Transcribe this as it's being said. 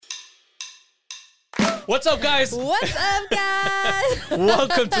What's up, guys? What's up, guys?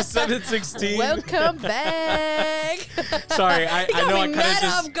 Welcome to 7Sixteen. Welcome back. Sorry, I know I kind of just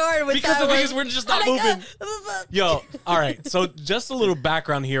off guard with because that the thing one. is we're just not moving. Yo, all right. So just a little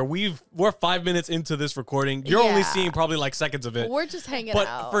background here. We're 5 minutes into this recording. You're only Yeah. seeing probably like seconds of it. We're just hanging But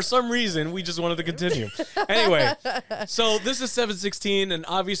out. for some reason, we just wanted to continue. Anyway, so this is 716, and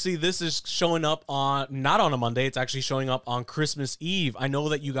obviously this is showing up on not on a Monday. It's actually showing up on Christmas Eve. I know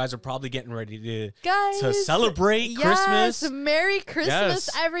that you guys are probably getting ready to celebrate Christmas. Merry Christmas,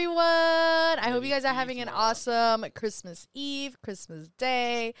 Yes. everyone. I hope you guys are having an awesome Christmas Eve, Christmas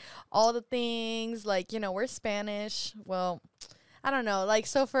Day, all the things. Like, we're Spanish. Well, I don't know. Like,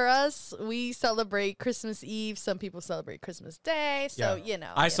 so for us, we celebrate Christmas Eve. Some people celebrate Christmas Day. So,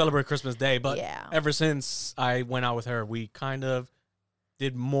 I celebrate Christmas Day, but Yeah. ever since I went out with her, we kind of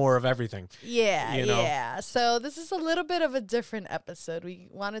did more of everything. Yeah, you know? yeah. So this is a little bit of a different episode. We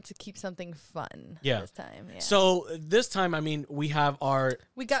wanted to keep something fun this time. Yeah. So this time, I mean, we have our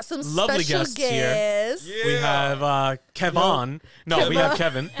we got some lovely special guests here. guests. Yeah. we have Kevon. No, we have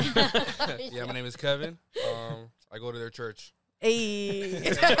Kevin. Yeah, my name is Kevin. I go to their church. Hey.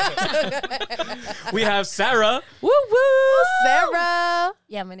 We have Sarah. Woo woo, Sarah.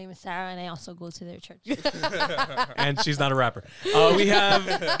 Yeah, my name is Sarah, and I also go to their church. And she's not a rapper. We have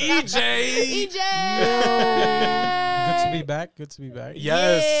EJ. EJ. Good to be back. Good to be back.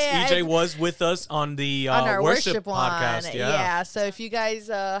 Yes, Yeah, EJ was with us on the on our worship podcast. one. Yeah. So if you guys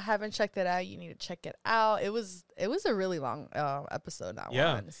haven't checked it out, you need to check it out. It was a really long episode, that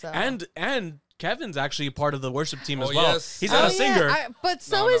one. So. And Kevin's actually a part of the worship team as Oh, well. yes. He's not a singer. But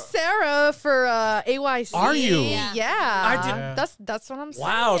so No. is Sarah for AYC. Are you? Yeah. I did- That's what I'm saying.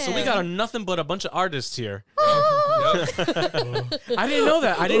 Wow, so we got nothing but a bunch of artists here. Yep. I didn't know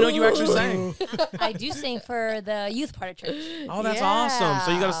that. I didn't know you actually sang. I do sing for the youth part of church. Oh, that's Yeah. awesome.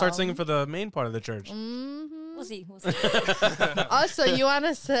 So you got to start singing for the main part of the church. Mhm. We'll see. We'll see. Also, you want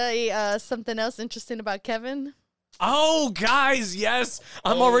to say something else interesting about Kevin? Oh, guys, yes.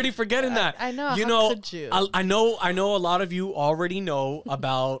 I'm already forgetting that. I know. You How know, could you? I know a lot of you already know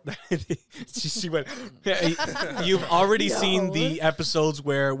about she went you've already seen the episodes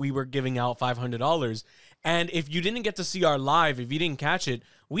where we were giving out $500. And if you didn't get to see our live, if you didn't catch it,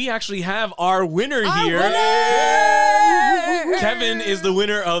 we actually have our winner here. Kevin is the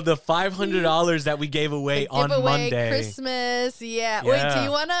winner of the $500 that we gave away on Monday. Christmas. Yeah. Yeah. Wait, do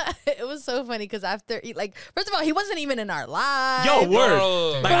you want to? It was so funny because after, first of all, he wasn't even in our live. Yo, word.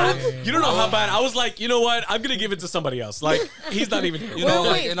 No. Like, you don't know how bad. I was like, you know what? I'm going to give it to somebody else. Like, he's not even here. You know, Wait,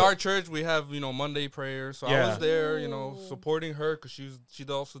 like wait, in our church, we have, Monday prayer. So Yeah. I was there, supporting her because she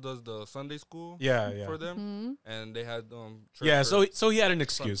also does the Sunday school Yeah. for them. Mhm. And they had church Yeah, for- so he had an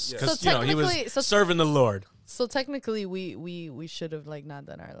excuse Yeah. because So he was technically- so- serving the Lord. So technically, we should have not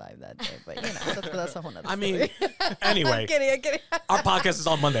done our live that day, but that's a whole nother I story. mean, anyway, I'm kidding. our podcast is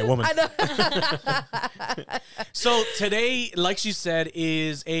on Monday, woman. I know. So today, like she said,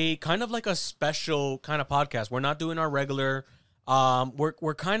 is a kind of like a special kind of podcast. We're not doing our regular.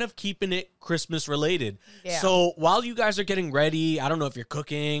 We're kind of keeping it Christmas related. Yeah. So while you guys are getting ready, I don't know if you're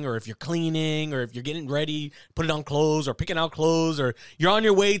cooking or if you're cleaning or if you're getting ready, putting on clothes or picking out clothes or you're on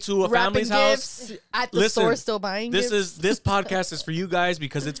your way to a Wrapping family's house. gifts at the Listen, store, still buying gifts. This podcast is for you guys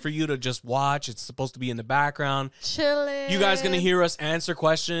because it's for you to just watch. It's supposed to be in the background. Chilling. You guys gonna hear us answer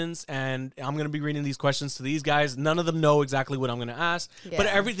questions, and I'm gonna be reading these questions to these guys. None of them know exactly what I'm gonna ask, but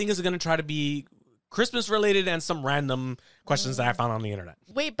Yeah. everything is gonna try to be Christmas related and some random questions that I found on the internet.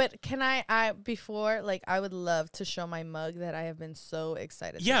 Wait, but can I before, I would love to show my mug that I have been so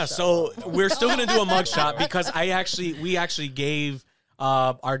excited Yeah, to show. so we're still gonna do a mug shot because we actually gave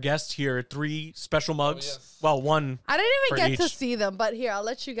our guest here 3 special mugs. yes. Well, one. I didn't for even get to each. see them, but here, I'll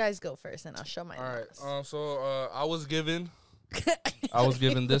let you guys go first and I'll show my All right. mugs. So I was given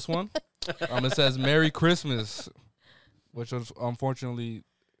this one. It says Merry Christmas, which unfortunately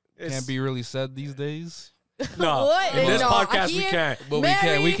can't be really said these days. No, What? in this No, podcast we here- can't. But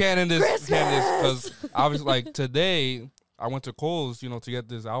Merry we can in this Christmas! because obviously, like today, I went to Kohl's, to get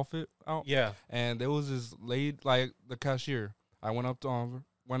this outfit out. Yeah. And there was this lady, like the cashier. I went up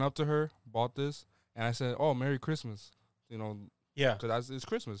to her, bought this, and I said, "Oh, Merry Christmas," Yeah. because it's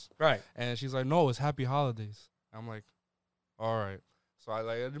Christmas. Right. And she's like, "No, it's Happy Holidays." I'm like, "All right." So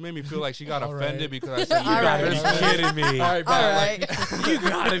it made me feel like she got All offended right. because I said, All gotta right. be kidding me. All right, All bye. right. You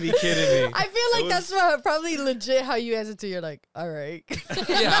gotta be kidding me. I feel like It that's probably legit how you answer to. You're like, all right.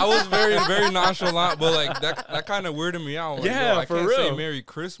 Yeah, I was very, very nonchalant, but that kind of weirded me out. Like, Yeah, I for can't say real. Merry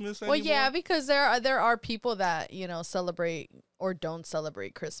Christmas Well, anymore. yeah, because there are people that celebrate or don't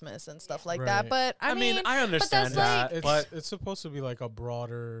celebrate Christmas and stuff like that. Right. But I mean, I understand that's like- that, but It's supposed to be like a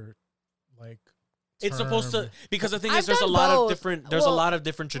broader, like It's supposed to, because the thing I've is, there's a done lot both. of different. There's a Well, lot of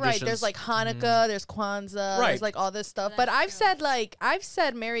different traditions. Right, there's like Hanukkah, there's Kwanzaa, Right. there's like all this stuff. But I've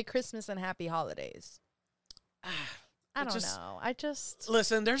said Merry Christmas and Happy Holidays. I don't know. I just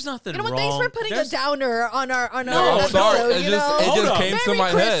Listen, there's nothing you know what? wrong. Thanks for putting a downer on our No, episode. sorry. It you just- know? it Hold just up. came to Merry my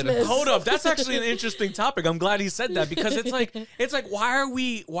head. Christmas. Hold up, that's actually an interesting topic. I'm glad he said that because it's like why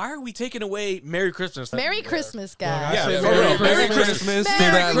are we taking away Merry Christmas? Merry Christmas, Look, guys. I Yeah, say for Merry real. Merry Merry Christmas to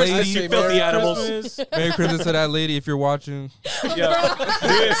Merry that Christmas. lady. You filthy animals. Merry Christmas to that lady if you're watching.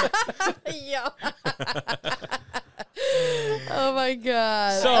 Yeah. Yeah. Oh my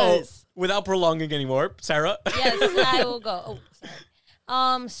god. So, Us. without prolonging anymore, Sarah. Yes, I will go.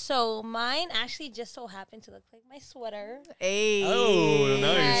 Oh, sorry. So mine actually just so happened to look like my sweater. Hey. Oh, It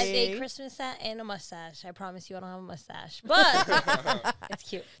nice. had a Christmas hat and a mustache. I promise you I don't have a mustache, but it's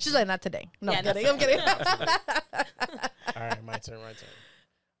cute. She's like, not today. No, Yeah, I'm no, kidding. I'm kidding. All right, my turn.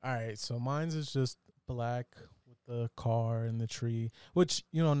 All right, so mine's is just black with the car and the tree, which,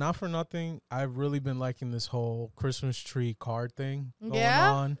 not for nothing, I've really been liking this whole Christmas tree card thing going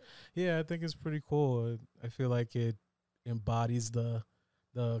Yeah? on. Yeah, I think it's pretty cool. I feel like it embodies the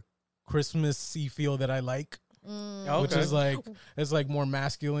Christmassy feel that I like, Mm. which Okay. is like, it's like more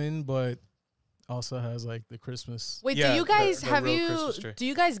masculine, but also has like the Christmas. Wait, Yeah, do you guys the have real you? Christmas tree. Do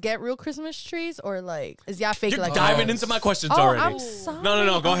you guys get real Christmas trees or like is y'all fake You're like diving that? into my questions Oh, already. I'm sorry.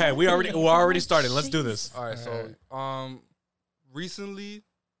 No, go ahead. We're already started. Let's do this. All right, so recently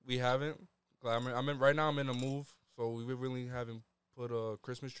we haven't. Right now I'm in a move, so we really haven't put a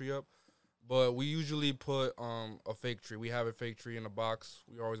Christmas tree up. But we usually put a fake tree. We have a fake tree in a box.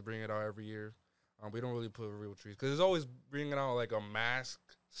 We always bring it out every year. We don't really put real trees because it's always bringing out like a mask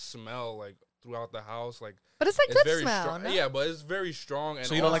smell like throughout the house. Like But it's like it's good very smell. strong. No? Yeah, but it's very strong. And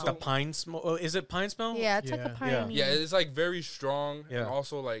So you don't like the also- pine smell? Is it pine smell? Yeah, it's like Yeah. a piney. Yeah, it's like very strong. Yeah. And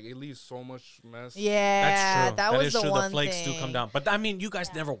also like it leaves so much mess. Yeah, That's true. that was is the true. one The flakes thing. do come down. But I mean, you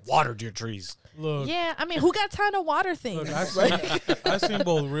guys never watered your trees. Look, Yeah, I mean, who got time to water things? look, I've Like- seen, I've seen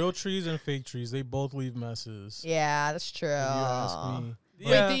both real trees and fake trees. They both leave messes. yeah, that's true. If you ask me.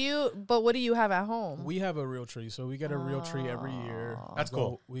 Wait, do you? But what do you have at home? We have a real tree, so we get a real tree every year. That's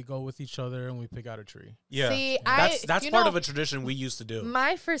cool. We go with each other and we pick out a tree. Yeah. See, that's you part know, of a tradition we used to do.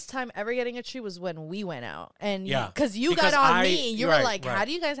 My first time ever getting a tree was when we went out, and Yeah. because you Because got on I- me, you right, were like, right. "How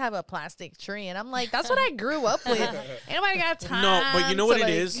do you guys have a plastic tree?" And I'm like, "That's what I grew up with. Ain't nobody got time." No, but you know what to, it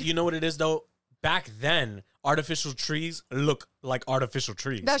like- is? You know what it is though? Back then, artificial trees look like artificial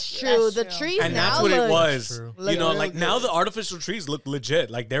trees. That's true. That's the true. trees and now that's what look it was. True. Look You know, real like now good. the artificial trees look legit.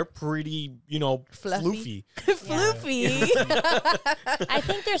 Like they're pretty, Fluffy. floofy. floofy. I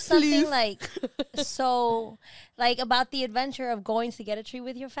think there's something Floof. like about the adventure of going to get a tree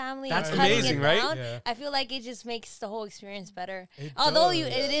with your family. That's and cutting amazing, it right? down. Yeah. I feel like it just makes the whole experience better. It Although does.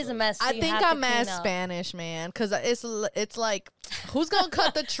 it is a mess. So I you think have to I'm mad clean up. Spanish, man, because it's like, who's gonna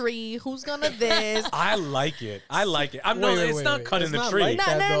cut the tree? Who's gonna this? I like it. I like it. I'm Wait, no, wait, it's wait, not wait. cutting It's the not tree. like No,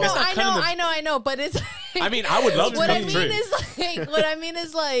 that, no, no, though. no. It's not I cutting know, the- I know, but it's. I mean, I would love to what cut I the mean tree. is like, what I mean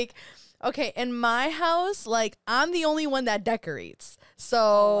is like, okay, in my house, like I'm the only one that decorates, so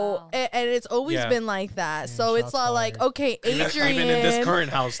Oh, wow. and it's always Yeah. been like that. Damn, So it's shots all like, fired. okay, Adrian. Even in this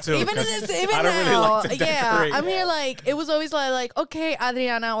current house too. Even in 'cause this, even I don't now, really like to yeah, decorate. I'm here like it was always like, okay,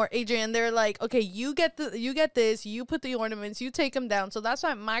 Adriana or Adrian, they're like, okay, you get this, you put the ornaments, you take them down. So that's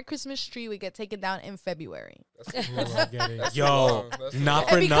why my Christmas tree would get taken down in February. That's Ooh, I get it. That's Yo, long. That's not long.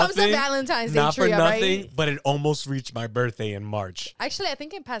 for It becomes nothing. a Valentine's Day Not for tree, all nothing, right? but it almost reached my birthday in March. Actually, I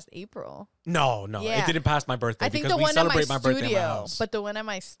think it passed April. No, Yeah. it didn't pass my birthday I think because the we one at my celebrate my birthday in my studio, house. but the one at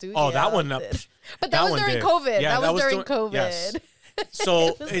my studio. Oh, that one, did. But that that was one during did. COVID. Yeah, that was during during- COVID. yes.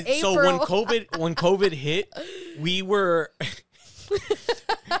 So was so when April. COVID hit, we were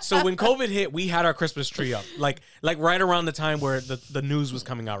so when COVID hit, we had our Christmas tree up, like right around the time where the news was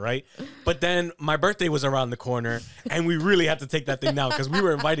coming out, right? But then my birthday was around the corner, and we really had to take that thing down because we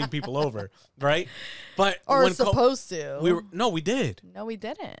were inviting people over, right? But Or when supposed to. we did. No, we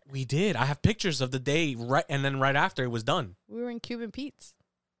didn't. We did. I have pictures of the day right, and then right after it was done. We were in Cuban Pete's.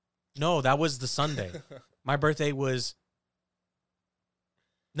 No, that was the Sunday. My birthday was.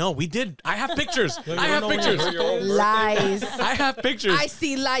 No, we did. I have pictures. Yo, I you have know when pictures. your own birthday? Lies. I have pictures. I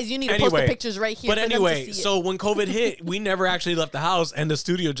see lies. You need to post Anyway, the pictures right here. But for them to anyway, see so when COVID hit, we never actually left the house, and the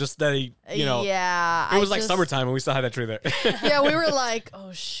studio just stayed. it. You know, yeah, it was I like just- summertime, and we still had that tree there. Yeah, we were like,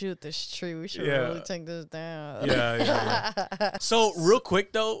 oh shoot, this tree. We should Yeah. really take this down. Yeah. So real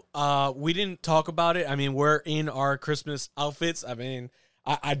quick though, we didn't talk about it. I mean, we're in our Christmas outfits. I mean,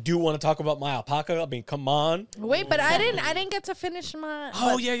 I do want to talk about my alpaca. I mean, come on. Wait, but I didn't get to finish my.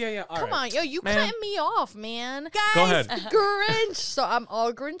 Oh, but- yeah. All Come right. on, yo, you Man. cutting me off, man. Guys, Go ahead. Grinch. So I'm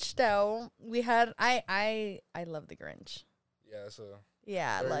all Grinched out. We had I love the Grinch. Yeah, so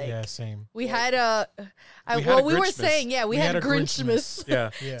Yeah, Very- like Yeah, same. we had a. We had a we were Grinchmas. saying, yeah, we had a Grinchmas. Yeah.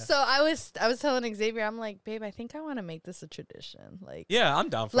 Yeah. So I was telling Xavier, I'm like, babe, I think I want to make this a tradition. Like, Yeah, I'm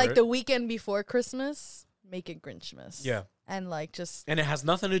down for like it. the weekend before Christmas, make it Grinchmas. Yeah. And like just And it has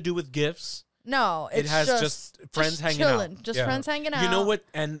nothing to do with gifts. no, it's It has just friends hanging chilling, out. just Yeah. friends hanging out. You know what?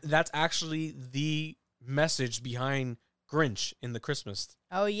 And that's actually the message behind Grinch in the Christmas.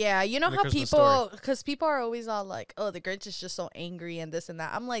 Oh yeah, you know The how Christmas people, because people are always all like, "Oh, the Grinch is just so angry and this and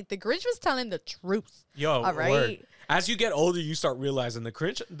that." I'm like, the Grinch was telling the truth. Yo, All right, word. As you get older, you start realizing the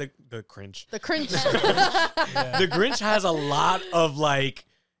Grinch, the Grinch, the Grinch. the Grinch has a lot of like,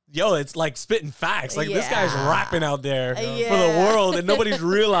 yo, it's like spitting facts. Like this guy's Yeah. rapping out there for the Yeah. world, and nobody's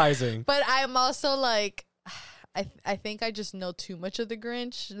realizing. But I'm also like, I think I just know too much of the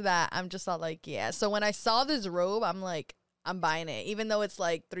Grinch that I'm just all like, yeah. So when I saw this robe, I'm like, I'm buying it, even though it's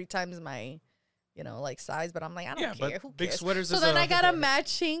like 3 times my, like size. But I'm like, I don't Yeah, care. but Who big cares? sweaters So is then a- I got a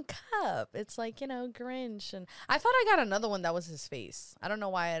matching cup. It's like Grinch, and I thought I got another one that was his face. I don't know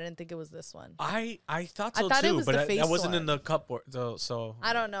why I didn't think it was this one. I thought I so thought it too, was but the that face wasn't in one. the cup. So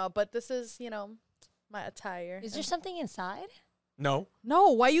I don't know, but this is my attire. Is there And- something inside? no. No,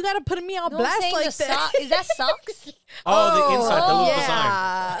 why you gotta put me on No, I'm blast saying like the that? Is that socks? Oh, the inside, the little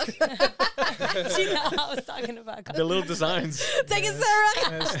design. yeah. You know I was talking about. The little designs. Take it,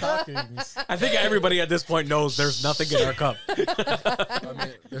 Sarah. And stockings. I think everybody at this point knows there's nothing in our cup. I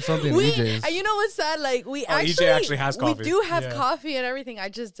mean, there's something in We, EJ's. and you know what's sad? Like we Oh, EJ actually has We coffee. do have Yeah. coffee and everything. I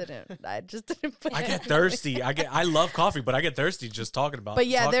just didn't put I it get in. thirsty. I love coffee, but I get thirsty just talking about. But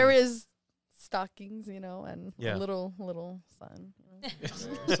yeah, talking. there is stockings, and Yeah. a little sun.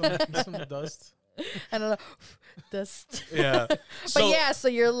 some dust. And a dust. Yeah. But yeah, so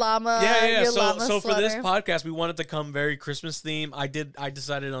your llama. Yeah. Your So llama for this sweater. podcast, we wanted to come very Christmas theme. I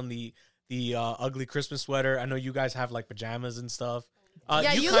decided on the ugly Christmas sweater. I know you guys have like pajamas and stuff.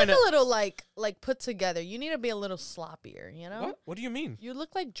 Yeah, you kinda, look a little like put together. You need to be a little sloppier, What do you mean? You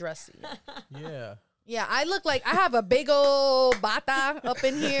look like dressy. Yeah. Yeah, I look like I have a big old bata up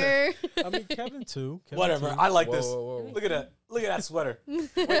in here. I mean, Kevin too. Whatever. Too. I like Whoa, this. whoa, whoa. Look at that. Look at that sweater.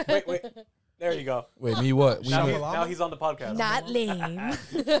 Wait. There you go. Wait, me what? Now, Me- now he's on the podcast. Not lame.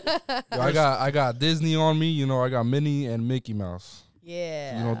 Yo, I got Disney on me. I got Minnie and Mickey Mouse.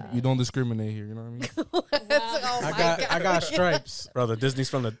 Yeah. You don't discriminate here. You know what I mean? Oh my I got God. stripes. Brother, Disney's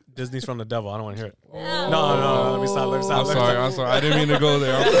from the devil. I don't want to hear it. No. Let me stop. I'm sorry. I didn't mean to go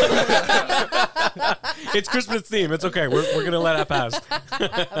there. I'm sorry. It's Christmas theme. It's okay. We're gonna let that pass.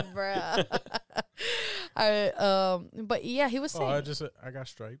 Bruh. All right, but yeah, he was Oh, saying. I got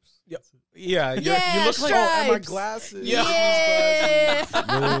stripes. Yeah, Yeah, you look like. Oh, and my stripes. glasses. Yeah.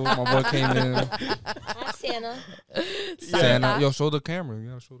 Yo, my boy came in. Hi, Santa. Santa. Yo, show the camera. You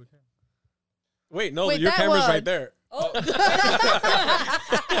gotta show the camera. Wait, no, Wait, your that camera's one. right there. Oh.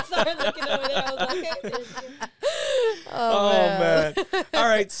 I started looking over there. I was like, okay. there's you. Oh man. All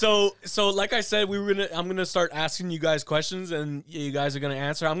right, so like I said, I'm gonna start asking you guys questions, and you guys are gonna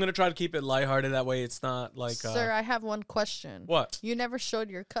answer. I'm gonna try to keep it lighthearted. That way, it's not like. Sir, I have one question. What? You never showed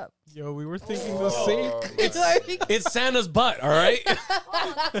your cup. Yo, we were thinking the same. It's Santa's butt. All right.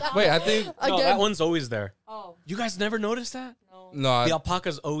 Wait, I think No, Again. that one's always there. Oh, You guys never noticed that? no. no. The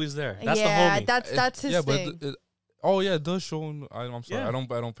alpaca's always there. That's yeah, the homie. that's his yeah, thing. but oh yeah, it does show. I'm sorry. Yeah. I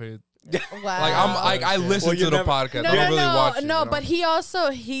don't pay. Wow. Like I listen Well, you to the never- podcast. No, I don't no, really no, watch it. no. you know? But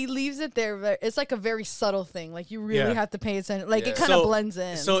he leaves it there. It's like a very subtle thing. Like you really Yeah. have to pay attention. Like it Yeah. kind of blends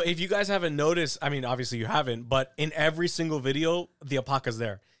in. So if you guys haven't noticed, I mean, obviously you haven't, but in every single video, the alpaca's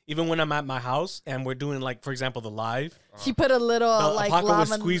there. Even when I'm at my house and we're doing, like, for example, the live, he put a little the like alpaca was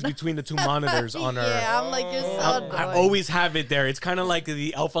llama. squeezed between the two monitors on her. Yeah, I'm like you're so I annoying. always have it there. It's kind of like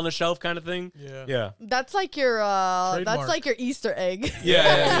the elf on the shelf kind of thing. Yeah. Yeah. That's like your that's Trademark. like your Easter egg.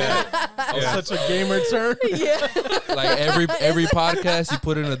 Yeah. I'm such a gamer, sir. yeah. like every podcast, you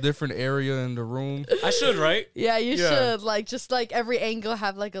put in a different area in the room. I should, right? Yeah, you Yeah. should like just like every angle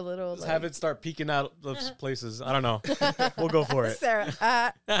have like a little. Just like, have it start peeking out those places. I don't know. We'll go for it. Sarah.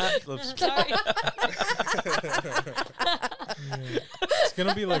 Sorry. It's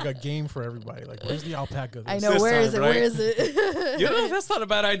gonna be like a game for everybody. Like, where's the alpaca? I know This where is time, it? right? Where is it? You know, that's not a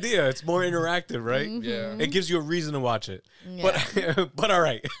bad idea. It's more interactive, right? Yeah. It gives you a reason to watch it. Yeah. But all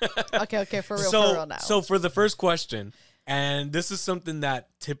right. okay, for real now. So for the first question, and this is something that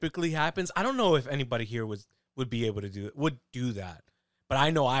typically happens. I don't know if anybody here would be able to do that, but I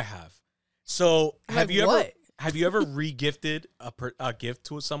know I have. So Like what? have you ever re-gifted a gift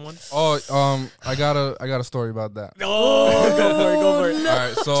to someone? Oh, I got a story about that. Oh, go for it. All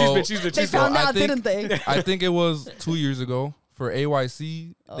right, so They found out, think- didn't they? I think it was 2 years ago for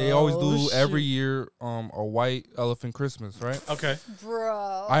AYC. They always Oh, do every shoot. year a white elephant Christmas, right? Okay.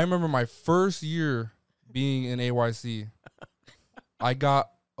 Bro. I remember my first year being in AYC. I got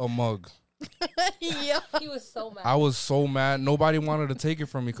a mug. Yeah. He was so mad. I was so mad. Nobody wanted to take it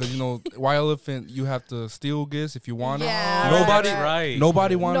from me because white elephant, you have to steal gifts if you want Yeah, it. Nobody, right.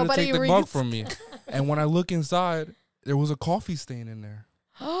 nobody wanted Nobody to take the mug reads. from me. And when I look inside, there was a coffee stain in there,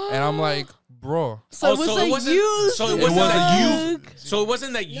 and I'm like, bro. So it was a used. So it It wasn't was that a you. So it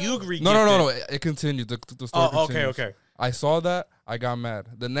wasn't that you re-gifted. No. It continued. The story Oh, okay, continues. okay. I saw that. I got mad.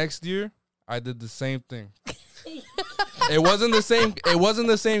 The next year, I did the same thing. It wasn't the same. It wasn't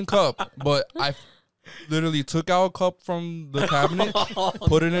the same cup, but I literally took out a cup from the cabinet,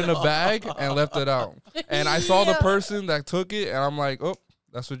 put it in a bag, and left it out. And I saw the person that took it, and I'm like, oh,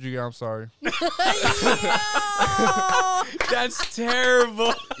 that's what you got. I'm sorry. That's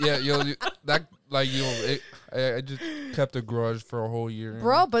terrible. Yeah, I just kept a grudge for a whole year.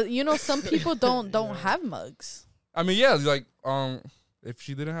 Bro, but you know, some people don't have mugs. I mean, yeah, like if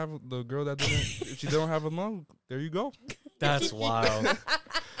she didn't have the girl that didn't, if she don't have a mug, there you go. That's wild.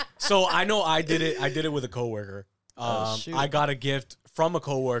 So I know I did it. I did it with a coworker. Shoot. I got a gift from a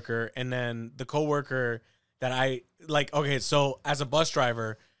coworker, and then the coworker that I like. Okay, so as a bus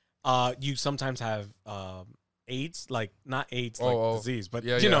driver, you sometimes have AIDS, like not AIDS like disease, but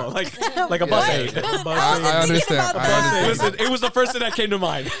Yeah, you yeah. know, like a bus aid. I understand. I understand. Listen, it was the first thing that came to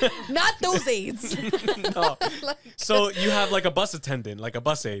mind. Not those aids. No. So you have like a bus attendant, like a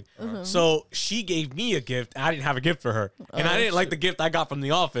bus aide. So she gave me a gift. I didn't have a gift for her, and I didn't like the gift I got from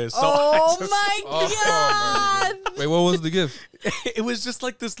the office. So Oh I just- my god. Wait, what was the gift? it was just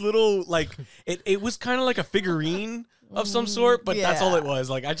like this little like it was kind of like a figurine of some sort, but that's all it was.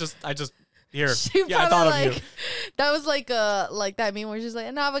 Like I just here. She Yeah, I probably thought of you. that was like that meme where she's like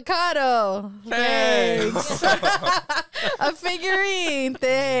an avocado. Thanks. A figurine.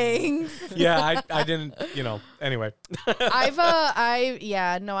 Thanks. Yeah, I didn't, anyway.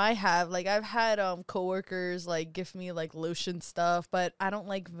 I have like I've had coworkers like give me like lotion stuff, but I don't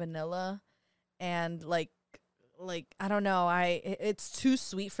like vanilla, and like I don't know, it's too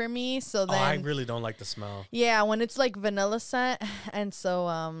sweet for me. So then I really don't like the smell. yeah, when it's like vanilla scent, and so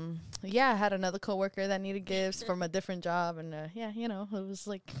I had another coworker that needed gifts from a different job, and it was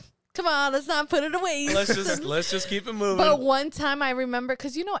like, come on, let's not put it away. Let's just keep it moving. But one time I remember,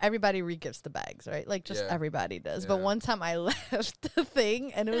 because everybody re-gifts the bags, right? Like just Yeah. everybody does. But Yeah. one time I left the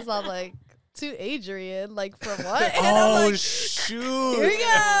thing, and it was all like, to Adrian, like from what? And I'm Oh like, shoot! here we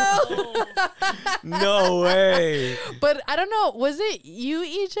go. No way. But I don't know, was it you,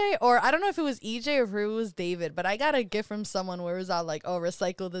 EJ? Or I don't know if it was EJ or if it was David, but I got a gift from someone where it was all like, oh,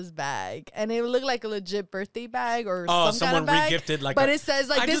 recycle this bag. And it looked like a legit birthday bag or Oh, some someone kind of bag. re-gifted like But a- it says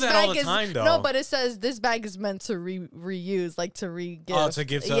like I do this that all bag the is time, though. no, but it says this bag is meant to reuse, like to re-gift. Oh, to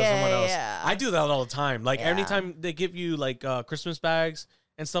give to someone else. Yeah. I do that all the time. Like Yeah. anytime they give you like Christmas bags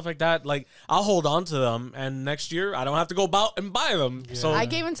and stuff like that, like I'll hold on to them, and next year I don't have to go out and buy them. Yeah. So I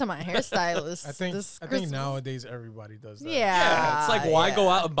gave them to my hairstylist. I think this I think Christmas. nowadays everybody does that. Yeah. it's like why go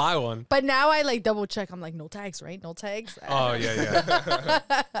yeah. out and buy one? But now I like double check. I'm like, no tags, right? No tags. Oh yeah.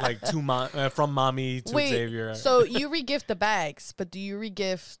 Like from mommy to Wait, Xavier. so you regift the bags, but do you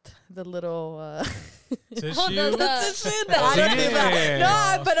regift the little Tissue. tissue? No, I don't do that.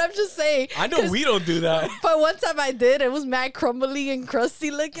 Yeah. No, but I'm just saying. I know we don't do that. But one time I did, it was mad crumbly and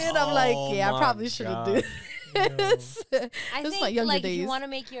crusty looking. I'm like, Oh yeah, I my probably shouldn't God. do this. I This is think my younger like if days. you want to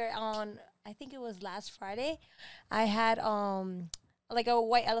make your own, I think it was last Friday, I had like a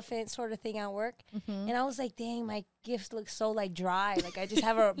white elephant sort of thing at work, Mm-hmm. and I was like, dang, my gift looks so like dry. Like I just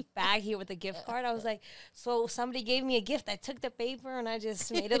have a bag here with a gift card. I was like, so somebody gave me a gift. I took the paper and I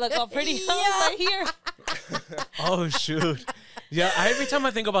just made it look all pretty. I was right here. Oh shoot. Yeah, every time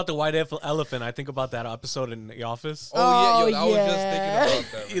I think about the white elephant, I think about that episode in The Office. Oh, yeah, Oh, I was just yeah.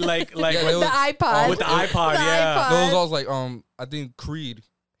 thinking about that. Like Yeah, with it The iPod. with the iPod, yeah. No, it was always like I think Creed,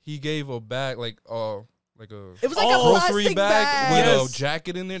 he gave a bag like a It was like Oh, a grocery plastic bag with Yes. a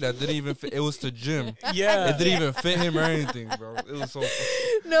jacket in there that didn't even fit. It was to Jim. Yeah. It didn't even fit him or anything, bro. It was so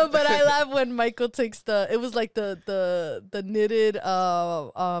No, but I laugh when Michael takes it was like the knitted mitten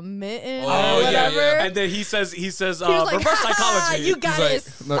Oh, or Oh whatever. yeah, and then he says He was like, reverse "Ha ha, psychology. you got like-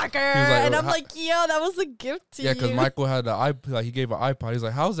 it, no, he was sucker. like, and I'm "Ha-" like, yo, that was a gift to yeah, you. because Michael had the iPod. Like he gave an iPod. He's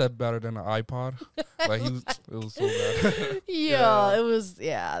like, "How's that better than an iPod?" Like it was so bad. Yeah, it was.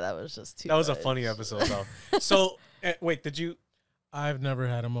 Yeah, that was just too. That was a much. funny episode though. So wait, did you? I've never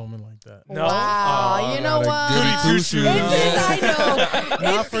had a moment like that. No? Wow, Oh, you know what? Goody two-shoes. I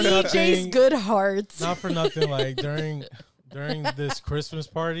know. Not for It's EJ's nothing. good heart. Not for nothing. Like during this Christmas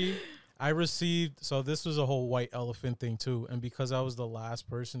party, I received. So this was a whole white elephant thing too, and because I was the last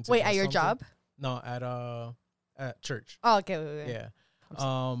person to Wait, get at your something- job? No, at church. Oh, okay. Wait.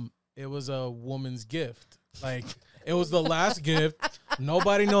 Yeah. It was a woman's gift. Like it was the last gift.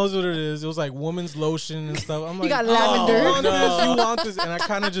 Nobody knows what it is. It was like woman's lotion and stuff. I'm like, got "Oh, lavender." you want this? You want this? And I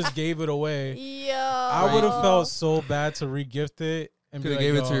kind of just gave it away. Yo. I would have felt so bad to regift it and Could be have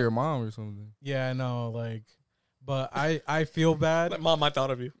like, gave it to "Yo, your mom or something. Yeah, I know. Like, but I feel bad. Like, Mom, I thought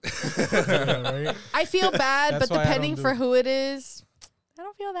of you. Right? I feel bad, That's but why I depending don't for do- who it is, I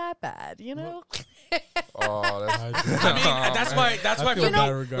don't feel that bad, you know? Oh, that's. I mean, that's why. That's I why. feel For me, bad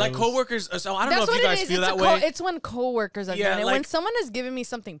like regardless. coworkers. So I don't know That's if you what it guys is. feel It's that a way. it's when coworkers are Yeah, doing it. When like- someone is giving me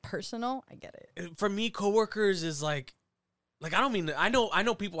something personal, I get it. For me, coworkers is like I don't mean. I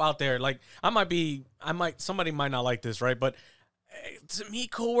know people out there. Like somebody might not like this, right? But to me,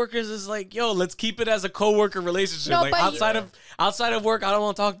 coworkers is like, yo, let's keep it as a coworker relationship. No, like but outside of work, I don't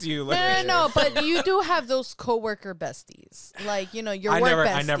want to talk to you. Like, No, but you do have those coworker besties, like your work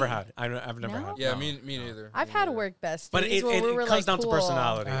bestie. I never had. I've never No? had. Yeah, no. me neither. I've had work besties, But it where we were comes like, down to cool.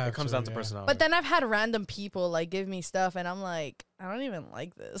 personality. I It have comes to, down to yeah. personality. But then I've had random people like give me stuff, and I'm like, I don't even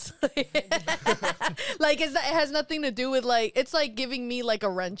like this. Like it has nothing to do with like it's like giving me like a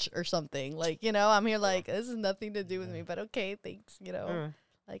wrench or something. Like I'm here like this is nothing to do with me, but okay, thanks.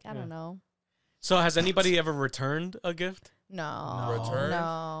 Like I don't know. So has anybody ever returned a gift? No, Return?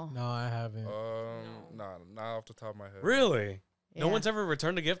 no. No, I haven't. Nah, not off the top of my head. Really? No Yeah. one's ever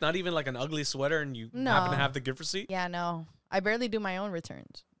returned a gift? Not even like an ugly sweater and you No. happen to have the gift receipt? Yeah, no. I barely do my own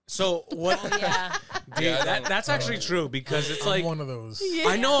returns. So what Oh, yeah. Dude, Yeah, I don't- that's actually true because it's I'm like one of those.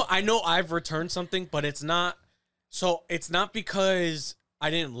 I know I've returned something, but it's not because I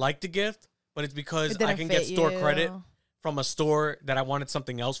didn't like the gift, but it's because It I didn't can get fit store you. credit from a store that I wanted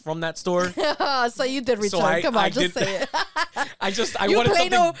something else from that store. So you did return. I- Come on, I just did- say it. I You wanted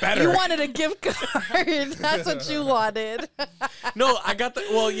plain something old- better. You wanted a gift card. That's what you wanted. No, I got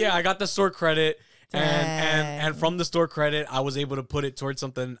the store credit Dang. and from the store credit I was able to put it towards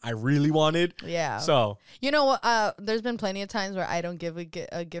something I really wanted. Yeah. So You know what? There's been plenty of times where I don't give a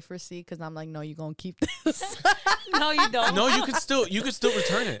gift receipt because I'm like, no, you're going to keep this. No, you don't. no, you could still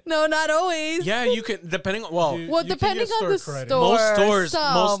return it. No, not always. Yeah, you can depending on well, You- Well, can depending get on the store credit. store. Most stores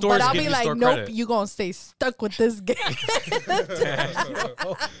but I'll give be you like, store nope, credit. you're going to stay stuck with this gift.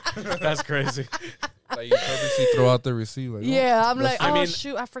 that's crazy. Like you purposely throw out the receipt. Like, Yeah, I'm like, I oh mean-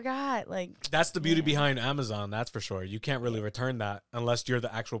 shoot, I forgot. Like, That's the beauty behind Amazon, that's for sure. You can't really return that unless you're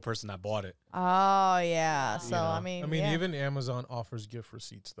the actual person that bought it. oh yeah. So know. I mean, yeah. even Amazon offers gift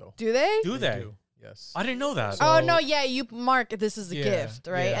receipts though. Do they? Do they? do. Yes. I didn't know that. So- Oh no, yeah. You mark this is a Yeah, gift,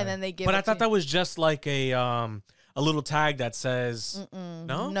 right? yeah. And then they give. But it I thought to that was just like a little tag that says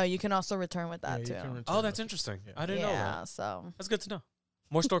No? No, you can also return with that Yeah, too. you can return Oh, that's it. interesting. Yeah. I didn't know Yeah, that. so. That's good to know.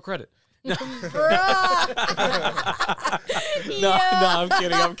 More store credit. Bruh. No, I'm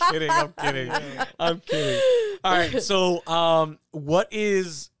kidding. I'm kidding. All right. So, what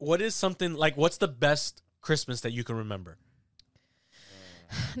is something like? What's the best Christmas that you can remember?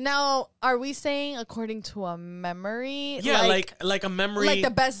 Now, are we saying according to a memory? Yeah, like a memory. like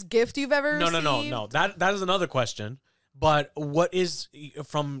the best gift you've ever no, received? That is another question. But what is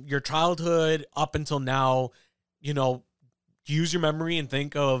from your childhood up until now? Use your memory and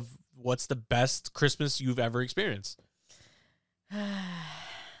think of what's the best Christmas you've ever experienced.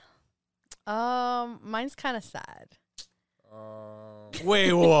 Mine's kind of sad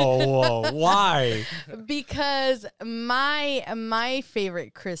Wait, whoa, why? because my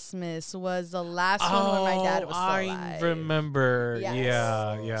favorite Christmas was the last one when my dad was still I alive. remember. Yes.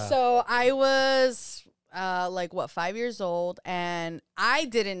 Yeah. So I was 5 years old, and I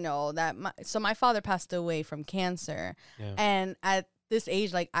didn't know that. My father passed away from cancer, Yeah. and at this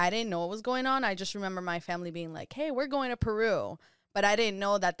age, like I didn't know what was going on. I just remember my family being like, "Hey, we're going to Peru." But I didn't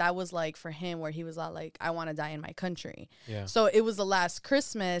know that was like for him where he was like, I want to die in my country. Yeah. So it was the last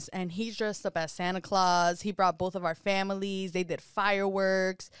Christmas, and he dressed up as Santa Claus. He brought both of our families. They did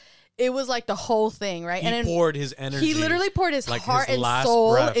fireworks. It was like the whole thing, right? He and then poured his energy. he literally poured his like heart his and last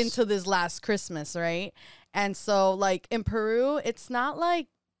soul breaths. into this last Christmas, right? And so like in Peru, it's not like,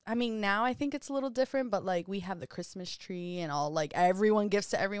 I mean, now I think it's a little different, but like we have the Christmas tree and all, like everyone gives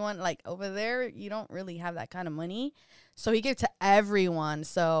to everyone. Like over there, you don't really have that kind of money. So he gave to everyone.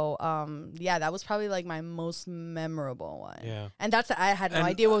 So yeah, that was probably like my most memorable one. Yeah. And I had no And,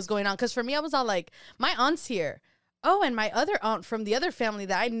 idea what was going on. Because for me, I was all like, my aunt's here. Oh, and my other aunt from the other family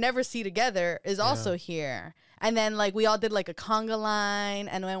that I never see together is also here. And then like we all did like a conga line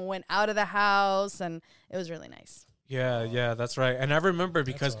and then went out of the house and it was really nice. Yeah, that's right. And I remember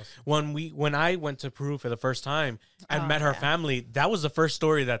because awesome. when I went to Peru for the first time and met her yeah. family, that was the first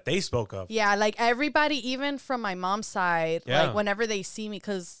story that they spoke of. Yeah, like everybody, even from my mom's side, Yeah. like whenever they see me,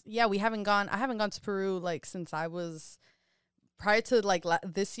 because I haven't gone to Peru like since I was prior to like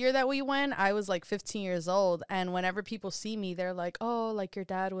this year that we went, I was like 15 years old. And whenever people see me, they're like, oh, like your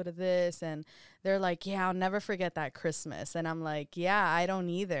dad would have this. And they're like, yeah, I'll never forget that Christmas. And I'm like, yeah, I don't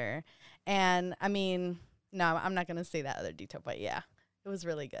either. And I mean, no, I'm not going to say that other detail, but yeah, it was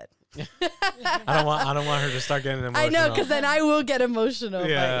really good. I don't want her to start getting emotional. I know, because then I will get emotional.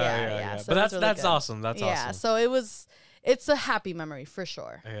 Yeah. So But it was really that's good. awesome. That's yeah, awesome. so it's a happy memory for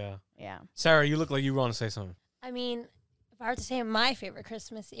sure. Yeah. Yeah. Sarah, you look like you want to say something. I mean, if I were to say my favorite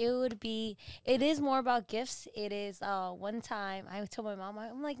Christmas, it is more about gifts. It is one time I told my mom,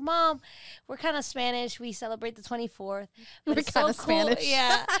 I'm like, Mom, we're kind of Spanish. We celebrate the 24th. But We're it's so kinda cool. Spanish.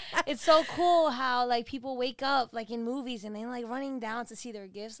 Yeah. It's so cool how like people wake up like in movies and they're like running down to see their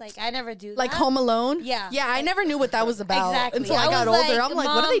gifts. Like I never do Like that. Home Alone? Yeah. Yeah, I never knew what that was about Exactly. until I got was older. I'm like,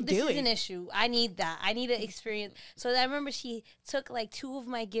 what are they Mom, this is doing? an issue. I need that. I need to experience. So I remember she took like 2 of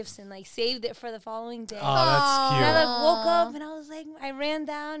my gifts and like saved it for the following day. Oh, that's And cute. I like woke up and I was like, I ran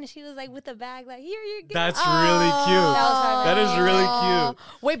down and she was like with the bag, like, here you go. That's really cute. That was That is really Aw. cute.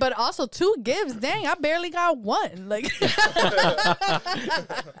 Wait, but also 2 gifts. Dang, I barely got one. Like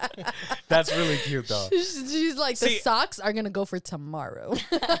That's really cute though. she's like, the See- socks are gonna go for tomorrow.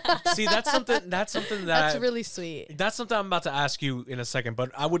 See, that's something That's really sweet. That's something I'm about to ask you in a second,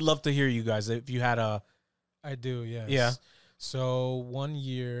 but I would love to hear you guys if you had a I do, yes. Yeah. So one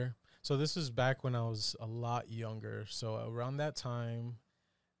year, so this is back when I was a lot younger. So around that time,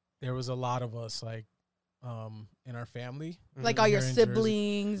 there was a lot of us like in our family. Like all your Here in Jersey.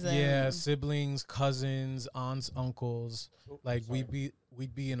 siblings. And Yeah, siblings, cousins, aunts, uncles. Like we'd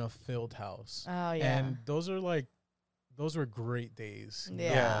be in a filled house. Oh yeah. And those were great days. you know.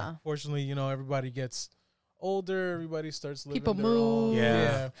 Yeah. Fortunately, everybody gets older, everybody starts living People their own. move.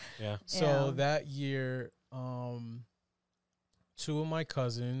 Yeah. So Yeah. that year, 2 of my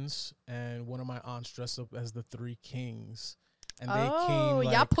cousins and one of my aunts dressed up as the 3 kings. And they came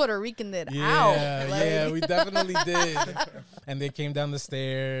like, y'all Puerto Rican it yeah, out. Like- yeah, we definitely did. And they came down the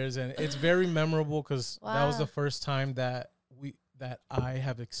stairs, and it's very memorable because that was Wow. the first time that I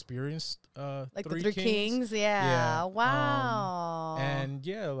have experienced like three the 3 kings. Yeah. Yeah, Wow. And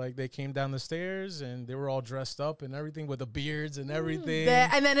yeah, like they came down the stairs and they were all dressed up and everything with the beards and everything.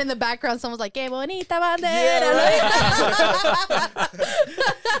 And then in the background, someone's like, "Que bonita bandera." Yeah,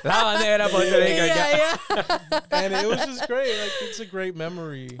 La bandera Puerto Rico. yeah. And it was just great. Like it's a great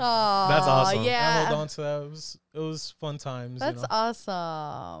memory. That's awesome. Yeah. I hold on to that. It was fun times. That's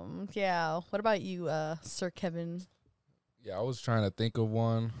awesome. Yeah. What about you, Sir Kevin? Yeah, I was trying to think of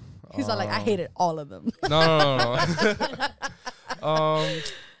one. He's all like, I hated all of them. No.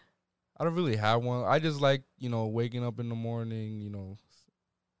 I don't really have one. I just like, waking up in the morning,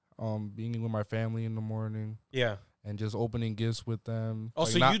 being with my family in the morning Yeah. and just opening gifts with them. Oh,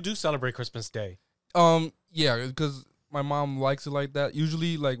 Like, so not- you do celebrate Christmas Day? Yeah, because my mom likes it like that.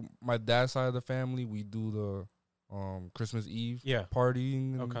 Usually, like my dad's side of the family, we do the Christmas Eve Yeah.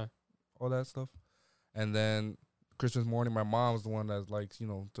 partying and Okay. all that stuff. And then Christmas morning, my mom's the one that likes,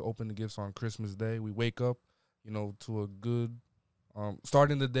 to open the gifts on Christmas Day. We wake up, to a good,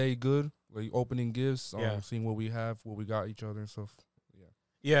 starting the day good, like opening gifts, Yeah. seeing what we have, what we got each other and stuff.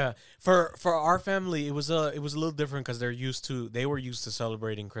 Yeah, for our family, it was a little different because they were used to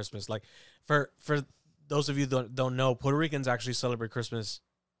celebrating Christmas. Like for those of you that don't know, Puerto Ricans actually celebrate Christmas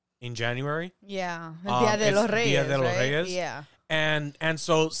in January, Yeah. Dia de los it's Reyes. Dia de los right? Reyes. Yeah. and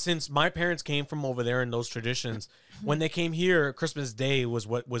so since my parents came from over there in those traditions, when they came here, Christmas Day was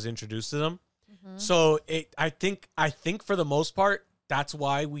what was introduced to them. So I think for the most part, that's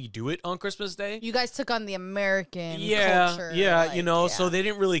why we do it on Christmas Day. You guys took on the American culture. Yeah, like, so they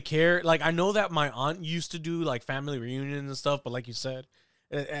didn't really care. Like, I know that my aunt used to do, like, family reunions and stuff, but like you said,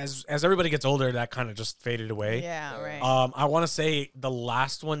 as everybody gets older, that kind of just faded away. Yeah, right. I want to say the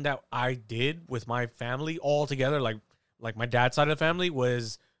last one that I did with my family all together, like my dad's side of the family,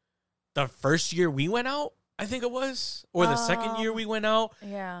 was the first year we went out, I think it was, or the second year we went out,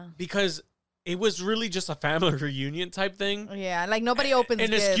 yeah. because it was really just a family reunion type thing. Yeah, like nobody opens An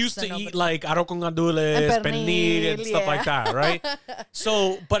gifts excuse to and eat nobody- like arroz con gandules, And pernil, and pernil, stuff like yeah. that, right?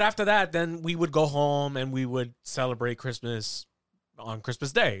 So, but after that, then we would go home and we would celebrate Christmas on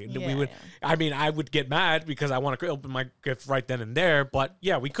Christmas Day. Yeah, We would, I mean, I would get mad because I want to open my gift right then and there, but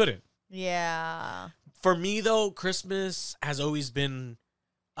yeah, we couldn't. Yeah. For me though, Christmas has always been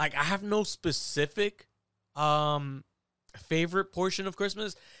like I have no specific favorite portion of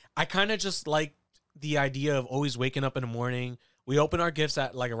Christmas. I kind of just like the idea of always waking up in the morning. We open our gifts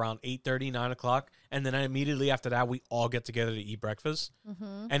at like around 8:30, 9 o'clock. And then immediately after that, we all get together to eat breakfast.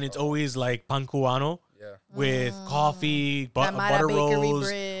 Mm-hmm. And it's always like pan cubano Yeah. with coffee, That butter bakery rolls,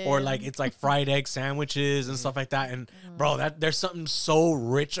 bread. or like it's like fried egg sandwiches and stuff like that. And bro, there's something so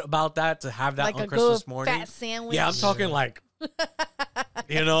rich about that to have that Like on a Christmas good morning. fat sandwich. Yeah, I'm talking like,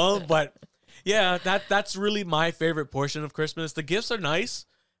 but yeah, that's really my favorite portion of Christmas. The gifts are nice,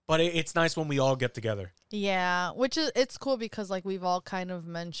 but it's nice when we all get together. Yeah, which is it's cool because like we've all kind of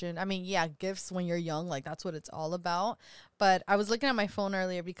mentioned. I mean, yeah, gifts when you're young, like that's what it's all about. But I was looking at my phone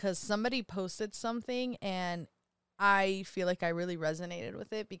earlier because somebody posted something and I feel like I really resonated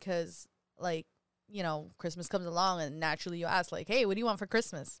with it because like, you know, Christmas comes along and naturally you ask like, "Hey, what do you want for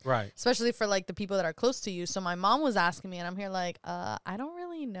Christmas?" Right. Especially for like the people that are close to you. So my mom was asking me and I'm here like, I don't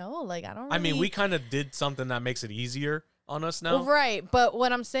really know. Like I don't really I mean, we kind of did something that makes it easier on us now. Well, right, but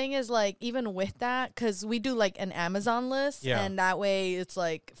what I'm saying is like even with that, because we do like an Amazon list, Yeah. and that way it's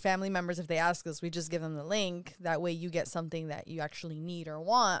like family members if they ask us, we just give them the link. That way you get something that you actually need or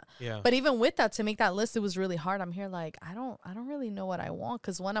want. Yeah. But even with that, to make that list, it was really hard. I'm here like I don't really know what I want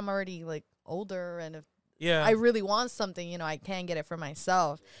because one, I'm already like older, and if Yeah. I really want something, you know, I can get it for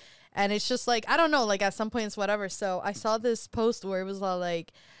myself. And it's just like I don't know, like at some point it's whatever. So I saw this post where it was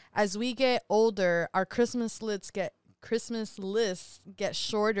like, as we get older, our Christmas lists get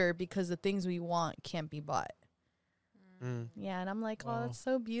shorter because the things we want can't be bought. Mm. Yeah, and I'm like, oh, Wow. that's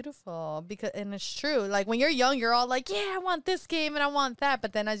so beautiful because, and it's true. Like when you're young, you're all like, yeah, I want this game and I want that.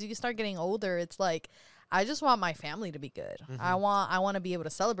 But then as you start getting older, it's like, I just want my family to be good. Mhm. I want to be able to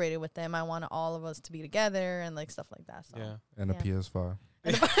celebrate it with them. I want all of us to be together and like stuff like that. So. Yeah. And a Yeah. PS5.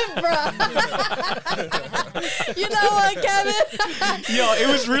 Bruh. You know what, Kevin? Yo, it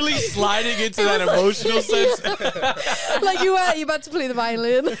was really sliding into that emotional sense. Like you about to play the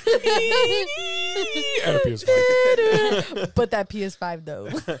violin. And a PS5. But that PS5 though.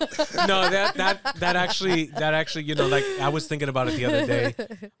 No, that actually, you know, like I was thinking about it the other day.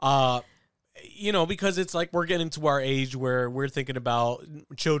 You know, because it's like we're getting to our age where we're thinking about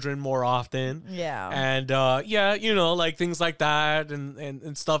children more often. Yeah. And yeah, you know, like things like that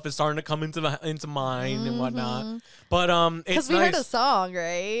and stuff is starting to come into mind and whatnot. But it's Because we nice. heard a song,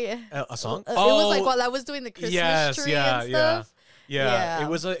 right? A song? It was like while I was doing the Christmas tree and stuff. Yeah. Yeah.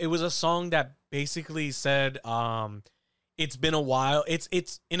 It was a song that basically said it's been a while.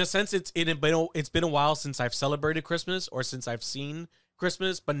 It's in a sense it's been a while since I've celebrated Christmas or since I've seen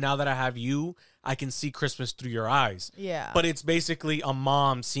Christmas, but now that I have you, I can see Christmas through your eyes. Yeah. But it's basically a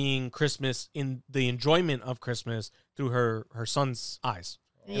mom seeing Christmas in the enjoyment of Christmas through her son's eyes.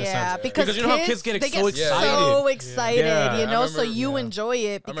 in a Yeah, sense. because you know how kids get they so get excited. so excited, Yeah. you I know, so remember- you yeah. enjoy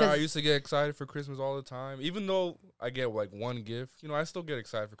it I remember I because used to get excited for Christmas all the time. Even though I get like one gift, you know, I still get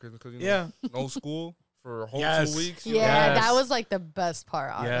excited for Christmas because, you know, Yeah. no school for a whole Yes. 2 weeks. yeah, you know? Yes. that was like the best part,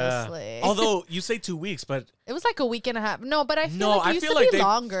 Yeah. honestly. Although you say 2 weeks, but it was like a week and a half. No, but I feel No, like it I used feel to like be they-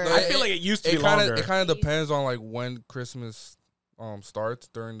 longer. No, I feel like it used to be It kind longer. of depends on like when Christmas starts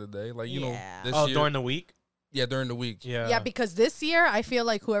during the day. Like, you Yeah. know, this oh, year, during the week. yeah, during the week. Yeah, Yeah, because this year I feel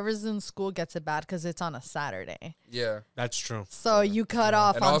like whoever's in school gets it bad because it's on a Saturday. Yeah. that's true. So you cut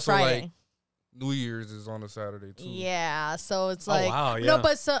off And on also, Friday. like, New Year's is on a Saturday too. Yeah, so it's Oh, like wow, no, yeah.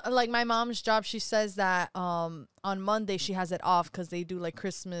 but so like my mom's job, she says that on Monday she has it off because they do like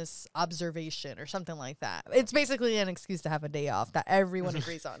Christmas observation or something like that. It's basically an excuse to have a day off that everyone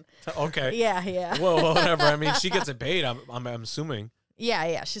agrees on. Okay. Yeah, yeah, Well, whatever. I mean, she gets it paid. I'm assuming.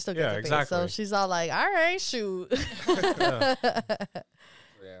 yeah. She still gets Yeah, it paid. So exactly. she's all like, "All right, shoot." Yeah.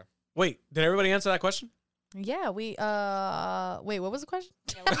 Yeah. Wait, did everybody answer that question? Yeah, we wait, what was the question?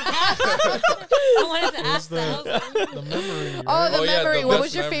 I wanted to It was ask that. the memory. Oh, right? the Oh, yeah, memory. the What best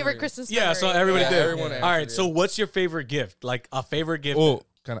was your favorite memory. Christmas Yeah, memory? so everybody Yeah, did. everyone All right, answered, so yeah. what's your favorite gift? Like a favorite gift? Oh,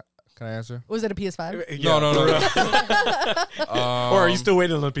 can I answer? Was it a PS5? Yeah. No. Or are you still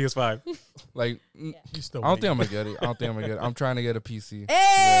waiting on the PS5? Like, You still I don't wait. think I'm gonna get it. I don't think I'm gonna get it. I'm trying to get a PC.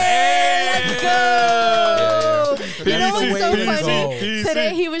 Hey, let's go! Yeah. You know what's so PC. funny? PC.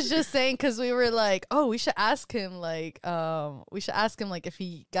 Today he was just saying because we were like, oh, we should ask him like, if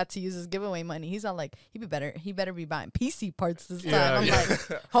he got to use his giveaway money. He's all like, he better be buying PC parts this time. Yeah, I'm yeah.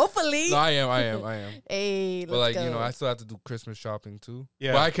 like, hopefully. No, I am. Hey, But let's like, go. you know, I still have to do Christmas shopping too.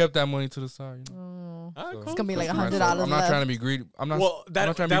 Yeah. But I kept that money to the side. You know? Mm. Ah, So- cool. It's gonna be like For myself. $100 I'm not left. trying to be greedy. I'm not. Well, I'm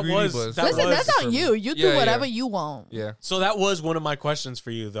not trying to that be greedy, was- but that Listen, was that's for on me. you. You do Yeah, whatever yeah. you want. Yeah. So that was one of my questions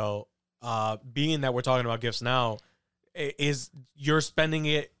for you, though. Being that we're talking about gifts now, is you're spending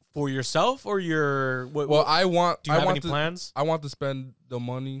it for yourself or your? Well, I want. do you I have want any to, plans? I want to spend the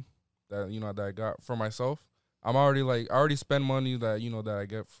money that that I got for myself. I'm already I already spend money that that I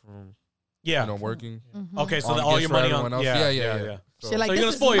get from Yeah. working. Okay, so on all gifts your for money everyone on. else. Yeah, Yeah. So, She like, so you're gonna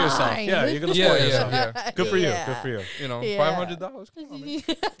 "This is spoil yourself. mine." Yeah, you're gonna Yeah, spoil yeah, yourself. yeah. Good for you. Yeah. Good for you. Yeah. $500. Come on, man.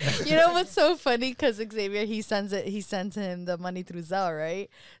 You know what's so funny? Because Xavier, he sends him the money through Zelle, right?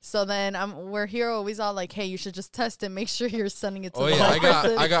 So then we're here always all like, hey, you should just test it. Make sure you're sending it to Oh the yeah, right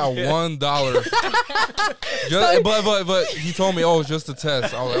person. I got $1. But he told me, oh, it's just a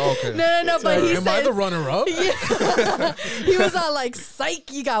test. I was like, okay. No, but he Am I said, the runner-up? yeah. He was all like,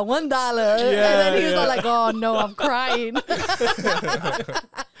 psych, you got $1. And then he was all like, oh no, I'm crying.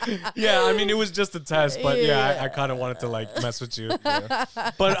 Yeah, I mean it was just a test, but yeah, Yeah. I kind of wanted to like mess with you.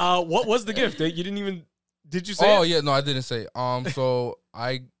 But what was the gift? You didn't even. Did you say? Oh it? yeah, no, I didn't say. So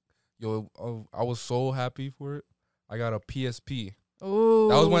I was so happy for it. I got a PSP. Ooh.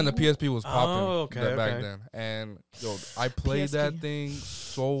 That was when the PSP was popping okay, back okay. then, and I played that PSP. thing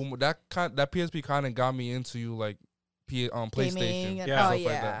so that PSP kind of got me into like PlayStation. Gaming and, Yeah. oh stuff like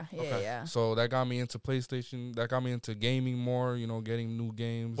yeah, that. yeah, Okay. yeah. So that got me into PlayStation. That got me into gaming more. Getting new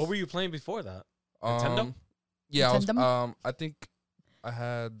games. What were you playing before that? Um, Nintendo? Yeah, Nintendo? I think I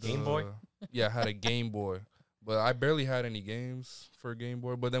had Game Boy? Yeah, I had a Game Boy, but I barely had any games for Game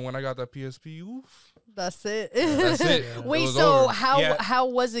Boy. But then when I got that PSP, oof, That's it. that's it. Yeah. It Wait, was so over. how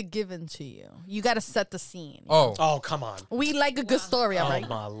was it given to you? You got to set the scene. Oh, Oh come on! We like a good story, all Oh right?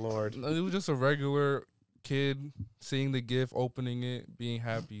 my lord! it was just a regular kid seeing the gift, opening it, being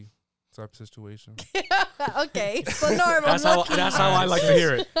happy type situation. Okay, so normal. That's how I like to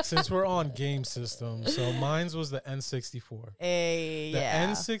hear it. Since we're on game systems, so mine's was the N64. Hey, The yeah.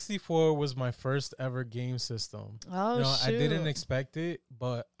 N64 was my first ever game system. Oh, I shoot. didn't expect it,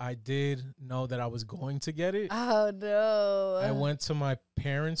 but I did know that I was going to get it. Oh no. I went to my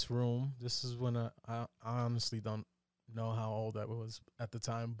parents' room. This is when I honestly don't know how old I was at the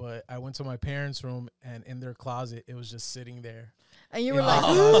time, but I went to my parents' room, and in their closet, it was just sitting there. And you were in like, the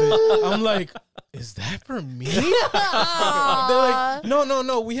closet. I'm like, is that for me? They're like,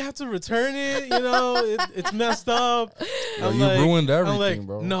 no, we have to return it. It's messed up. Yo, you ruined everything, I'm like,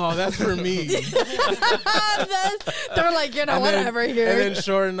 bro. no, that's for me. they were like, And whatever then, here. And then,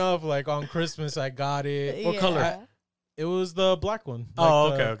 sure enough, like on Christmas, I got it. What color? It was the black one. Oh,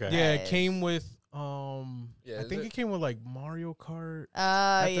 Like okay. Yeah, Nice. it came with Yeah, I is think it- it came with like Mario Kart. Oh,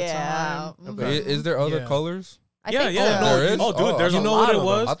 at the yeah. time. Mhm. Is there other Yeah. colors? I Yeah, think yeah. so. There is? Oh, dude, Oh, there's You a know lot what it of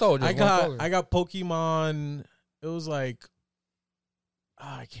was? I thought it was just one color. I got Pokemon. It was like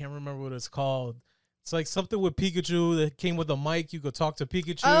I can't remember what it's called. It's like something with Pikachu that came with a mic. You could talk to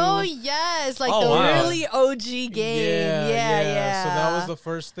Pikachu. Oh, yes. Like Oh, the wow. really OG game. Yeah. So that was the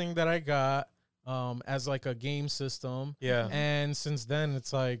first thing that I got as like a game system. Yeah. And since then,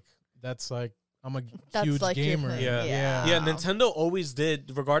 it's like I'm a That's huge like your gamer. thing. Yeah. Yeah. Yeah, Nintendo always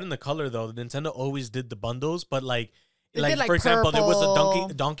did. Regarding the color, though, Nintendo always did the bundles. But like They did, like, for example, there was a purple.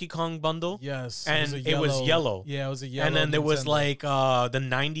 Donkey Kong bundle. Yes, And a it was yellow. Yeah, it was a yellow. And then there was Nintendo. like the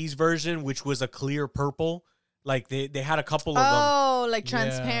 '90s version, which was a clear purple. Like they had a couple of them. Oh, like Yeah.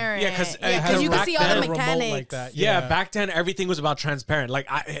 transparent. Yeah, 'cause, It had 'cause you a can back see all the then remote mechanics. like that. Yeah, back then everything was about transparent, like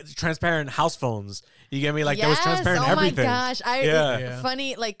transparent house phones. You get me? Like there was transparent oh everything. my gosh. Yeah.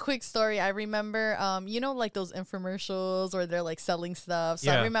 Funny, like quick story. I remember, like those infomercials where they're like selling stuff.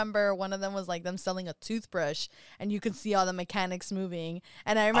 So Yeah. I remember one of them was like them selling a toothbrush and you can see all the mechanics moving.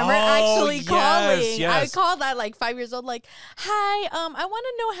 And I remember actually yes, calling. yes. I called at like 5 years old, like, hi, I want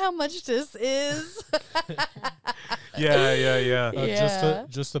to know how much this is. Yeah. Yeah.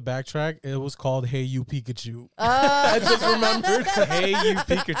 Just to backtrack, it was called Hey You Pikachu. I just remembered. Hey, you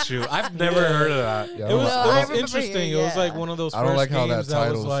Pikachu! I've never heard of that. Yeah, It was, No, I it was remember interesting. hearing- It was like yeah. one of those I first don't like how that games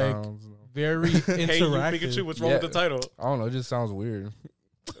that was title like sounds. very Hey, you interactive. Pikachu! What's wrong Yeah. with the title, I don't know. It just sounds weird.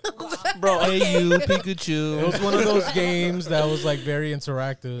 bro? Hey, you Pikachu. It was one of those games that was like very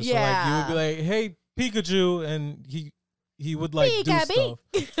interactive. So like you would be like, "Hey Pikachu," and he would like do Pikachu.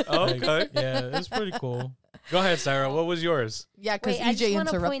 stuff. Okay, Like, yeah, it's pretty cool. go ahead, Sarah. What was yours? Yeah, because Wait, I EJ just want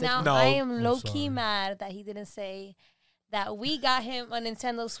to interrupted. point out, No. I am I'm low sorry. key mad that he didn't say that we got him a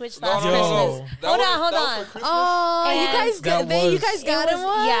Nintendo Switch No, last no, no, Christmas. no. Hold That on. was for Christmas? Oh, you And guys that got you was- guys It got was, him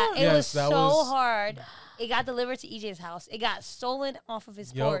one? Yeah, it Yes, was that so was- hard. It got delivered to EJ's house. It got stolen off of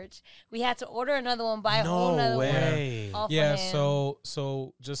his Yup. porch. We had to order another one, buy a whole nother way. one. Off Yeah, of him.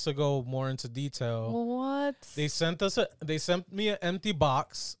 so just to go more into detail, What? they sent me an empty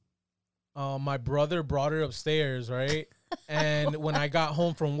box. My brother brought it upstairs, right? And when I got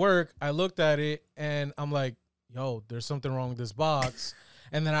home from work, I looked at it and I'm like, "Yo, there's something wrong with this box."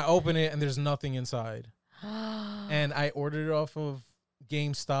 And then I open it and there's nothing inside. And I ordered it off of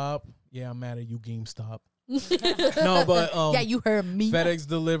GameStop. Yeah, I'm mad at you, GameStop. No, but yeah, you heard me. FedEx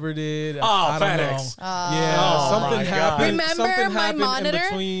delivered it. Oh, I don't FedEx. know. Yeah, Oh, something my happened. God. Remember something my happened monitor? in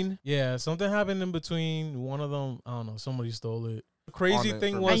between. Yeah, something happened in between. One of them, I don't know, somebody stole it. The crazy On it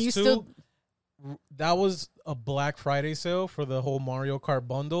thing for was And you too, still- that was a Black Friday sale for the whole Mario Kart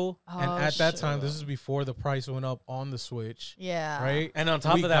bundle. And Oh, at that time, shit. this is before the price went up on the Switch. Yeah. Right? And on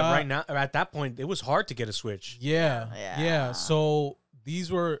top We of that, got- right now, at that point, it was hard to get a Switch. Yeah. Yeah. Yeah. So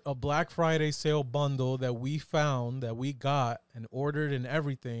these were a Black Friday sale bundle that we found, that we got and ordered and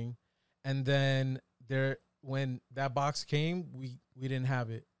everything. And then when that box came, we didn't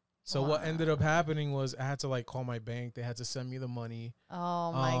have it. So what ended up happening was I had to like call my bank. They had to send me the money.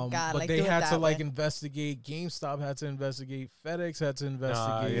 Oh my god! But like, they do it had that to like way. investigate. GameStop had to investigate. FedEx had to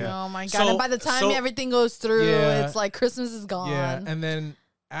investigate. yeah. Oh my god! So- and by the time so- everything goes through, Yeah. it's like Christmas is gone. Yeah, and then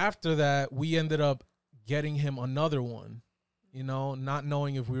after that, we ended up getting him another one, not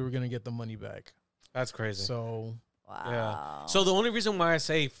knowing if we were going to get the money back. That's crazy. So, wow. Yeah. So the only reason why I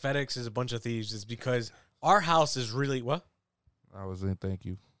say FedEx is a bunch of thieves is because our house is really what? I was in. Thank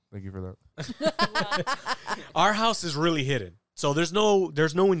you for that. Our house is really hidden. So there's no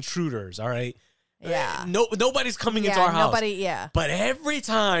intruders, all right? Yeah. Nobody's coming into Yeah, our house. nobody. Yeah. But every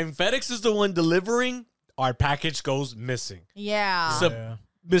time FedEx is the one delivering, our package goes missing. Yeah. So- yeah.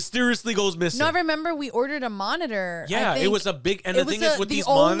 Mysteriously goes missing. No, I remember we ordered a monitor. I Yeah, it think was a big, and it the was thing is with the these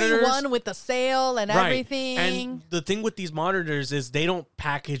only monitors, one with the sale and right? everything. And the thing with these monitors is they don't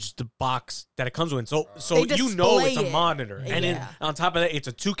package the box that it comes with. So They you know it's display a it. monitor, and then Yeah. on top of that, it's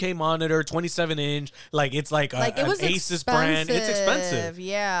a 2K monitor, 27-inch. Like it's like, like an it was Asus brand. It's expensive.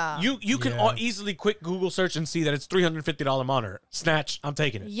 Yeah. You can Yeah. easily quick Google search and see that it's $350 monitor. Snatch, I'm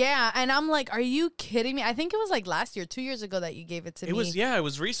taking it. Yeah, and I'm like, are you kidding me? I think it was like last year, 2 years ago that you gave it to me. It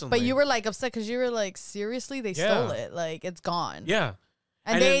was recently. But you were like upset because you were like, seriously, they Yeah. stole it. Like it's gone. yeah.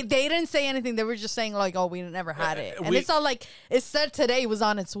 And, And they then- didn't say anything. They were just saying like, oh, we never had it. And we- it's all like it said today it was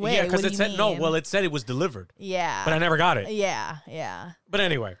on its way. Yeah, because What do it you said no. mean? Well, it said it was delivered, yeah. but I never got it. Yeah, yeah. But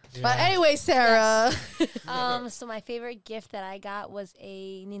anyway, But anyway, Sarah. So my favorite gift that I got was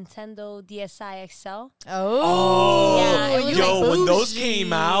a Nintendo DSi XL. Oh, Yeah, it was yo, like when those bougie.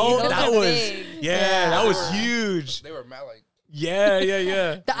 came out, Those that are was big. yeah, that was huge. They were mad like. Yeah.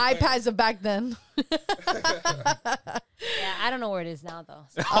 The iPads of back then. Yeah, I don't know where it is now though.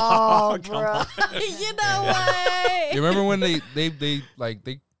 So. Oh, come bro. on. You know what? You remember when they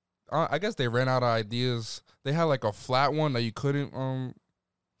I guess they ran out of ideas. They had like a flat one that you couldn't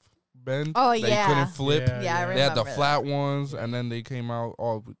bend. Oh, that yeah. you couldn't flip. Yeah, I remember They had the that. flat ones, and then they came out.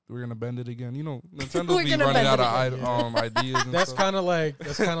 Oh, we're gonna bend it again. Nintendo We're be gonna running bend out it of ideas. And That's stuff. kind of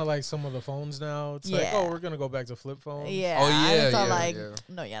like some of the phones now. It's like, Yeah. oh, we're going to go back to flip phones. Yeah. Oh, yeah, It's all yeah, like, yeah.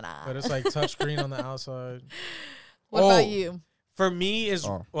 no, you're not. But it's like touchscreen on the outside. What Oh. about you? For me is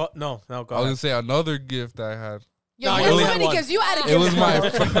Oh. well, no, go I was ahead. gonna say another gift I had. Yo, No, you I had only so had many one. gifts. You had a gift. It was my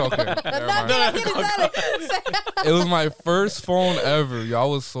for okay. No, never no, mind. no, It was my first phone ever. Y'all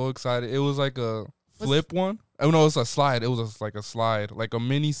was so excited. It was like a flip one. Oh no, it's a slide. It was like a slide, like a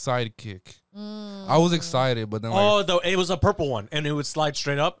mini sidekick. I was excited, but then like it was a purple one, and it would slide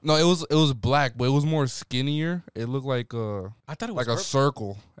straight up. no, it was black, but it was more skinnier. It looked like I thought it was like a purple.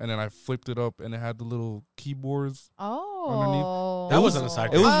 circle, and then I flipped it up, and it had the little keyboards. Oh, That wasn't a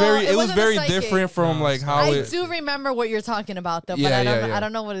sidekick. It was Oh, very, it it was wasn't a very psychic. different from No, like it's how not. I it. do remember what you're talking about though, but Yeah, I don't yeah, know. yeah. I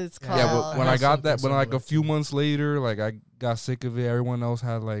don't know what it's called. Yeah, but when I I have got that, something when like a similar few too. months later, like I got sick of it. Everyone else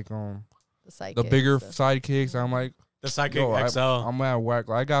had like the, the psychics, bigger so- sidekicks. I'm like, The Psychic yo, XL. I'm at whack.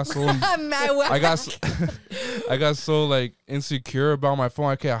 Like, I got so I'm mad I got so, I got so like insecure about my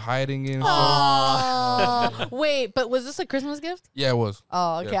phone. I kept hiding it. And stuff. Oh, wait, but was this a Christmas gift? Yeah, it was.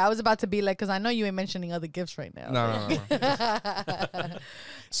 Oh, okay. Yeah. I was about to be like, because I know you ain't mentioning other gifts right now. No.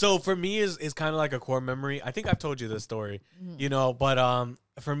 So for me is kind of like a core memory. I think I've told you this story, but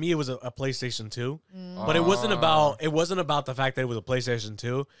for me it was a PlayStation 2. But it wasn't about the fact that it was a PlayStation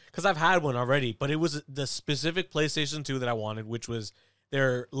 2 because I've had one already, but it was the specific PlayStation 2 that I wanted, which was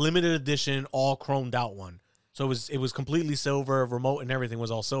their limited edition all chromed out one. So it was completely silver, remote and everything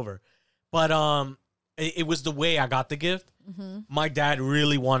was all silver. But it was the way I got the gift. My dad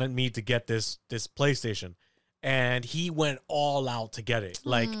really wanted me to get this PlayStation. And he went all out to get it.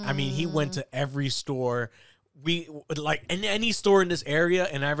 Like, I mean, he went to every store. We like in any store in this area.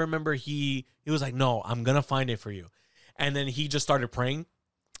 And I remember he was like, "No, I'm gonna find it for you." And then he just started praying.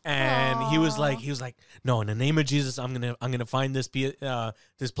 And he was like, "No, in the name of Jesus, I'm gonna find this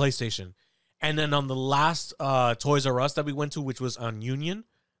this PlayStation." And then on the last Toys R Us that we went to, which was on Union,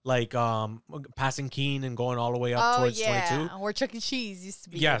 like passing Keene and going all the way up towards 22. Where Chuck E. Cheese used to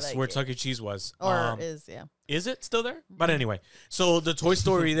be. Yes, like where it. Chuck E. Cheese was. Or is, yeah. Is it still there? But anyway, so the Toy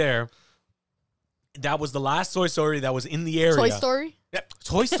Story there, that was the last Toy Story that was in the area. Toy Story? Yeah,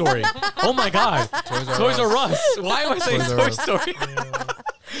 Toy Story. Oh my God. Toys R Us. Why am I saying Toys R Toy Us. Story?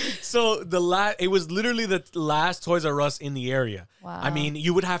 So it was literally the last Toys R Us in the area. Wow. I mean,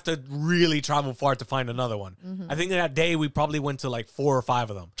 you would have to really travel far to find another one. I think that day we probably went to like 4 or 5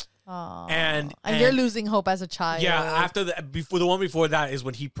 of them. Aw. And you're losing hope as a child. Yeah, after the one before that is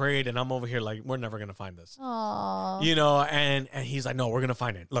when he prayed, and I'm over here like, we're never gonna find this. Aww. You know, and he's like, no, we're gonna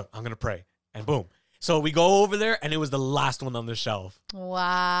find it. Look, I'm gonna pray, and boom. So we go over there, and it was the last one on the shelf.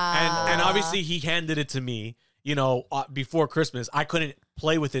 Wow. And obviously he handed it to me, you know, before Christmas. I couldn't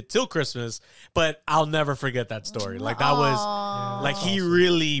play with it till Christmas, but I'll never forget that story. Like that was Aw. like he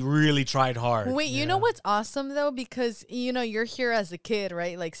really, really tried hard. Wait, you know what's awesome though? Because, you know, you're here as a kid,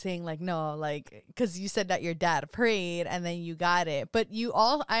 right? Like saying like, no, like, because you said that your dad prayed and then you got it. But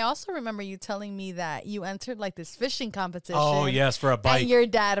I also remember you telling me that you entered like this fishing competition. Oh yes, for a bike. And your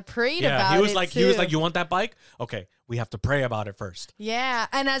dad prayed about it. he was like, too. you want that bike? Okay, we have to pray about it first. Yeah.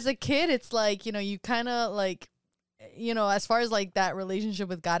 And as a kid, it's like, you know, you kind of like, you know, as far as like that relationship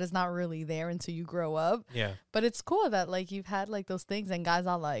with God is not really there until you grow up. Yeah. But it's cool that like you've had like those things and God's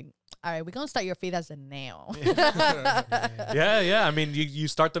all like, all right, we're going to start your faith as a now. Yeah. I mean, you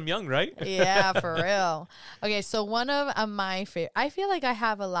start them young, right? Yeah, for real. Okay, so one of my favorite, I feel like I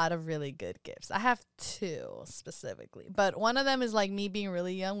have a lot of really good gifts. I have 2 specifically, but one of them is like me being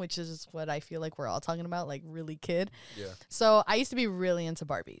really young, which is what I feel like we're all talking about, like really kid. Yeah. So I used to be really into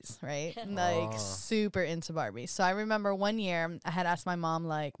Barbies, right? Like super into Barbies. So I remember one year I had asked my mom,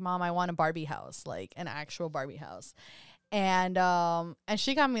 like, Mom, I want a Barbie house, like an actual Barbie house. And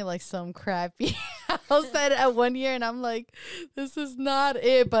she got me like some crappy house that at one year, and I'm like, this is not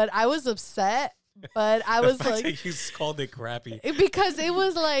it. But I was upset. But I was like, you called it crappy because it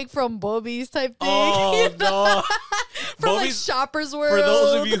was like from Bobby's type thing. Oh you know? no! From like Bobby's- Shoppers World. For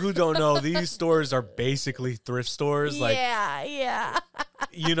those of you who don't know, these stores are basically thrift stores. Like, yeah.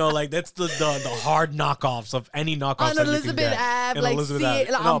 you know, like that's the hard knockoffs of any knockoffs On that you Elizabeth can get. Ave, In like Elizabeth see Ave.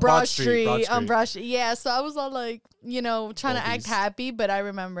 it No, on Broad Street, Broad on Broad Street. Yeah, so I was all like, you know, trying to act Goldies. happy, but I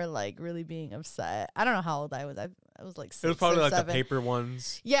remember like really being upset. I don't know how old I was. I was like 6 It was probably or like 7. the paper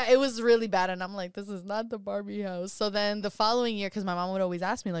ones. Yeah, it was really bad, and I'm like, this is not the Barbie house. So then the following year, because my mom would always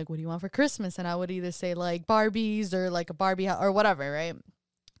ask me like, what do you want for Christmas? And I would either say like Barbies or like a Barbie house or whatever, right?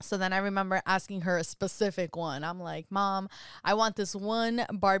 So then I remember asking her a specific one. I'm like, Mom, I want this one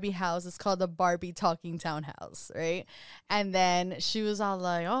Barbie house. It's called the Barbie Talking Townhouse, right? And then she was all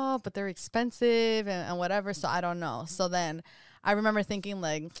like, oh, but they're expensive and whatever, so I don't know. So then I remember thinking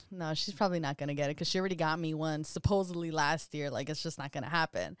like, no, she's probably not going to get it because she already got me one supposedly last year. Like, it's just not going to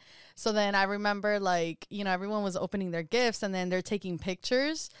happen. So then I remember like, you know, everyone was opening their gifts and then they're taking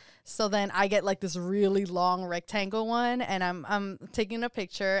pictures. So then I get like this really long rectangle one and I'm taking a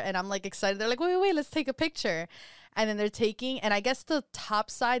picture and I'm like excited. They're like, wait, let's take a picture. And then they're taking, and I guess the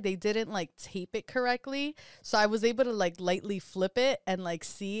top side, they didn't like tape it correctly. So I was able to like lightly flip it and like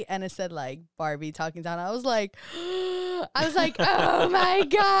see, and it said like Barbie Talking Town. I was like, oh my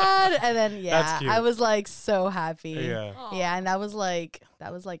God. And then, That's cute. I was like so happy. Yeah. Yeah. And that was like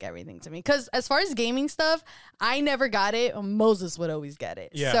everything to me. Cause as far as gaming stuff, I never got it. Moses would always get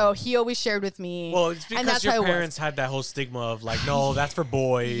it. Yeah. So he always shared with me. Well, it's and because that's how your it was. parents had that whole stigma of like, no, that's for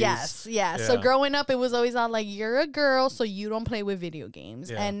boys. Yes, yeah. So Yeah. growing up, it was always on like, you're a girl, so you don't play with video games.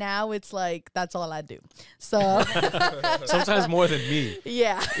 Yeah. And now it's like, that's all I do. So, Sometimes more than me.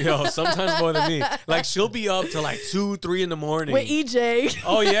 yeah. You know, sometimes more than me. Like she'll be up till like 2, 3 in the morning. With EJ.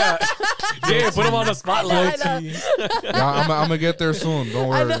 Oh yeah, yeah. Put him on the spotlight. I know. Yeah, I'm gonna get there soon. Don't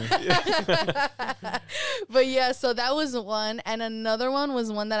worry. But yeah, so that was one. And another one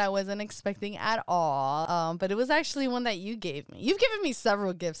was one that I wasn't expecting at all. But it was actually one that you gave me. You've given me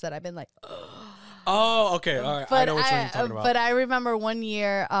several gifts that I've been like, Oh, okay. All right. I know which one you're talking about. But I remember one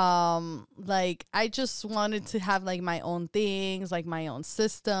year, like I just wanted to have like my own things, like my own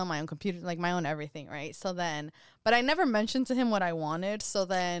system, my own computer, like my own everything, right? So then, but I never mentioned to him what I wanted. So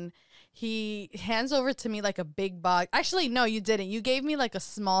then he hands over to me like a big box. Actually, no, you didn't. You gave me like a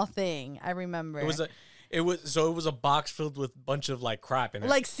small thing. I remember. It was a box filled with a bunch of like crap in it.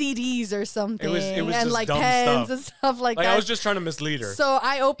 like CDs or something. It was and just like dumb pens stuff. and stuff like Like that. I was just trying to mislead her. So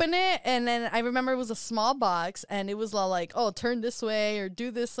I opened it, and then I remember it was a small box, and it was all like, oh, turn this way or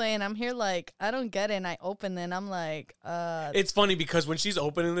do this way. And I'm here like, I don't get it. And I open it, and I'm like, It's funny because when she's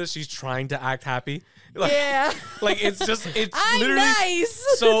opening this, she's trying to act happy. Like, yeah. Like it's I'm literally nice.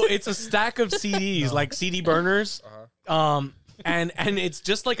 So it's a stack of CDs, like CD burners. and it's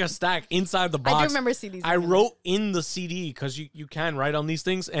just like a stack inside the box. I do remember CDs. I wrote in the CD because you can write on these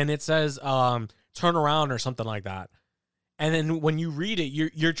things, and it says turn around or something like that. And then when you read it,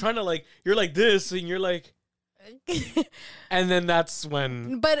 you're trying to you're like this, and you're like. And then that's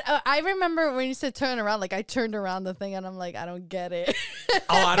when. But I remember when you said turn around, like I turned around the thing and I'm like, I don't get it.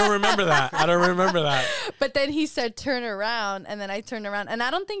 Oh, I don't remember that. I don't remember that. But then he said turn around, and then I turned around, and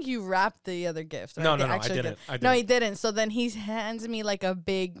I don't think you wrapped the other gift. Right? No, The I actual didn't. gift. I didn't. No, he didn't. So then he hands me like a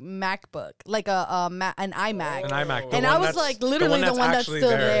big MacBook, like an iMac. An iMac. The And one I was that's- like, literally the one that's actually still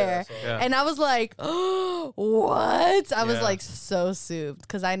there. Yeah. And I was like, oh, what? I was Yeah. like so souped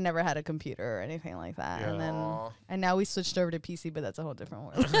because I never had a computer or anything like that. Yeah. And then Aw. and now we switched over to PC, but that's a whole different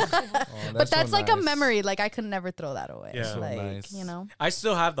world. Oh, But that's so like a nice. memory. Like I could never throw that away. Yeah. So Like, nice. you know. I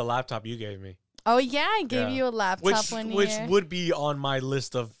still have the laptop you gave me, Oh yeah, I gave Yeah. you a laptop one which year. would be on my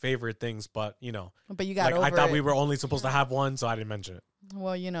list of favorite things, but But you got like over I thought it. we were only supposed to have one, so I didn't mention it.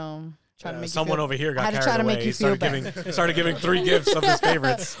 Well, trying to make Someone you feel. over here I got had to carried try to away. make you He started feel giving started giving 3 gifts of his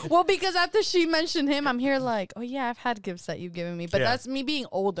favorites. Well, because after she mentioned him, I'm here like, oh yeah, I've had gifts that you've given me, but Yeah. that's me being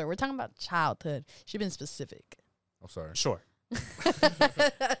older. We're talking about childhood. She's been specific. I'm sorry. Sure.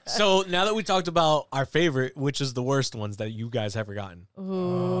 So now that we talked about our favorite, which is the worst ones that you guys have forgotten,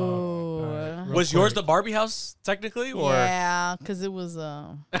 Ooh. alright. Real was yours quick. the Barbie house technically, or Yeah, because it was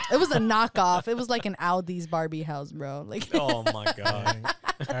a knockoff. It was like an Aldi's Barbie house, bro. Like, oh my god,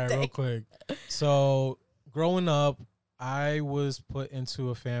 All right, real quick. So growing up, I was put into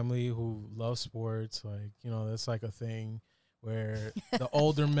a family who loves sports. Like, that's like a thing where the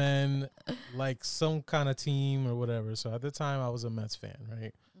older men like some kind of team or whatever. So at the time, I was a Mets fan,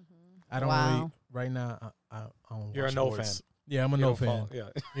 right? I don't really, Wow. right now, I don't You're watch a no sports. fan. Yeah, I'm a You no don't fan. fall- Yeah.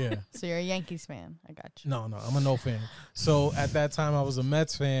 Yeah. so you're a Yankees fan. I got you. No, I'm a no fan. So at that time, I was a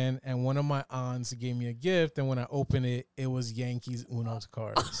Mets fan, and one of my aunts gave me a gift, and when I opened it, it was Yankees Uno's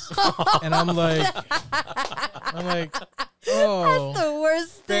cards, and I'm like, oh, The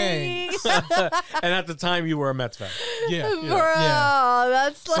worst thing. thanks. And at the time, you were a Mets fan. Yeah, Bro, yeah.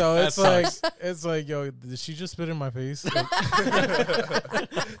 that's like. So That it's like, yo, did she just spit in my face? Like,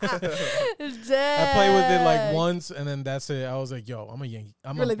 I played with it like once, and then that's it. I was like, yo, I'm a Yankee.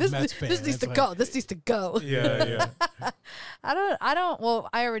 I'm Really, a this Mets fan. needs It's to like, go. This needs to go. Yeah, yeah. I don't. Well,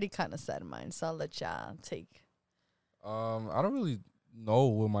 I already kind of said mine, so I'll let y'all take. I don't really know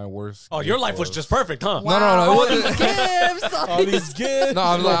what my worst. Oh, your gift life was just perfect, huh? No, no, Wow, it all wasn't- these gifts. All these gifts. No,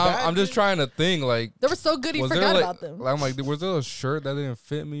 I'm, like like, that I'm just gift. trying to think. Like, They were so good, he was there forgot like, about them. like, I'm like, was there a shirt that didn't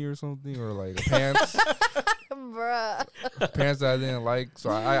fit me or something, or like pants, Bruh. pants that I didn't like? So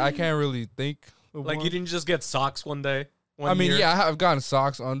I can't really think. Of Like one. you didn't just get socks one day. I mean, year? yeah, I've gotten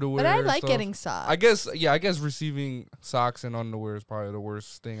socks, underwear. But I and like stuff. getting socks. I guess receiving socks and underwear is probably the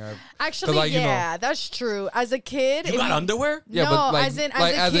worst thing I've. Actually, like, you know- yeah, that's true. As a kid, You if got underwear? Yeah, no, but, like- as in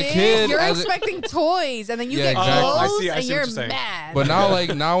like, as a kid, you're as a- expecting toys, and then you Yeah, get exactly. clothes, I see and what you're you're saying. mad. But now,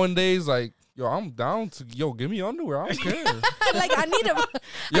 like nowadays, like yo, I'm down to give me underwear. I don't care. like I need them.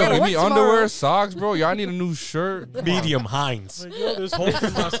 Yo, gotta give work me tomorrow. underwear, socks, bro. Y'all need a new shirt. Come on. Medium Heinz. Like, yo, there's holes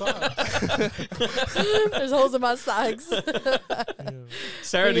in my socks. There's holes in my socks.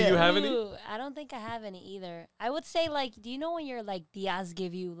 Sarah, do Yeah. you have any? Ooh, I don't think I have any either. I would say like, do you know when your like Diaz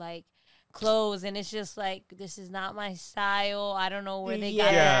give you like clothes and it's just like this is not my style. I don't know where they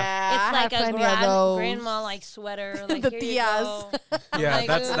got it. Yeah, It's I like have a plenty of those. grandma like sweater. Like The here you Diaz. go. I'm Yeah, like,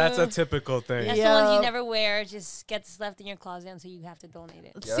 that's a ugh. typical thing. That's the ones Yeah. you never wear. It just gets left in your closet until you have to donate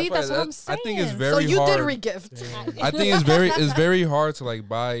it. Yeah, See, that's that's why what I'm I saying. think it's so very you hard. did regift. I think it's very hard to like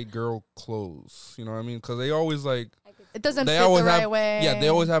buy girl clothes. You know what I mean? Because they always like It doesn't they fit always the right have way. yeah they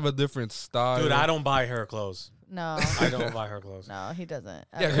always have a different style. Dude, I don't buy her clothes. No, I don't buy her clothes. no, he doesn't.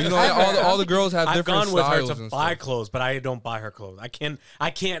 Yeah, 'cause you know all the girls have I've different gone with her styles to and buy stuff. clothes, but I don't buy her clothes. I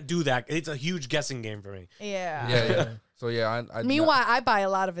can't do that. It's a huge guessing game for me. Yeah. Yeah. So yeah, I Meanwhile, I buy a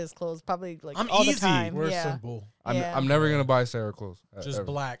lot of his clothes, probably like I'm all easy. the time. We're yeah. simple. Yeah. I'm never gonna buy Sarah clothes. Just ever.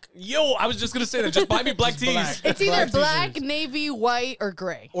 black. Yo, I was just gonna say that. Just buy me black Just tees black. It's either Black black, t-shirts. navy, white, or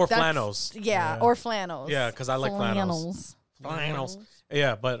gray. or That's- flannels. Yeah, Yeah. or flannels. Yeah, because I like flannels. Flannels.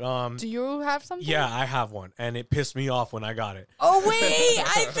 Yeah, but Do you have something? yeah, I have one, and it pissed me off when I got it. Oh wait,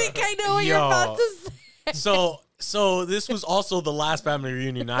 I think I know what you're Yo. about to say. So this was also the last family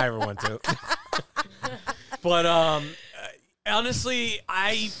reunion I ever went to. But honestly,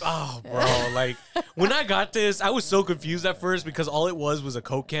 bro, like when I got this, I was so confused at first because all it was a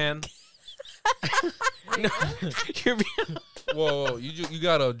Coke can. No, you're being- Whoa, you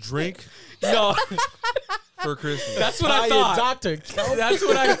got a drink no, for Christmas? that's what Buy I a thought. Dr. That's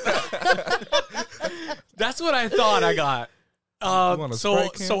what I. That's what I thought I got. want a So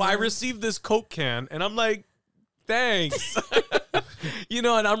Sprite can, I bro? received this Coke can, and I'm like, thanks. You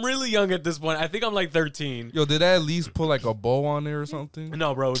know, and I'm really young at this point. I think I'm like 13. Yo, did I at least put like a bow on there or something?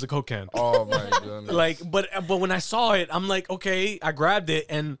 No, bro, it was a Coke can. Oh my goodness. Like, but when I saw it, I'm like, okay, I grabbed it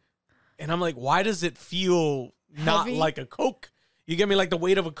and I'm like, why does it feel not Heavy? like a Coke? You get me, like the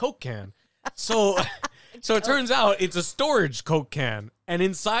weight of a Coke can. So it turns out it's a storage Coke can, and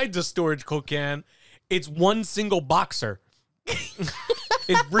inside the storage Coke can, it's one single boxer.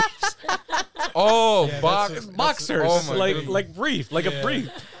 It's briefs, Oh, Yeah, box. boxers, Oh my like goodness. like brief, like a Yeah. brief.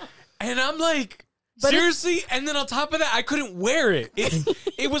 And I'm like, But it's- seriously? And then on top of that, I couldn't wear it.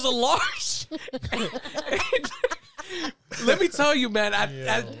 It was a large. Let me tell you, man,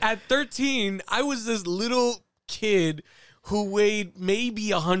 at 13, I was this little kid who weighed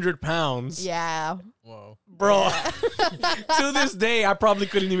maybe 100 pounds. Yeah. Whoa. Bro, to this day, I probably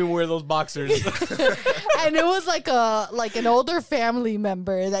couldn't even wear those boxers. And it was like an older family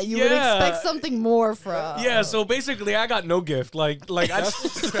member that you would Yeah. expect something more from. Yeah, so basically, I got no gift. Like I,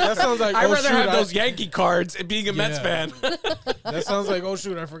 That sounds like, I'd oh, rather shoot, have I- those Yankee cards and being a Mets Yeah. fan. That sounds like, oh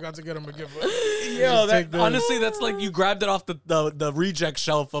shoot, I forgot to get him a gift. Yo, take this. honestly, that's like you grabbed it off the reject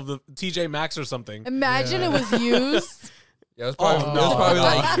shelf of the TJ Maxx or something. Imagine Yeah. it was used. Yeah, it's probably, Oh, it was no. probably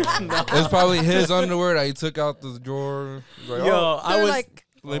like it was probably his underwear that he took out the drawer. He was like, Yo, oh, I They're was like,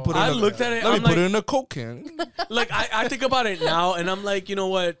 let me put it I in a- looked at it. Let me I'm put like, it in a Coke can. like I think about it now, and I'm like, you know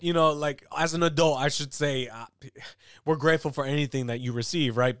what, like as an adult, I should say we're grateful for anything that you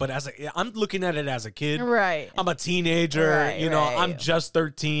receive, right? But I'm looking at it as a kid. right. I'm a teenager, Right, you know. right. I'm just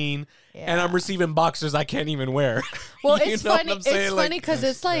 13, and Yeah. I'm receiving boxers I can't even wear. Well, You it's know what funny. I'm It's saying? Like, funny because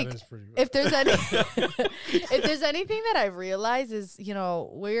it's like That is pretty rough. if there's any if there's anything that I realize is, you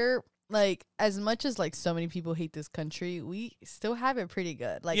know, we're like, as much as like so many people hate this country, we still have it pretty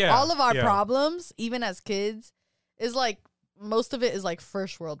good. Like Yeah, all of our yeah. problems, even as kids, is like most of it is like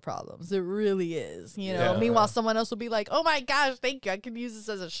first world problems. It really is. You know. Yeah. Meanwhile, someone else will be like, "Oh my gosh, thank you. I can use this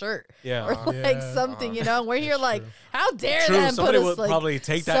as a shirt." yeah. Or like Yeah. something, you know. And we're here That's like, true. how dare True. them put Somebody us would like probably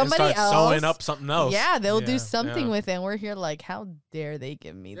take that and somebody start sewing else- up something else. yeah, they'll do Yeah. something Yeah. with it. And we're here like, how dare they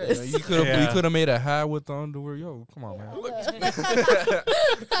give me Yeah, this? you could have Yeah. you could have made a hat with the underwear. Yo, come on, man.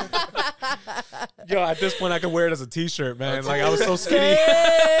 Yo, at this point, I could wear it as a T-shirt, man. Like I was so skinny.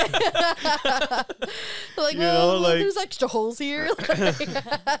 Like, You well, know, like- there's extra holes here.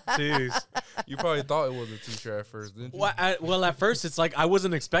 Jeez. You probably thought it was a t-shirt at first, didn't you? Well, at first it's like I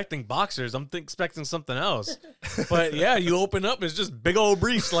wasn't expecting boxers. I'm expecting something else. But yeah, you open up, it's just big old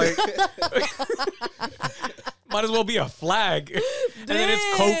briefs. Like might as well be a flag. And then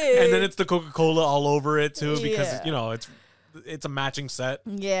it's Coke, and then it's the Coca-Cola all over it too, because Yeah. you know it's a matching set.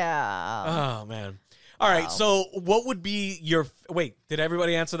 Yeah. Oh man. All right. Wow. So what would be your wait? Did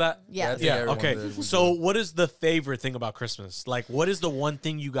everybody answer that? Yes. Yeah, Yeah. everyone Okay. did. We So, did. what is the favorite thing about Christmas? Like, what is the one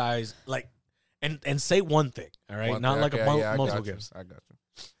thing you guys like? And say one thing. All right, One not thing, like okay, a yeah, I multiple got you, gifts. I got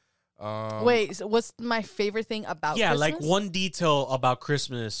you. Wait, so what's my favorite thing about Yeah, Christmas? like one detail about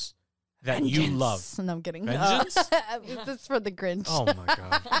Christmas that you Vengeance. love. No, I'm kidding. Vengeance? This is for the Grinch. Oh my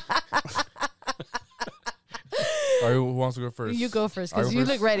god. All right, who wants to go first? You go first I go because you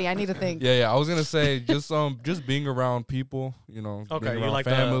first? look ready. I need to think. Yeah. I was gonna say just being around people, you know, Okay, being you around like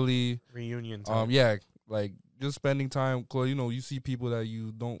the family. Reunion. Time. Yeah, like just spending time. Cause you know, you see people that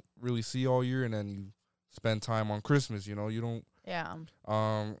you don't really see all year, and then you spend time on Christmas. You know, you don't. Yeah.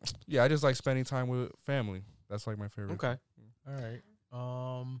 Yeah, I just like spending time with family. That's like my favorite. Okay. All right.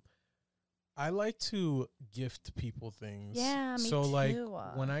 I like to gift people things. Yeah, me so like too.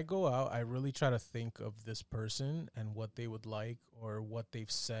 when I go out, I really try to think of this person and what they would like or what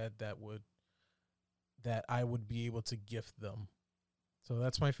they've said that I would be able to gift them. So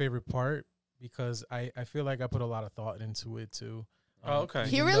that's my favorite part because I feel like I put a lot of thought into it too. Oh, okay.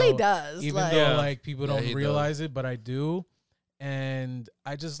 He even really though- does. Even like, though Yeah. like people Yeah, he don't does. realize it, but I do. And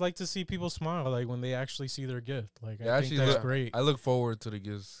I just like to see people smile, like when they actually see their gift. Like Yeah, I think actually, that's look, great. I look forward to the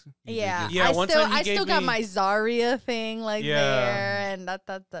gifts. you yeah. give. Yeah, I one still, time he I still gave got me- my Zarya thing like Yeah. there, and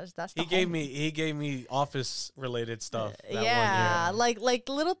that's He the gave home- me related related stuff. that one yeah, year. like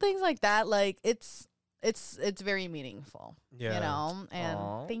little things like that. Like it's very meaningful. Yeah. You know, and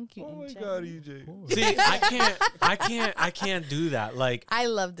Aw. thank you. Oh my EJ. god, EJ. See, I can't do that. Like I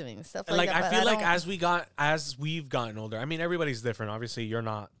love doing stuff like, like that. I but feel like don't- as we've gotten older. I mean, everybody's different. Obviously, you're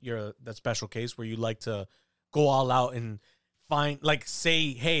that special case where you like to go all out and find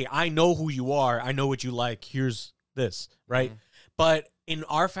say, hey, I know who you are. I know what you like. Here's this, right? Mhm. But in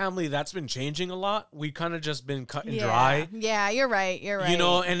our family, that's been changing a lot. We kind of just been cut and dry. Yeah, you're right. You're right. You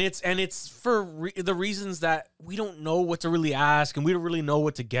know, and it's for the reasons that we don't know what to really ask and we don't really know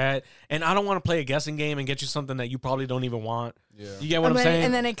what to get. And I don't want to play a guessing game and get you something that you probably don't even want. Yeah. You get what I'm saying?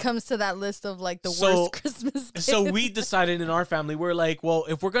 And then it comes to that list of like the worst Christmas gifts. So we decided in our family, we're like, well,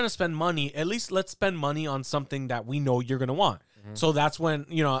 if we're going to spend money, at least let's spend money on something that we know you're going to want. So that's when,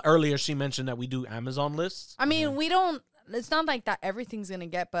 you know, earlier she mentioned that we do Amazon lists. I mean, we don't. It's not like that everything's gonna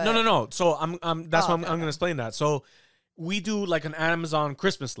get, but No. So that's why I'm okay. gonna explain that. So we do like an Amazon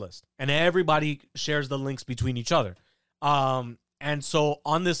Christmas list, and everybody shares the links between each other. And so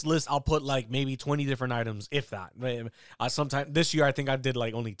on this list, I'll put like maybe 20 different items, if that. Sometime this year, I think I did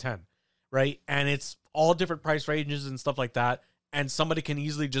like only 10, right? And it's all different price ranges and stuff like that. And somebody can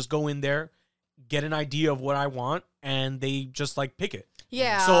easily just go in there, get an idea of what I want, and they just like pick it.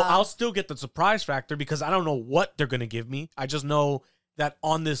 yeah. So I'll still get the surprise factor because I don't know what they're going to give me. I just know that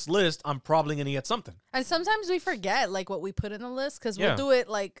on this list, I'm probably going to get something. And sometimes we forget like what we put in the list because we'll Yeah. do it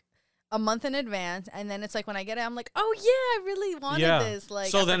like a month in advance, and then it's like when I get it, I'm like, oh yeah, I really wanted this. Like,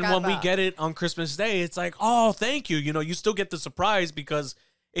 so I then forgot when we about. get it on Christmas Day, it's like, oh, thank you. You know, you still get the surprise because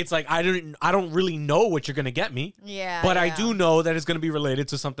it's like I don't really know what you're going to get me, yeah, but I yeah. do know that it's going to be related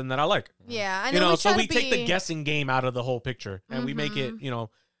to something that I like. Yeah, and You then know, we try so we to take the be- guessing game out of the whole picture and we make it, you know,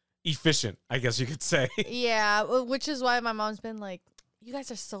 efficient, I guess you could say. Yeah, which is why my mom's been like, you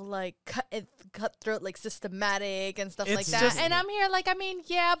guys are so like cutthroat, like systematic and stuff like It's that. just- And I'm here like, I mean,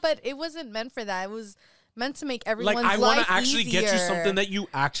 yeah, but it wasn't meant for that. It was meant to make everyone's Like I want to actually get you something that you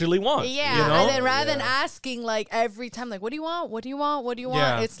actually want. Yeah, you know? and then rather than Yeah. asking like every time, like, what do you want? What do you want? What do you want?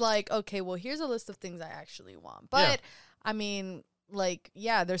 Yeah. It's like, okay, well, here's a list of things I actually want. But I mean, like,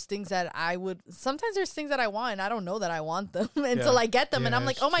 yeah, there's things that I would. Sometimes there's things that I want, and I don't know that I want them until I get them, and Yeah, I'm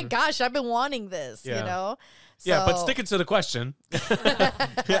like, it's oh my true. gosh, I've been wanting this. Yeah. You know. Yeah, but So- sticking to the question,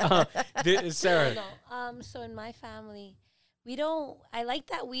 Sarah. No. So in my family, we don't. I like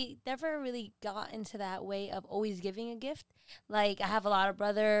that we never really got into that way of always giving a gift. Like I have a lot of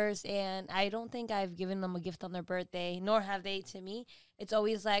brothers, and I don't think I've given them a gift on their birthday, nor have they to me. It's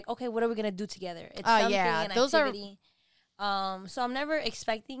always like, okay, what are we gonna do together? It's something, yeah, an those are- activity. So I'm never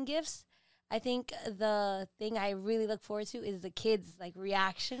expecting gifts. I think the thing I really look forward to is the kids' like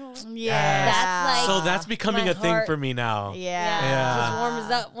reaction. Yeah. That's like- So that's becoming my a thing heart- for me now. Yeah. Yeah. It just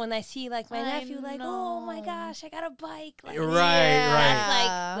warms up when I see like my I nephew like, oh my know. gosh, I got a bike. Like, Right, that's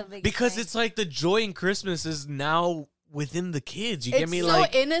right. like the big Because thing. it's like the joy in Christmas is now within the kids. You It's get me? so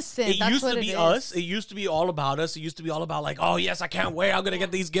Like innocent. it That's used what to be it us. is. It used to be all about us. It used to be all about like, oh yes, I can't wait. I'm gonna get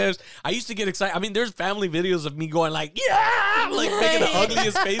these gifts. I used to get excited. I mean, there's family videos of me going like, yeah, like making the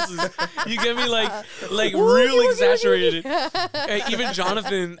ugliest faces. You get me? Like real exaggerated. Even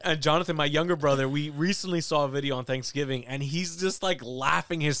Jonathan, my younger brother, we recently saw a video on Thanksgiving, and he's just like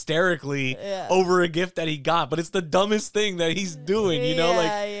laughing hysterically Yeah. over a gift that he got. But it's the dumbest thing that he's doing. You know, like,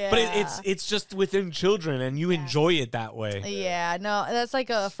 Yeah, but yeah. it's just within children, and you enjoy it that way. Yeah, no, that's like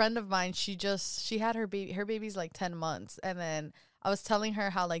a friend of mine. She had her baby. Her baby's like 10 months, and then I was telling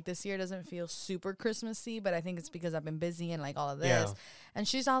her how like this year doesn't feel super Christmassy, but I think it's because I've been busy and like all of this. Yeah. And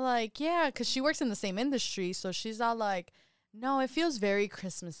she's all like, yeah, because she works in the same industry, so she's all like, no, it feels very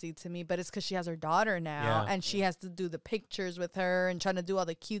Christmassy to me, but it's because she has her daughter now, Yeah. and she has to do the pictures with her and trying to do all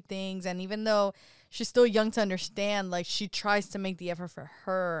the cute things. And even though she's still young to understand, like she tries to make the effort for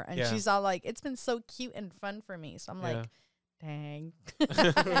her, and Yeah. she's all like, it's been so cute and fun for me. So I'm Yeah. like, dang.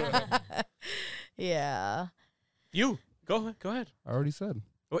 Yeah. You go ahead. I already said.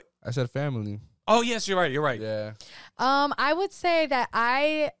 What? I said family. Oh yes, you're right. You're right. Yeah. I would say that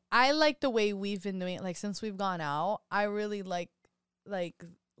I like the way we've been doing it. Like since we've gone out, I really like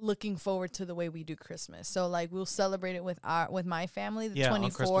looking forward to the way we do Christmas. So like we'll celebrate it with my family the Yeah, on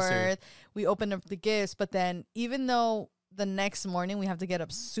Christmas Eve. 24th. We open up the gifts, but then even though the next morning we have to get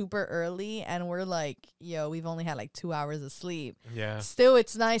up super early and we're like, yo, we've only had like 2 hours of sleep. Yeah. Still,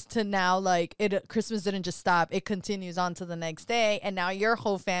 it's nice to now like Christmas didn't just stop. It continues on to the next day, and now your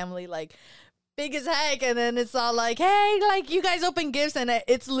whole family like big as heck, and then it's all like, hey, like you guys open gifts, and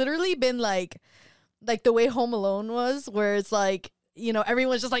it's literally been like the way Home Alone was, where it's like, you know,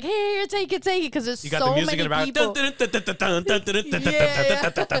 everyone's just like, hey, here, take it, because there's You got so the music many in the people.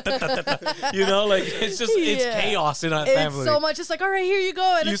 You know, like it's just it's Yeah. chaos in that It's family. so much. It's like, all right, here you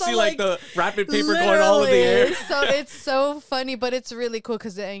go, and You it's see all like the wrapping paper going all in the air. literally. So it's so funny, but it's really cool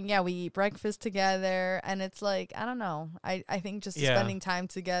because yeah, we eat breakfast together, and it's like, I don't know. I think just Yeah. spending time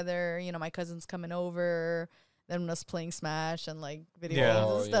together. You know, my cousin's coming over, then us playing Smash and like video Yeah. games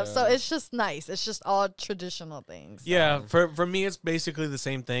Oh, and stuff. So yeah. it's just nice. It's just all traditional things. Yeah, for me it's basically the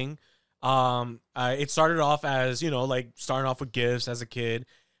same thing. It started off as, like starting off with gifts as a kid,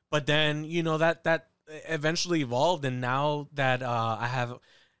 but then, that eventually evolved. And now that I have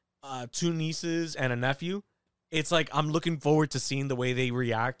 2 nieces and a nephew, it's like I'm looking forward to seeing the way they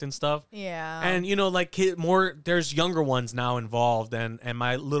react and stuff. Yeah. And like there's younger ones now involved, and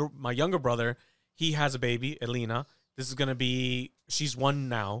my younger brother, he has a baby, Elena. This is gonna be, she's 1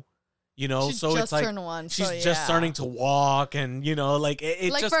 now. She's so just it's like turned 1, she's so just starting to walk, and like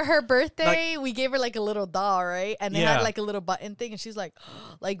it like just, for her birthday, we gave her like a little doll, right? And it Yeah. had like a little button thing, and she's like,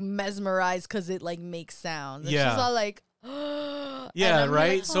 like mesmerized because it like makes sounds. And Yeah. she's all like, yeah, and I'm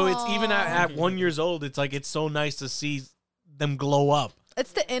right. like, So it's even at "Aw." 1 year old, it's like it's so nice to see them glow up.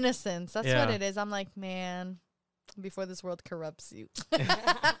 It's the innocence. That's Yeah. what it is. I'm like, man, before this world corrupts you.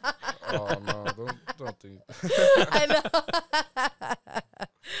 Oh no, don't think. I know.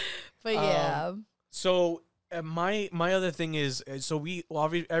 But yeah. So my other thing is, so we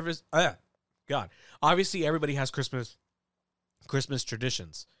obviously everybody has Christmas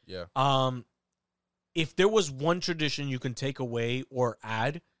traditions. Yeah. If there was one tradition you can take away or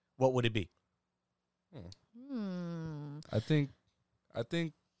add, what would it be? I think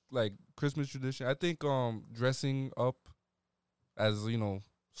like Christmas tradition. I think dressing up as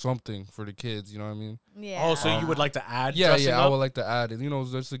something for the kids. You know what I mean? Yeah. Oh, so you would like to add? Yeah, dressing I up? would like to add it.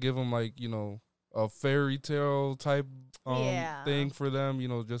 Just to give them like a fairy tale type Yeah. thing for them.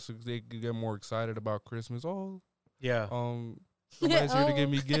 Just so they could get more excited about Christmas. Oh, Yeah. somebody's here to give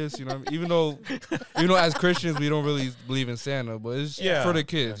me gifts. You know what I mean? Even though as Christians we don't really believe in Santa, but it's Yeah. for the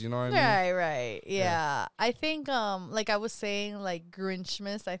kids. You know what I mean? Right. Yeah. I think like I was saying, like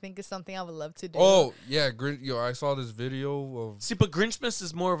Grinchmas, I think is something I would love to do. Oh yeah, I saw this video of. See, but Grinchmas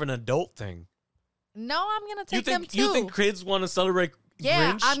is more of an adult thing. No, I'm gonna take You them think too. you think kids want to celebrate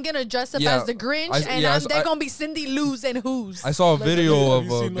Yeah, Grinch? I'm gonna dress up Yeah, as the Grinch, and yeah, they're gonna be Cindy Lou's and Who's. I saw a Like, video have of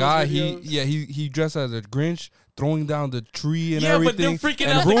you a seen those guy. videos? He dressed as a Grinch, throwing down the tree and Yeah, but they're everything, freaking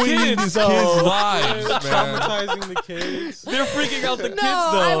and out the ruining kids, these though. kids' lives, man. Traumatizing the kids. They're freaking out the No, kids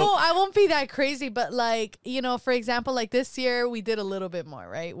though. I won't be that crazy, but like, for example, like this year we did a little bit more,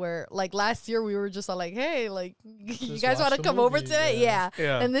 right? Where like last year we were just all like, hey, like you guys watch want to the come over movie, today? yeah. Yeah.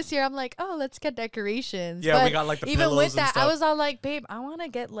 Yeah. And this year I'm like, oh, let's get decorations. Yeah, we But got like the even pillows with and that, stuff. I was all like, babe, I want to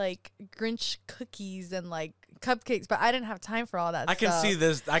get like Grinch cookies and like cupcakes, but I didn't have time for all that I can stuff. see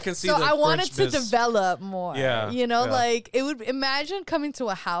this. I can see. So the I wanted to Grinchmas. develop more. Yeah, yeah. Like it would imagine coming to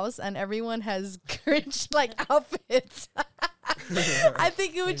a house and everyone has Grinch like outfits. I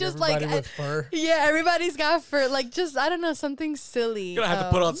think it would just like Everybody with fur. yeah, everybody's got fur. Like just I don't know, something silly. You're gonna have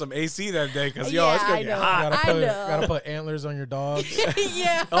to put on some AC that day because it's yeah, gonna I get know. hot. I know. Gotta put antlers on your dog.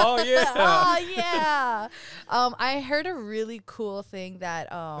 yeah. Oh yeah. Oh yeah. I heard a really cool thing that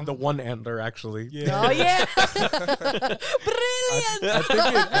And the one antler actually. Yeah. Oh yeah. I Brilliant.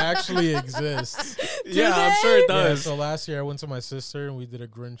 think it actually exists. Yeah, I'm sure it Yeah, does. so last year I went to my sister and we did a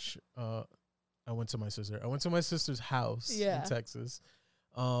Grinch. I went to my sister's house Yeah. in Texas,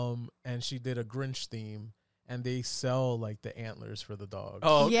 and she did a Grinch theme, and they sell like the antlers for the dog.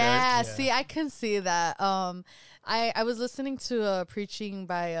 Oh, okay. Yeah, Yeah. see, I can see that. I was listening to a preaching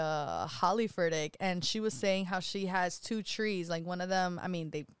by Holly Furtick, and she was saying how she has 2 trees. Like one of them, I mean,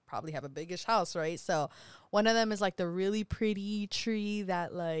 they probably have a biggish house, right? So one of them is like the really pretty tree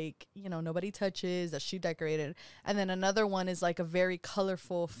that like, nobody touches, that she decorated. And then another one is like a very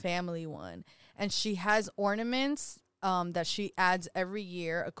colorful family one. And she has ornaments that she adds every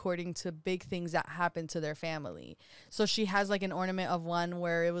year according to big things that happen to their family. So she has like an ornament of one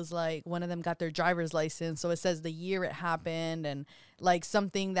where it was like one of them got their driver's license. So it says the year it happened and like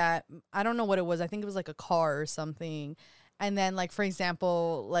something that I don't know what it was. I think it was like a car or something. And then, like, for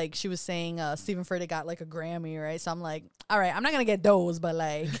example, like she was saying, Stephen Furtick got like a Grammy, right? So I'm like, all right, I'm not going to get those, but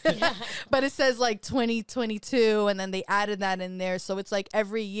like, but it says like 2022 and then they added that in there. So it's like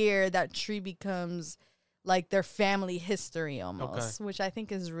every year that tree becomes like their family history almost, which I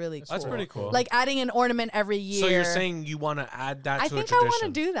think is really cool. That's pretty cool. Like adding an ornament every year. So you're saying you want to add that I to a think tradition? I want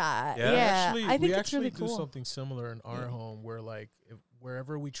to do that. Yeah? Yeah, I think we it's actually really do cool. something similar in our home where like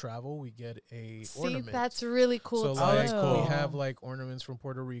wherever we travel, we get a See, ornament. that's really cool So too. like cool. we have like ornaments from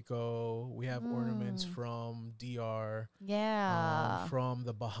Puerto Rico, we have ornaments from DR, Yeah. from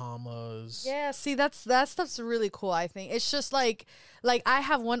the Bahamas. Yeah, see that stuff's really cool, I think. It's just like I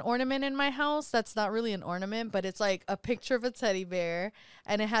have one ornament in my house that's not really an ornament, but it's like a picture of a teddy bear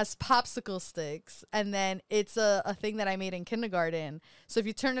and it has popsicle sticks and then it's a thing that I made in kindergarten. So if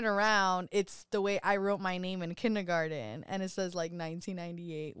you turn it around, it's the way I wrote my name in kindergarten and it says like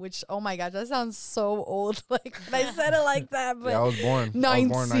 1998, which oh my gosh, that sounds so old like when I said it like that, but Yeah, I was born.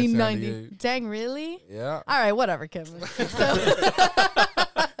 1990. Dang, really? Yeah. All right, whatever, Kevin. So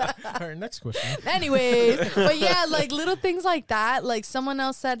Our next question. Anyways, but yeah, like little things like that. Like someone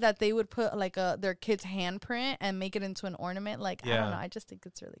else said that they would put like their kid's handprint and make it into an ornament. Like I Yeah. don't know. I just think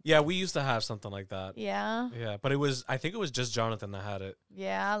it's really Yeah, we used to have something like that. yeah. Yeah, but I think it was just Jonathan that had it.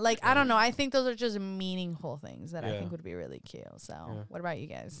 Yeah. Like I don't know. I think those are just meaningful things that I Yeah. think would be really cute. So Yeah. what about you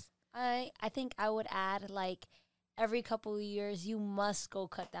guys? I think I would add like every couple of years you must go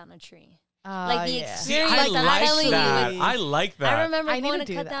cut down a tree. Like the yeah. See, experience. I like like telling that. you. I like that. I remember I need going to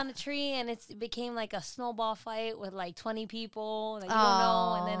to do cut that. down a tree and it became like a snowball fight with like 20 people that you don't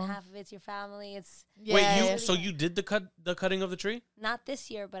know, and then Aw. half of it's your family. It's Yeah, Wait, yeah. so you did the cutting of the tree? not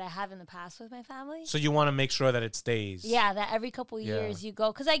this year, but I have in the past with my family. So you want to make sure that it stays. Yeah, that every couple of Yeah. years you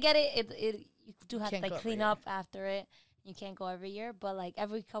go, because I get it. You do have to Can't go like every clean year. up after it. You can't go every year, but like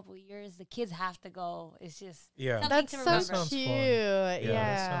every couple of years, the kids have to go. It's just Yeah. something That's to so remember. Sounds fun. cute. that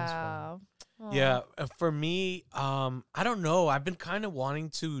Yeah. sounds Aw. Yeah, for me, I don't know. I've been kind of wanting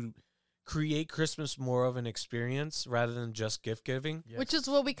to create Christmas more of an experience rather than just gift giving. Yes. Which is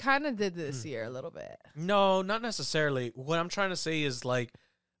what we kind of did this year a little bit. No, not necessarily. What I'm trying to say is like,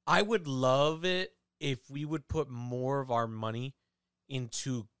 I would love it if we would put more of our money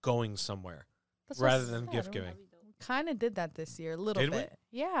into going somewhere That's what I rather than said. gift giving. Kind of did that this year a little Did we? bit.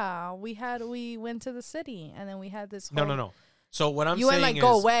 Yeah, we went to the city and then we had this. No, whole, no, no. So what I'm You saying went like is,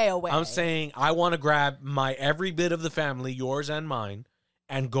 go away. I'm saying I want to grab my every bit of the family, yours and mine,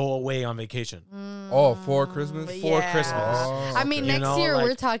 and go away on vacation. Oh, for Christmas? For Christmas. Oh, I mean, okay. You next know, year like-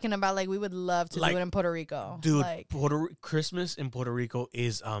 we're talking about like we would love to Like, do it in Puerto Rico, Dude, Like, Christmas in Puerto Rico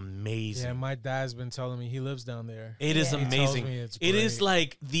is amazing. Yeah, my dad's been telling me he lives down there. It is Yeah. He tells amazing. me it's It is great.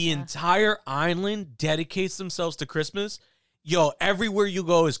 like the Yeah. entire island dedicates themselves to Christmas. Yo, everywhere you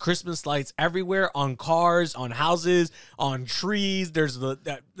go is Christmas lights everywhere, on cars, on houses, on trees. There's the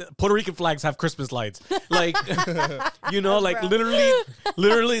Puerto Rican flags have Christmas lights. Like, you know, like Bro.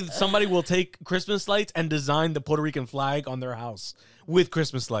 literally somebody will take Christmas lights and design the Puerto Rican flag on their house with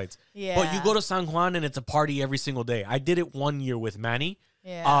Christmas lights. yeah. But you go to San Juan and it's a party every single day. I did it one year with Manny.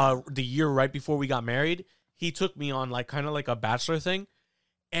 yeah. The year right before we got married, he took me on like kind of like a bachelor thing.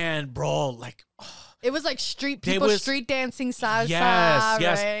 And bro, like It was like street They people was- street dancing salsa. yes.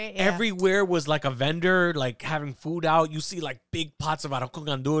 Right? Yeah. Everywhere was like a vendor, like having food out. You see like big pots of arroz con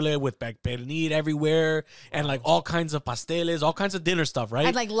gandules with pernil everywhere, and like all kinds of pasteles, all kinds of dinner stuff, right?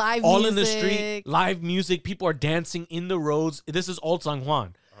 and like live all music. in the street, live music. People are dancing in the roads. This is Old San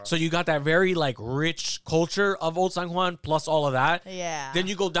Juan. So you got that very like rich culture of Old San Juan plus all of that. Yeah. Then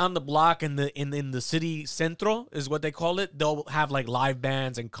you go down the block in the city centro is what they call it. They'll have like live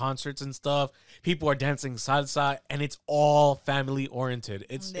bands and concerts and stuff. People are dancing salsa, and it's all family oriented.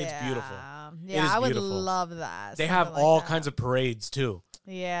 It's beautiful. Yeah, is I would beautiful. love that. They something have like all that. kinds of parades too.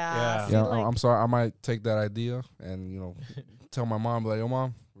 Yeah. Yeah. See, Yeah, like- I'm sorry. I might take that idea and tell my mom like, yo,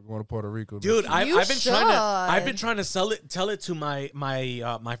 mom, we're going to Puerto Rico, Dude, next You I've been I've been should. trying to tell it to my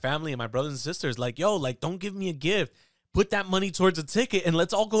family and my brothers and sisters. Like, yo, like don't give me a gift. Put that money towards a ticket and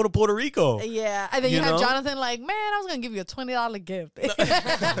let's all go to Puerto Rico. Yeah, and then you, You have know? Jonathan like, man, I was gonna give you a $20 gift.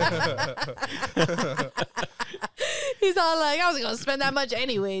 He's all like, I was gonna spend that much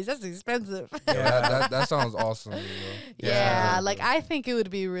anyways. That's expensive. Yeah, that sounds awesome. Yeah, like I think it would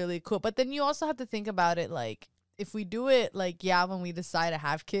be really cool. But then you also have to think about it like if we do it like when we decide to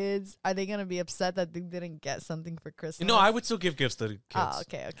have kids, are they gonna be upset that they didn't get something for Christmas? No, I would still give gifts to the kids. Oh,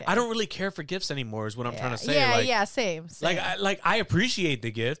 okay. I don't really care for gifts anymore. Is what I'm trying to say. Yeah, like, yeah, same. I appreciate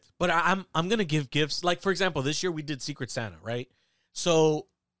the gift, but I'm gonna give gifts. Like for example, this year we did Secret Santa, right? So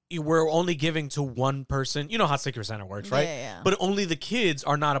we're only giving to one person. You know how Secret Santa works, right? Yeah. But only the kids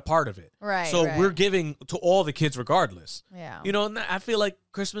are not a part of it. Right. So right. we're giving to all the kids regardless. Yeah. You know, and I feel like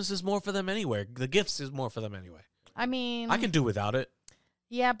Christmas is more for them anyway. The gifts is more for them anyway. I mean, I can do without it.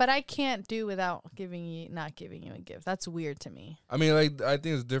 Yeah, but I can't do without not giving you a gift. That's weird to me. I mean, like I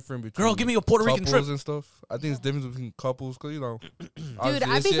think it's different between Girl, give me a Puerto Rican couples trip. and stuff. I think it's different between couples because Dude,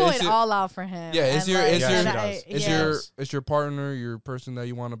 obviously I've been going all out for him. Yeah, it's and, your- like, it's and your- I- it's yes. it's your partner, your person that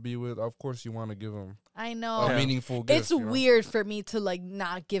you want to be with. Of course, you want to give them I a know. Yeah. meaningful gift. It's weird for me to like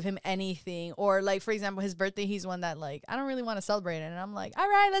not give him anything, or like for example, his birthday. He's one that like I don't really want to celebrate it, and I'm like, all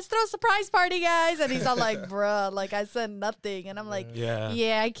right, let's throw a surprise party, guys. And he's all like, bruh, like I said nothing, and I'm like, Yeah.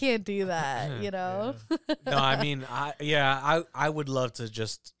 yeah, I can't do that, you know. No, I mean, I would love to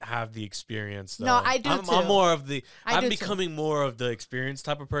just have the experience. Though. No, I do I'm too. more of the. I I'm do too. becoming more of the experience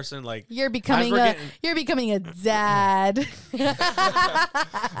type of person. Like You're becoming we're a getting- you're becoming a dad.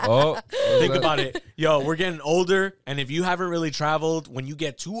 Oh, Think about it. Yo, we're getting older, and if you haven't really traveled, when you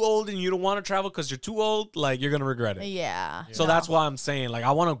get too old and you don't want to travel because you're too old, like, you're going to regret it. Yeah. So that's why I'm saying, like,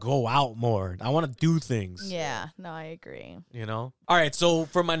 I want to go out more. I want to do things. Yeah. No, I agree. You know? All right, so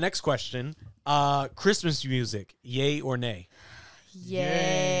for my next question, Christmas music, yay or nay?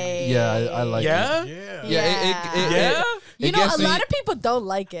 Yay. Yeah, I like Yeah? Yeah. Yeah? You know, a lot of people don't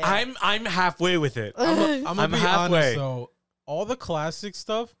like it. I'm halfway with it. I'm gonna I'm be halfway. honest though. All the classic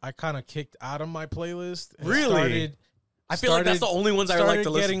stuff I kind of kicked out of my playlist. And Really? I feel like that's the only ones I like to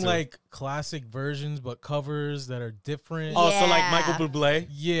listen getting to. like classic versions, but covers that are different. Oh, so like Yeah. Michael Bublé?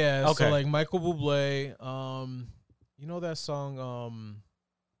 Yeah. Okay. So like Michael Bublé. You know that song?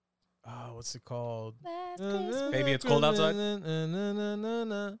 What's it called? Last Christmas. Baby, It's Cold Outside? Na, na, na, na, na,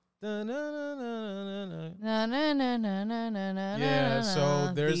 na, Yeah, na, so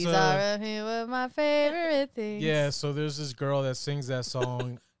na. there's These a- are a few of my favorite things. Yeah, so there's this girl that sings that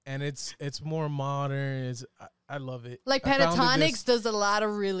song, and it's more modern. I love it. Like I found it Pentatonix does a lot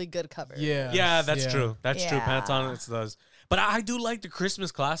of really good covers. Yeah, that's true. That's true. Yeah. Pentatonix does. But I do like the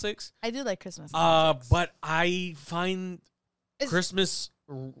Christmas classics. I do like Christmas. classics. But I find It's- Christmas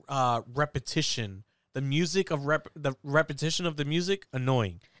repetition, the music of the repetition of the music,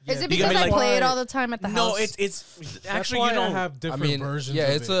 annoying. Is it because because I like- play it all the time at the No, house? it's That's actually why you don't I have I different mean, versions. yeah,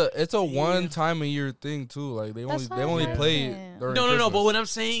 of it. it's a one time a year thing too. Like they That's only why I play like it it. during No. But Christmas. what I'm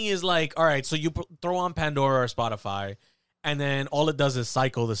saying is like, all right, so you throw on Pandora or Spotify, and then all it does is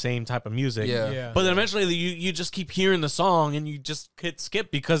cycle the same type of music. Yeah. But then eventually you just keep hearing the song and you just hit skip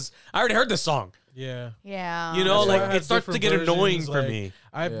because I already heard this song. Yeah. yeah. You know, That's why I like have it starts to different get annoying versions, for like- me.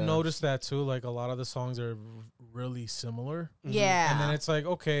 I've Yeah. noticed that too. Like a lot of the songs are really similar. Yeah. And then it's like,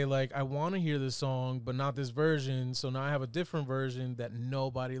 okay, like I want to hear this song, but not this version. So now I have a different version that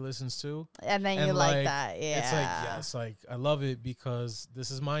nobody listens to. and then you and, like like, that. Yeah. It's like, yes, like I love it because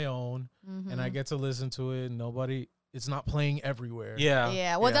this is my own and I get to listen to it. And it's not playing everywhere. Yeah.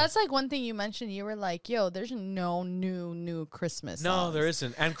 Yeah. Well, Yeah. that's like one thing you mentioned. You were like, "Yo, there's no new Christmas." No, songs. there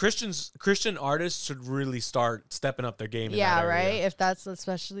isn't. And Christian artists should really start stepping up their game. In Yeah, that area. right. If that's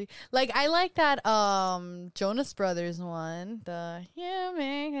especially like, I like that Jonas Brothers one. The "You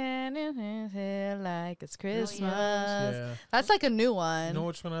make it feel like it's Christmas." Yeah. That's like a new one. You know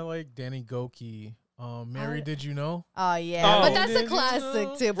which one I like? Danny Goki. Mary, I- did you know? Oh yeah, Oh. but that's a Did you classic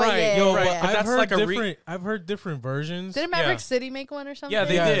know? too. But Right, yeah, yo, yeah, right, yeah. but I've that's heard like a different. I've heard different versions. Didn't Maverick City make one or something? Yeah,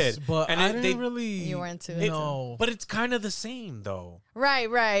 they Yes, did. but And I it- didn't they- really. You were into it. No, But it's kind of the same though.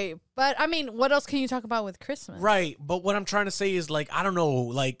 Right. But I mean, what else can you talk about with Christmas? Right. But what I'm trying to say is like, I don't know,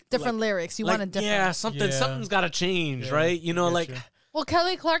 like Different like, lyrics. You like, want a different. Yeah, Yeah. something's got to change, Yeah, right? You know, I like get you. Well,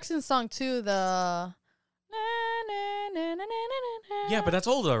 Kelly Clarkson's song too. The. yeah, but that's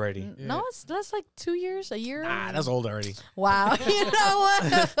old already. No, that's like 2 years, a year. Nah, that's old already. Wow. You know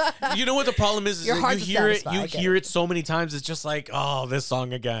what? You know what the problem is Your that heart's you hear it, satisfied, you I get hear it so many times. It's just like, oh, this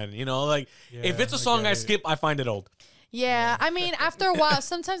song again. You know, like if Yeah, it's a I song get I it. skip, I find it old. Yeah, I mean, after a while,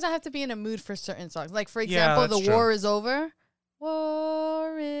 sometimes I have to be in a mood for certain songs. Like, for Yeah, example, that's The true. War Is Over.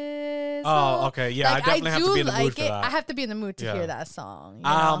 War is Oh, over. okay. Yeah, Like, I definitely have to do be in the mood like for it. that. I have to be in the mood to Yeah. hear that song. You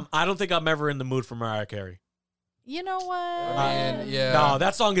know? I don't think I'm ever in the mood for Mariah Carey. You know what? I mean, yeah. No,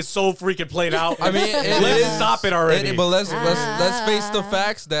 that song is so freaking played out. I mean, it let's is- stop it already. But let's face the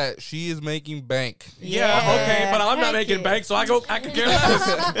facts that she is making bank. yeah, okay, but I'm not heck making yeah. bank, so I could care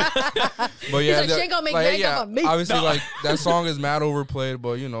less. But yeah, like, she ain't gonna make bank off of me. Obviously, No. like that song is mad overplayed,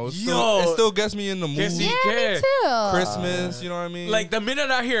 but you know, Yo. it still gets me in the mood. Guess he Yeah, can. me too. Christmas, you know what I mean? Like the minute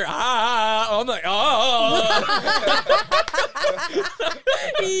I hear I'm like, oh.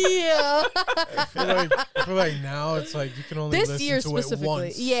 Yeah. I feel like now it's like you can only This listen year to it specifically.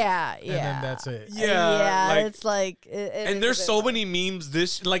 once. Yeah. And then that's it. Yeah, like- it's like. And there's so many memes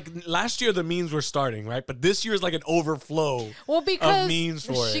this like last year the memes were starting, right? But this year is like an overflow. Well, because memes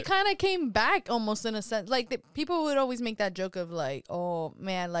for she it. kind of came back almost in a sense. Like people would always make that joke of like, oh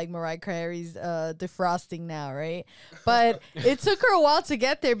man, like Mariah Carey's defrosting now, right? But it took her a while to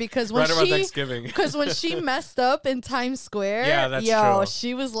get there because when Right around she Thanksgiving. because when she messed up in Times Square, Yeah, that's yo, true.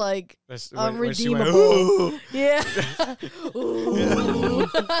 she was like That's when she unredeemable. went, "Ooh." Yeah. Ooh.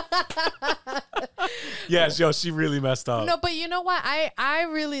 Yes, yo, she really messed up. No, but you know what? I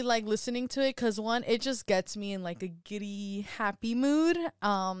really like listening to it because one, it just gets me in like a giddy, happy mood.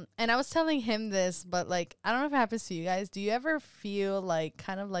 And I was telling him this, but like I don't know if it happens to you guys. Do you ever feel like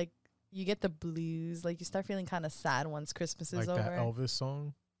kind of like you get the blues, like you start feeling kind of sad once Christmas is Like over? that Elvis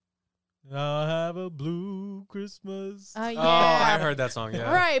song. I'll have a blue Christmas. Yeah. Oh, I heard that song.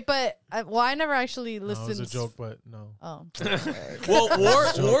 Yeah. Right, but I never actually No, listened. it was a joke, but no. Oh. Well,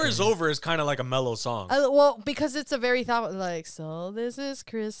 War is Over is kind of like a mellow song. Well, because it's a very thought like, so this is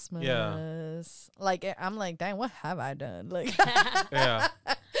Christmas. Like I'm like, dang, what have I done? Like, Yeah.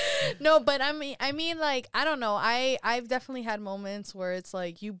 no, but I mean, like, I don't know. I've definitely had moments where it's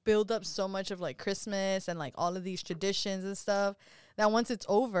like you build up so much of like Christmas and like all of these traditions and stuff that once it's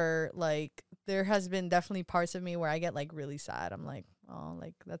over, like there has been definitely parts of me where I get like really sad. I'm like, oh,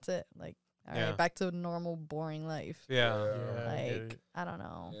 like that's it. Like, all Yeah. right, back to normal boring life. Yeah. Yeah, I get Like, it. I don't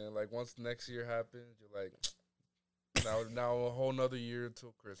know. Yeah, like once next year happens, you're like, now a whole nother year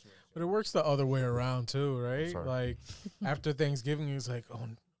until Christmas. But it works the other way around too, right? Sorry. Like after Thanksgiving, it's like,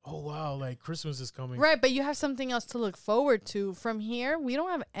 oh wow, like Christmas is coming. Right, but you have something else to look forward to. From here, we don't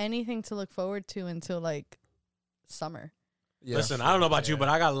have anything to look forward to until like summer. Yeah. Listen, I don't know about you, Yeah. but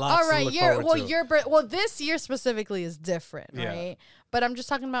I got lots All right, to look forward to. well, this year specifically is different, Yeah. right? But I'm just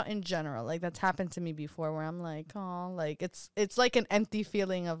talking about in general. Like that's happened to me before, where I'm like, oh, like it's like an empty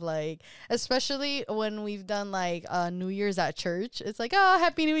feeling of like, especially when we've done like New Year's at church. It's like, oh,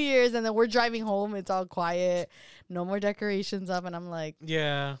 Happy New Year's, and then we're driving home. It's all quiet, no more decorations up, and I'm like,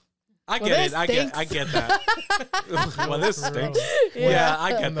 Yeah. I Well, get this it. I get that. Well, this For real. stinks. Yeah,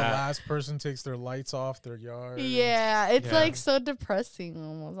 I get And the that. last person takes their lights off their yard. yeah, it's Yeah. like so depressing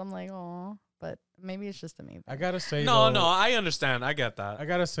almost. I'm like, oh, but maybe it's just me. I gotta say, No, though, no, I understand. I get that. I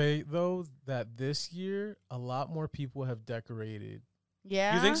gotta say though that this year a lot more people have decorated.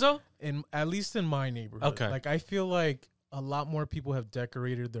 Yeah, You think so? At least in my neighborhood. Okay. Like I feel like a lot more people have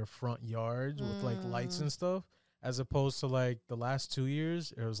decorated their front yards with like lights and stuff, as opposed to like the last 2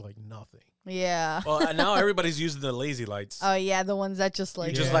 years, it was like nothing. Yeah. Well, now everybody's using the lazy lights. Oh yeah, the ones that just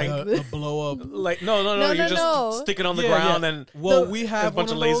like just Yeah, like- the blow up. Like no, No, you no, just no. stick it on the Yeah, ground yeah. and Well, The- we have bunch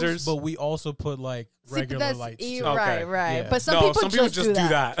one of of lasers. those, but we also put like See, but regular that's- lights yeah, too. Okay. right. Yeah. But some no, people some just do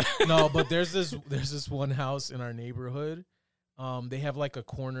that. No, but there's this one house in our neighborhood. They have like a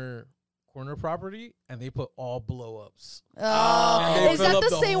corner property, and they put all blow ups And Oh, they is fill that up the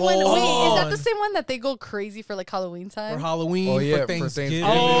the same one? whole Wait, is that the lawn. same one that they go crazy for like Halloween for time? Halloween, Oh, yeah, for for Thanksgiving. Thanksgiving.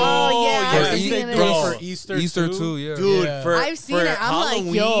 Oh, yeah, yeah. I've I think seen they it. do Bro, it for Easter, Easter too, yeah. dude. Yeah. For I've seen for it. I'm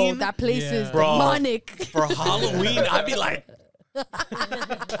like, yo, Halloween, that place is Yeah. Bro. demonic. for Halloween, I'd be like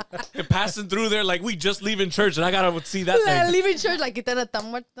passing through there like we just leaving church, and I gotta see that Like, thing. leaving church like está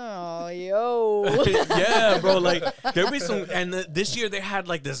muerto. Oh, yo. Yeah, bro. Like there'd be some, and this year they had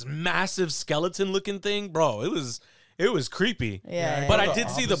like this massive skeleton looking thing, bro. It was creepy. Yeah. But go I did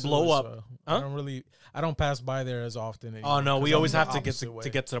see the opposite blow way, up. so Huh? I don't pass by there as often. Oh no, we 'cause always I'm have the to get opposite to way.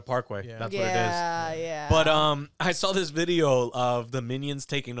 get to the Parkway. Yeah. That's what it is. Yeah. But I saw this video of the Minions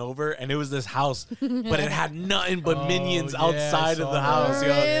taking over, and it was this house, but it had nothing but Oh, Minions yeah, I outside of saw the that. house. yo.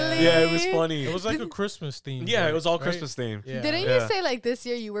 Really? Yeah, it was funny. It was like a Christmas theme. Yeah, it right? was all Right? Christmas themed. Yeah. Didn't Yeah. you say like this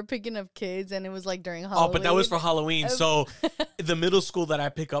year you were picking up kids and it was like during Halloween? Oh, but that was for Halloween. So the middle school that I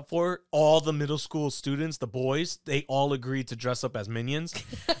pick up for, all the middle school students, the boys, they all agreed to dress up as Minions.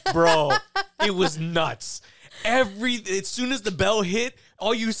 Bro, it was nuts. As soon as the bell hit,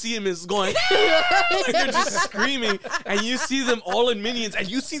 all you see them is going, like they're just screaming, and you see them all in Minions, and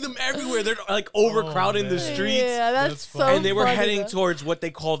you see them everywhere. They're like overcrowding the man. streets, Yeah, that's That's so funny. and they were funny, heading though. towards what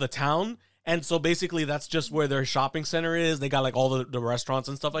they call the town. And so basically, that's just where their shopping center is. They got like all the restaurants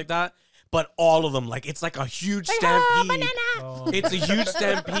and stuff like that. But all of them, like it's like a huge stampede. Oh, It's a huge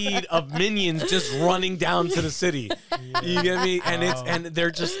stampede of minions just running down to the city. You get me? And and they're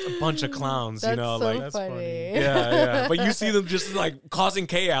just a bunch of clowns, That's you know, so like That's funny. funny. yeah. But you see them just like causing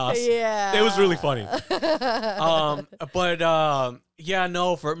chaos. Yeah. It was really funny. Yeah,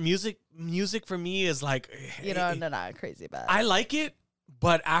 no, for music for me is like You know, they're not crazy about it. I like it,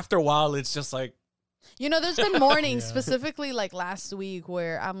 but after a while it's just like You know, there's been mornings, Yeah. specifically like last week,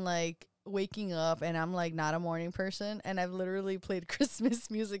 where I'm like waking up and I'm like not a morning person, and I've literally played Christmas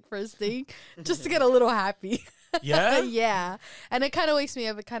music first thing just to get a little happy. yeah. Yeah, and it kind of wakes me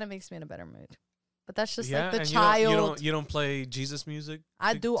up. It kind of makes me in a better mood. But that's just like the and child. you don't play Jesus music?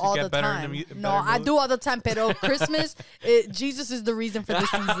 I to- do to all get the better in time. the No, better I mood? do all the time. Pero Christmas, Jesus is the reason for the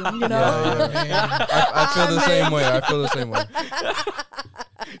season. You know. Yeah, yeah. I feel the same way. I feel the same way.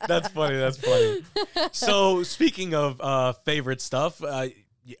 That's funny. That's funny. So speaking of favorite stuff,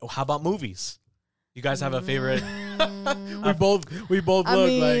 how about movies? You guys have a favorite? we both I look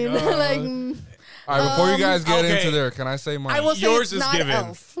mean, like, like All right, before you guys get okay. into there, can I say mine? I will say Yours it's is not given.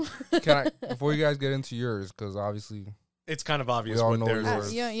 Elf. Can I? Before you guys get into yours, because obviously It's kind of obvious We all what know theirs yours.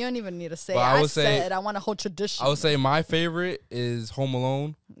 is. You don't even need to say. But I I would say- said I want a whole tradition. I would say my favorite is Home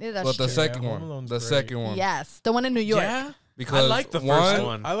Alone, Yeah, that's but the true. second Home one, Alone's the great. second one. Yes, the one in New York. Yeah. Because I like the first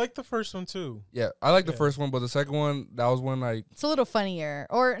one. I like the first one too. Yeah, I like the Yeah. first one, but the second one, that was when like It's a little funnier.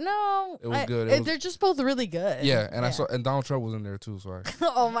 Or no. It was good. It was- they're just both really good. yeah, and I saw and Donald Trump was in there too. So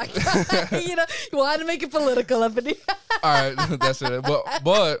Oh my god. You wanted to make it political up in here. all right, that's it.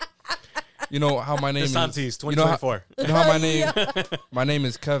 But you know how my name DeSantis, is 2024. You know how my name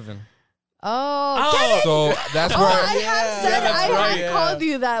is Kevin. Oh. So that's Oh, where I have said that's I right. have called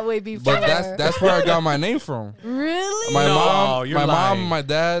you that way before. but that's where I got my name from. Really? My No, mom, you're my mom, lying. and my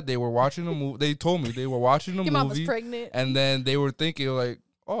dad, they were watching the movie. They told me they were watching the Your mom was movie, pregnant. and then they were thinking like,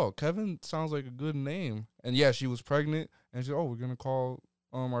 "Oh, Kevin sounds like a good name." And yeah, she was pregnant, and she said, "Oh, we're gonna call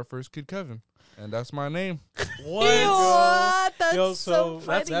our first kid Kevin," and that's my name. What? What? That's Yo, so funny.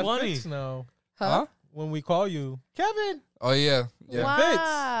 that's that funny. fits now. Huh? When we call you Kevin. Oh yeah, yeah.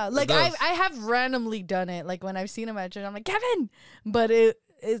 Wow. It Like does. I have randomly done it. Like when I've seen him at church, I'm like, Kevin. But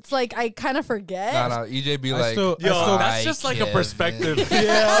it's like I kind of forget. Nah, EJ be I like, still- Yo, I that's just like a Kevin. perspective.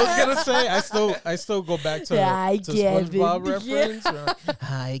 Yeah, I was gonna say I still go back to Hi, to Kevin. SpongeBob Yeah. reference.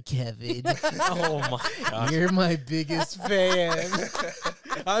 Hi, Kevin. Oh my god. You're my biggest fan.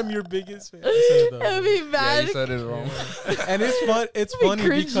 I'm your biggest fan. I said it that It'd way. be yeah, bad. you said it wrong. And it's fun. It's Be funny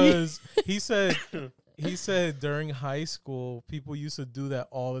cringy. because he said during high school people used to do that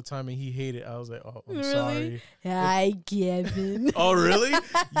all the time, and he hated. I was like, oh, I'm Really? sorry. Hi, Kevin. Oh really?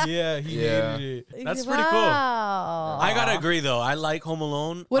 Yeah, he Yeah. hated it. That's pretty cool. Wow. I gotta agree though. I like Home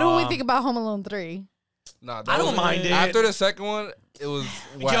Alone. What do we think about Home Alone 3? Nah, I don't mind it. After the second one, it was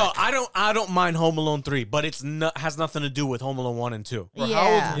whack. Yo, I don't mind Home Alone 3, but it's has nothing to do with Home Alone 1 and 2. Bro,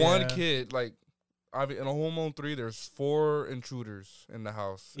 Yeah. How is one Yeah. kid like? In a Home Alone 3, there's 4 intruders in the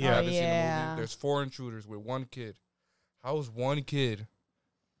house. Yeah. You haven't seen the Yeah. movie. There's 4 intruders with one kid. How is one kid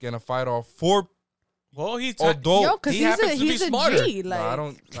gonna fight off 4 Well, he's adult? Yo, because he happens to be he's a smarter. G. Like, Nah, I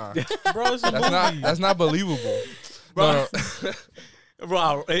don't. Nah, Bro, it's a movie. that's not believable. Bro. No.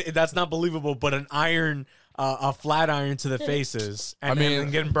 Wow, that's not believable. But an iron, a flat iron to the faces, and I mean, then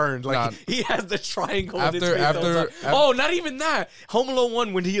getting burned. Like nah. he has the triangle in his After- face. all the after- time. Oh, not even that. Home Alone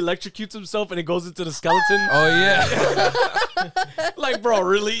 1 when he electrocutes himself and it goes into the skeleton. Oh yeah. Like, bro,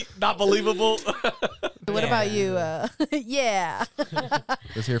 really not believable. what about you? Yeah.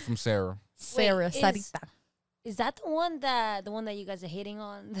 Let's hear from Sarah. Sarah is- Sarita. Is that the one that you guys are hating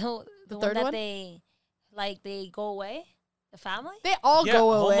on? The one third that one? they go away? The family? They all Yeah,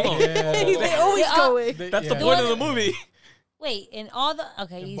 go Home away. Alone. Yeah. They always They go all- away. That's the Yeah. point of the movie. Wait, in all the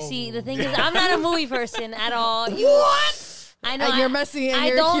okay, you both see, of the them. thing is, I'm not a movie person at all. What? I know And you're messy and I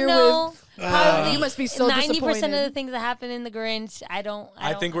you're don't here know. You must be so 90% of disappointed. the things that happen in the Grinch, I don't.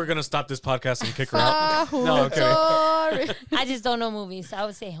 I think we're gonna stop this podcast and kick her with. out. No, okay. Sorry. I just don't know movies, so I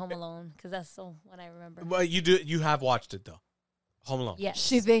would say Home Alone because that's the one I remember. But you have watched it though. Home Alone. Yes,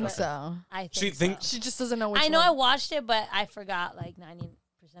 She thinks but so. I think She so. thinks- She just doesn't know which I know one. I watched it, but I forgot like 90%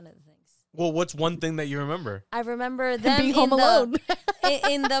 of the things. Well, what's one thing that you remember? I remember them Being home alone.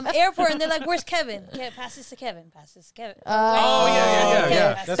 in the airport, and they're like, "Where's Kevin? Pass this to Kevin. Pass this to Kevin." Oh,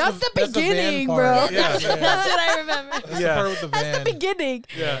 yeah. Kevin, That's the van beginning, part. bro. Yeah. That's what I remember. That's Yeah. the part with the That's van. the beginning.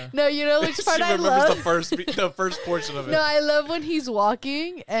 Yeah. No, you know which part She I remembers love? the first portion of it. No, I love when he's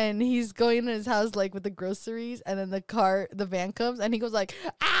walking and he's going to his house like with the groceries, and then the van comes and he goes like,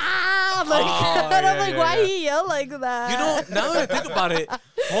 ah, like, Oh, and I'm yeah, like, yeah, why yeah. he yell like that? You know, now that I think about it,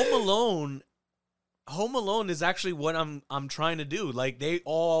 Home Alone is actually what I'm trying to do. Like they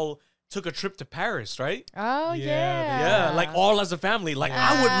all took a trip to Paris, right? Oh Yeah, yeah, Yeah, like all as a family. Like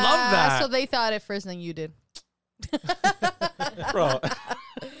I would love that, So they thought it first, and you did. bro.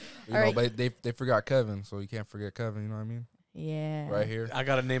 You All know, right. but they forgot Kevin, so you can't forget Kevin. You know what I mean? Yeah. Right here. I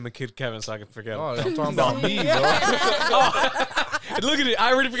gotta name a kid Kevin so I can forget. Oh, him. I'm talking about me, bro. Oh, look at it!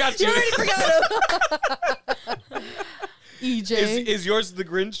 I already forgot you. You already forgot him. EJ. Is yours the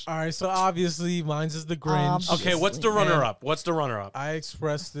Grinch? All right, so obviously mine's is the Grinch. Okay, what's the runner-up? What's the runner-up? I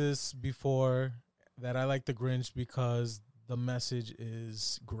expressed this before that I like the Grinch because the message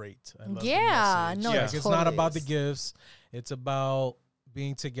is great. I love Yeah, the message. no, Yeah. Like, it's totally not about the is. gifts. It's about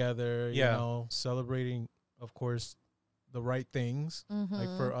being together, Yeah. you know, celebrating, of course, the right things. Like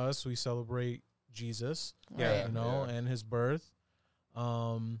for us, we celebrate Jesus, Yeah. you know, and his birth.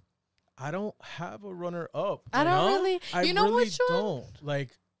 I don't have a runner up. I don't No? really. I You know really which one? don't.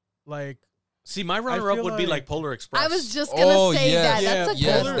 Like See, my runner-up feel would be like like- Polar Express. I was just gonna Oh, say yes. that. That's a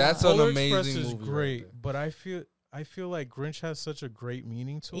yes, good. that's an Polar amazing Express is movie right great, there. but I feel like Grinch has such a great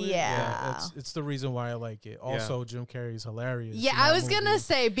meaning to it. Yeah. it's the reason why I like it. Also, Jim Carrey's hilarious. Yeah, in I that was gonna movie.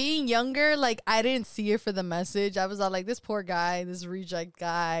 say, being younger, like I didn't see it for the message. I was all like, this poor guy, this reject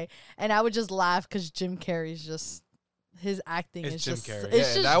guy, and I would just laugh because Jim Carrey's just his acting It's is Jim just Carrey. it's Yeah,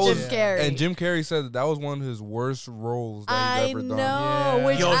 just that was- Jim Carrey. And Jim Carrey said that was one of his worst roles that I he's ever know, done. Yeah.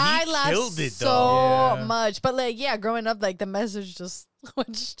 which Yo, he I laughed killed it, so though. Yeah. much. But like, yeah, growing up, like the message just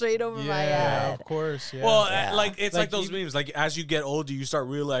went straight over my Yeah, head. of course. Yeah. Well, Yeah. like it's like Like, those even- memes. Like as you get older, you start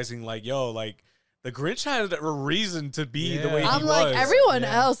realizing, like, yo, like the Grinch had a reason to be the way he Yeah. I'm was. like, everyone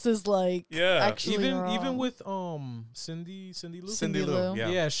Yeah. else is like, Yeah. actually even wrong. with Cindy Lou. Cindy Lou. Lou. Yeah.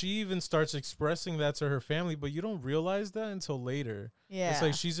 Yeah, she even starts expressing that to her family, but you don't realize that until later. yeah, It's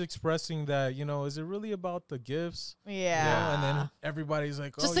like she's expressing that, is it really about the gifts? yeah, And then everybody's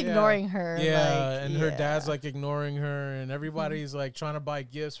like, just oh, yeah. ignoring her. Yeah, like, and her dad's yeah. like ignoring her, and everybody's like trying to buy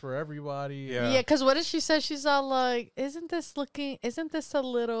gifts for everybody. Yeah. Yeah, because what did she say? She's all like, isn't this a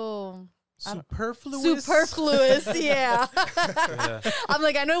little Superfluous. superfluous? Yeah. Yeah. I'm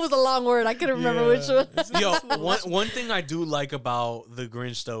like, I know it was a long word. I couldn't remember which one. Yo, one thing I do like about the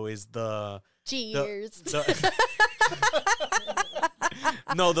Grinch though is the Cheers.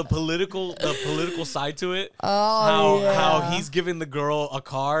 no, the political side to it. Oh, How he's giving the girl a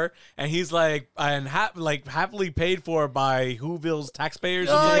car and he's like happily paid for by Whoville's taxpayers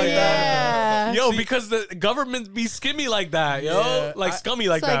and Oh, stuff like yeah. that. Yo, because the government be skimmy like that, yo, Yeah, like scummy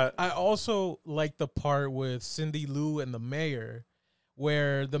like It's like- that. I also like the part with Cindy Lou and the mayor,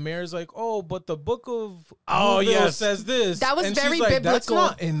 where the mayor's like, "Oh, but the book of Oh, Whoville yes. says this." That was and very she's like, That's biblical.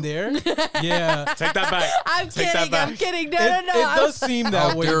 not in there. Yeah, Take that back. I'm Take that kidding. I'm back. kidding. No, it I does was- seem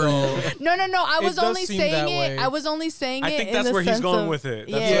that How way dare though. you. No. I It was does only seem saying that it. way. I was only saying I it. think in that's the where he's sense going of- with it.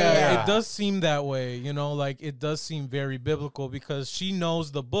 Yeah. That's Yeah, it does seem that way. Like it does seem very biblical because she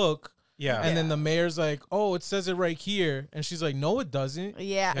knows the book. Yeah. And then the mayor's like, "Oh, it says it right here," and she's like, "No, it doesn't."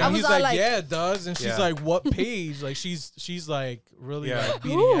 Yeah, And I was he's all like, like, "Yeah, it does." And she's Yeah. like, "What page?" Like she's like really Yeah. like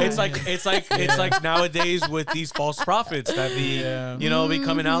beating. Ooh. at It's like him. it's like nowadays with these false prophets that be Yeah. be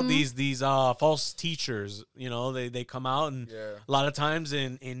coming out Mm-hmm. these false teachers. They come out and Yeah. a lot of times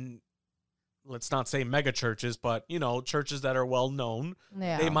in let's not say mega churches, but churches that are well known,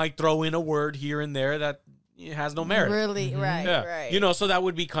 yeah. they might throw in a word here and there that has no merit. Really, right, Yeah, right. so that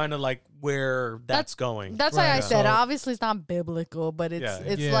would be kind of like where that's going. That's why I Right. said So- obviously it's not biblical, but it's Yeah.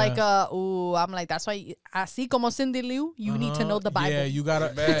 it's Yeah. like I'm like that's why así como Cindy Lou, you need to know the Bible. Yeah, you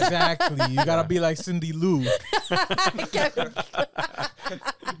gotta Man. exactly. You gotta be like Cindy Lou.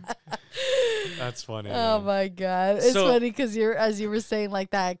 That's funny. Oh man. my god, it's So- funny because as you were saying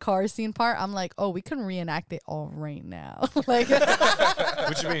like that car scene part, I'm like, oh, we can reenact it all right now, like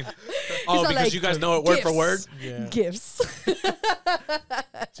What you mean? Oh, all because like, you guys know it word for gifts. word. Yeah. gifts.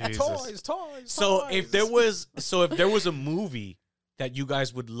 Jesus. toys. So if there was a movie that you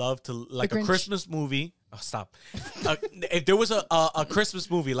guys would love to, like a Grinch. Christmas movie. Oh, stop. If there was a Christmas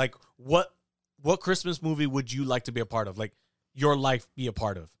movie, like what Christmas movie would you like to be a part of? Like your life be a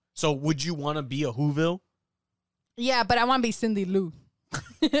part of? So would you want to be a Whoville? Yeah, but I want to be Cindy Lou.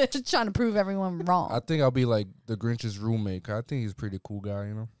 Just trying to prove everyone wrong. I think I'll be like the Grinch's roommate. 'Cause I think he's a pretty cool guy,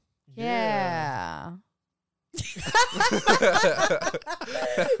 you know. Yeah.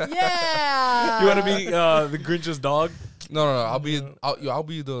 Yeah. You want to be the Grinch's dog? No. I'll be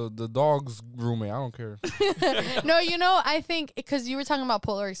the dog's roommate. I don't care. No, I think because you were talking about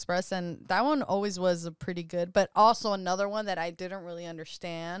Polar Express, and that one always was a pretty good, but also another one that I didn't really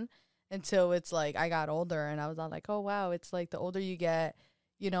understand until it's like I got older, and I was all like, oh wow, it's like the older you get,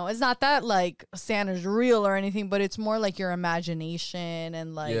 it's not that like Santa's real or anything, but it's more like your imagination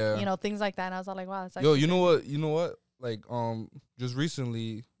and like Yeah. things like that. And I was all like, wow, it's Yo, actually you know what? Like just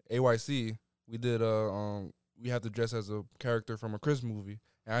recently AYC we did we had to dress as a character from a Christmas movie,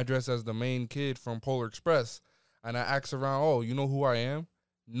 and I dressed as the main kid from Polar Express, and I asked around, oh, you know who I am?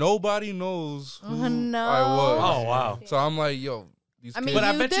 Nobody knows who No. I was. Oh wow. So I'm like, yo, these I kids, mean, But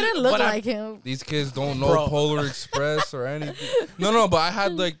I you bet you- didn't look but I- like him. these kids don't know Bro. Polar Express or anything. No, but I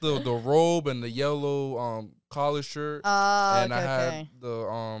had like the robe and the yellow collar shirt. Oh, And I had okay.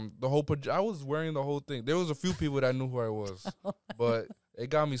 the whole I was wearing the whole thing. There was a few people that knew who I was, but it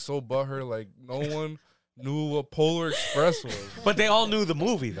got me so butthurt. Like no one knew what Polar Express was. But they all knew the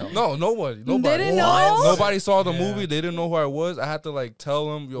movie though. No, nobody. didn't know? Nobody saw the Yeah. movie. They didn't know who I was. I had to like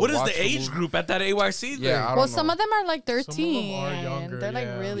tell them. Yo, What is watch the age movie. group at that AYC thing? Yeah, I don't Well, know. some of them are like Some of them 13. are younger, They're like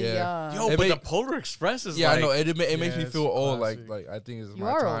yeah. really Yeah. young. Yo, It but the make- Polar Express is Yeah, like. I know. It makes me it's feel old. classic. Like I think it's You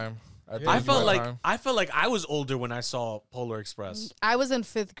my are old. time. think I it's felt my like time. I was older when I saw Polar Express. I was in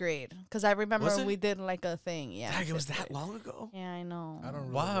 5th grade because I remember Was it? we did like a thing. Yeah, Dang, it was fifth that grade. long ago. Yeah, I know. I don't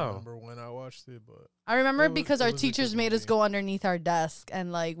really Wow. remember when I watched it, but I remember It was- because it our was a teachers good made us movie. go underneath our desk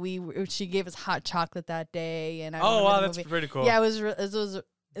and like she gave us hot chocolate that day and I Oh remember wow, the that's movie. pretty cool. Yeah, it was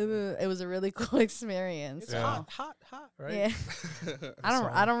it was a really cool experience. It's Yeah. hot, right? Yeah. I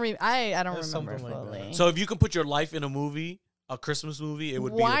don't That's remember something like that. fully. So if you can put your life in a movie, a Christmas movie, it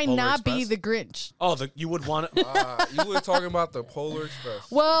would be Why the Polar not be Express. the Grinch? Oh, you would want it. You were talking about the Polar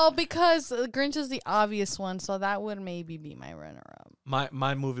Express. Well, because the Grinch is the obvious one, so that would maybe be my runner-up.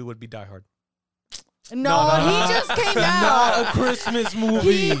 My movie would be Die Hard. No, no, he no. just came Not out. a Christmas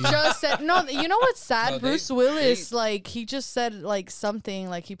movie. He just said no. You know what's sad? No, Bruce they- Willis, like he just said like something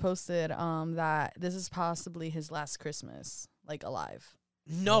like he posted that this is possibly his last Christmas, like alive.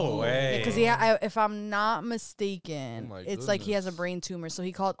 No way. Because if I'm not mistaken, Oh my it's like he has a goodness. brain tumor, so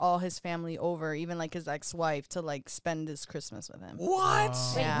he called all his family over, even like his ex-wife, to like spend this Christmas with him. What?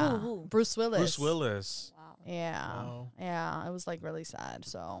 Wait, Yeah, who? Bruce Willis. Bruce Willis. Wow. Yeah, Wow. yeah, it was like really sad.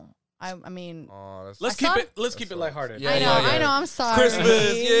 So I mean, Oh, that's Let's I keep saw- it. Let's That keep it sucks. lighthearted. Yeah, I know. I'm sorry.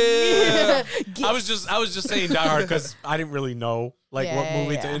 Christmas, yeah. Gifts. I was just saying Die Hard because I didn't really know like what Yeah,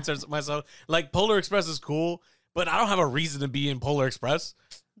 movie to yeah. insert myself. Like Polar Express is cool, but I don't have a reason to be in Polar Express.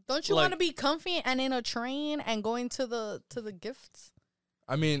 Don't you like- want to be comfy and in a train and going to the gifts?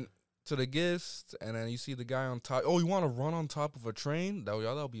 I mean, to the gifts, and then you see the guy on top. Oh, you want to run on top of a train? That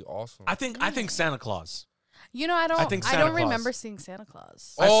would be awesome. I think Santa Claus. You know, I don't think Santa Claus. remember seeing Santa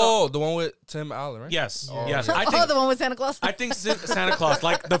Claus. I saw- the one with Tim Allen, right? Yes, Oh, yes. okay. I Oh, think the one with Santa Claus. I think Santa Claus,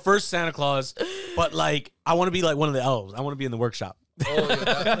 like the first Santa Claus, but like I want to be like one of the elves. I want to be in the workshop. Oh, yeah,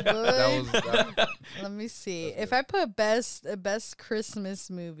 that. Let me see. That's If I put best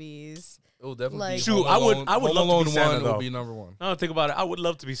Christmas movies, It will definitely Like- be Shoot, Home I would- Alone. I would Home love to be Alone Santa, 1 though. will be number one. I don't think about it. I would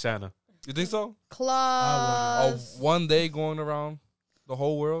love to be Santa. You think so? Claus, One day going around the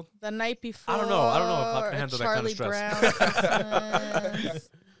whole world. The Night Before. I don't know. I don't know if I can A handle that kind of Charlie stress. Brown Christmas.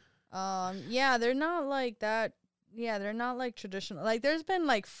 Yeah, they're not like that. Yeah, they're not like traditional. Like, there's been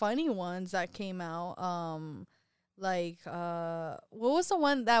like funny ones that came out. What was the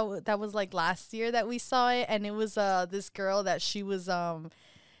one that was like last year that we saw it, and it was this girl that she was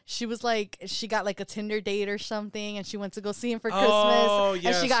like she got like a Tinder date or something, and she went to go see him for Christmas, Oh, and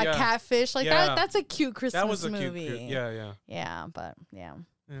yes, she got yeah. catfish. Like Yeah. that's a cute Christmas That was a movie. cute. Yeah. Yeah, but yeah,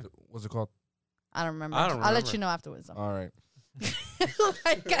 What's it called? I don't remember. I don't I'll let remember. you know afterwards. Though. All right.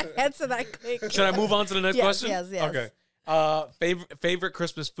 I can't answer that quick. Should I move on to the next Yes, question? yes. Okay. Favorite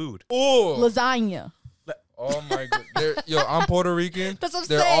Christmas food? Oh, Lasagna. oh my god. Yo, I'm Puerto Rican. That's what I'm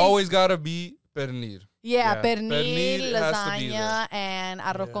There saying. always gotta be pernil. Yeah, Yeah. pernil, Pernil has to be lasagna, and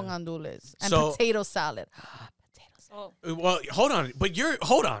arroz Yeah. con gandules, and So- potato salad. Oh, Well, hold on. But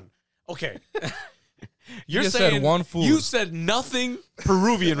hold on. Okay. You're just saying said one food. You said nothing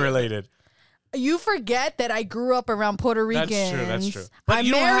Peruvian related. You forget that I grew up around Puerto That's Ricans. true. That's true. But I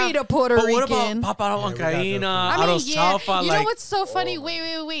you don't married have- a Puerto But Rican. what about papa we got the huancaína, food. I mean, arroz yeah. chaufa? You know Like, what's so funny?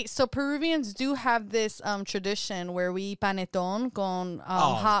 Oh. Wait. So Peruvians do have this tradition where we eat panetón con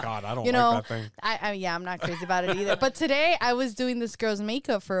oh hot. God, I don't you like know, that thing. Yeah, I'm not crazy about it either. But today I was doing this girl's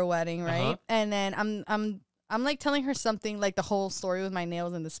makeup for a wedding, right? Uh-huh. And then I'm like telling her something like the whole story with my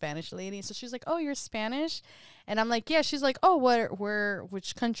nails and the Spanish lady. So she's like, "Oh, you're Spanish?" And I'm like, "Yeah." She's like, "Oh,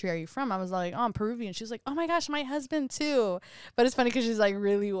 which country are you from?" I was like, "Oh, I'm Peruvian." She's like, "Oh my gosh, my husband too." But it's funny because she's like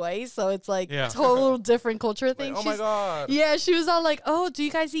really white, so it's like Yeah. total different culture thing. Oh my She's- god. Yeah, she was all like, "Oh, do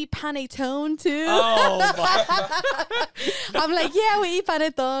you guys eat panettone too?" Oh, my. I'm like, "Yeah, we eat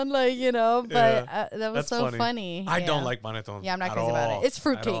panettone," like that was That's so funny. funny. I Yeah. don't like panettone. Yeah, I'm not at crazy about all. it. It's At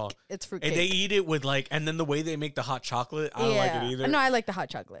fruitcake. all. It's And fruitcake. they eat it with like, and then the way they make the hot chocolate, I don't like it either. No, I like the hot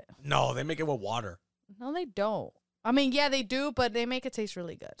chocolate. No, they make it with water. No, they don't. I mean, yeah, they do, but they make it taste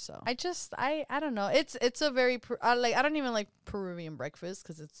really good. So I don't know. It's a very I don't even like Peruvian breakfast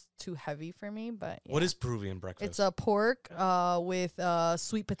because it's too heavy for me. But yeah. What is Peruvian breakfast? It's a pork with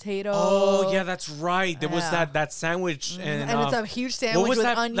sweet potato. Oh yeah, that's right. There was Yeah. that sandwich, Mhm. and it's a huge sandwich what was with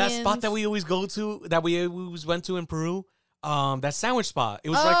that onions. spot that we always go to that we always went to in Peru? That sandwich spot.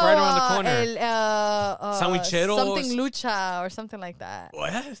 It was like right around the corner. Sandwichero something lucha or something like that.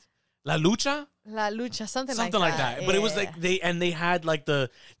 What? La Lucha? La lucha, something Something like that. But it was yeah. like they had like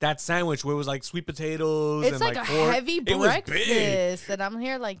that sandwich where it was like sweet potatoes It's and like a pork. heavy It was big. breakfast, and I'm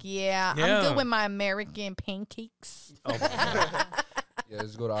here like, I'm Yeah. good with my American pancakes. Oh my God. Yeah,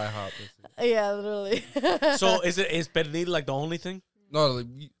 just go to IHOP. That's it. Yeah, literally. So is pernil like the only thing? No, like,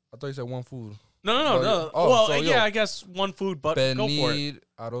 I thought you said one food. No. Oh, yeah. Oh, well, so, yeah, yo. I guess one food, but go for it. Pernil,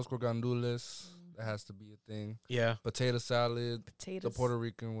 arroz con gandules. That has to be a thing. Yeah. Potato salad, Potatoes. the Puerto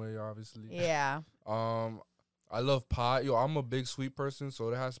Rican way, obviously. Yeah. I love pie. Yo, I'm a big sweet person, so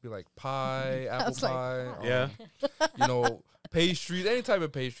there has to be like pie, apple was like, pie. Yeah. You know, Pastries, any type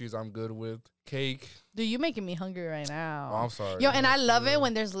of pastries, I'm good with. Cake. Dude, you making me hungry right now. Oh, I'm sorry. Yo, and I love it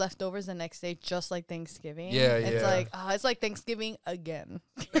when there's leftovers the next day, just like Thanksgiving. Yeah, It's like Thanksgiving again.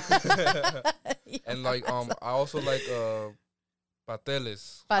 And like I also like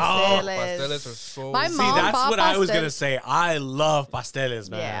pasteles. Pasteles. Pasteles are so. My See, mom that's bought what I was gonna pastel- say. I love pasteles,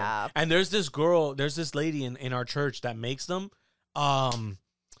 man. Yeah. And there's this lady in our church that makes them.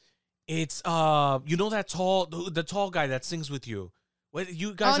 It's you know that the tall guy that sings with you. What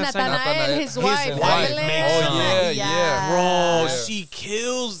you guys have sang? Nathanael and his wife. His wife Evelyn. makes them. Yeah. Bro, Yeah. she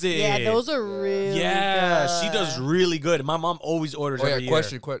kills it. Yeah, those are really Yeah, she good. does really good. My mom always orders Oh yeah, every year.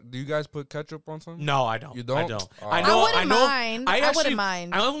 question. Do you guys put ketchup on something? No, I don't. You don't? I don't. Oh. I I know. wouldn't know. mind. I actually, wouldn't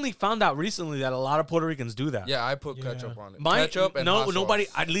mind. I only found out recently that a lot of Puerto Ricans do that. Yeah, I put Yeah. ketchup on it. My, Ketchup and no, hot nobody.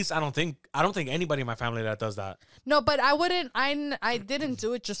 sauce. At least I don't think anybody in my family that does that. No, but I wouldn't. I didn't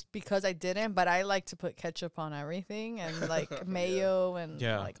do it just because I didn't. But I like to put ketchup on everything and like mayo and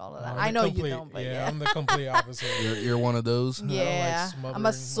Yeah. like all of that. I'm I the know complete- you don't, but yeah. I'm the complete opposite. You're one of those. Yeah, smothering I'm my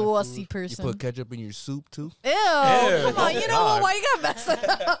a saucy food. You person. put ketchup in your soup too. Ew, Ew, come on, oh you know God. what? Why you gotta mess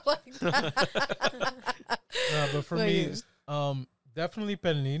it up like that? No, but for Wait. me, it's, definitely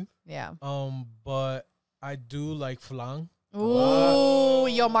pernil. Yeah. But I do like flan. Ooh,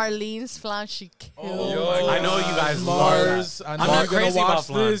 yo, Marlene's flan, she killed. yo, I know you guys love Mars. that. I I'm know not you're gonna crazy about watch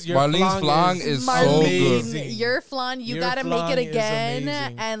flan. this. Your Marlene's flan is so Marlene, good. your flan, you Your gotta make flan it is again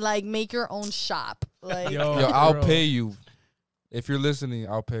amazing. and like make your own shop. Like, Yo, Yo, I'll bro. pay you. If you're listening,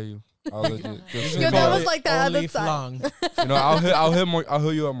 I'll pay you. I'll legit. Just Yo, say that no. was like that at Only the time. flan. You know, I'll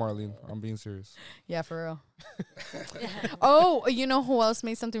hit you up, Marlene. I'm being serious. Yeah, for real. Oh, you know who else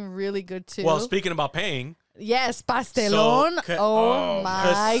made something really good too? Well, speaking about paying, Yes, pastelon. Oh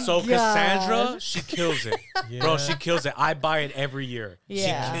my god. Cassandra, she kills it, bro. Yeah. She kills it. I buy it every year.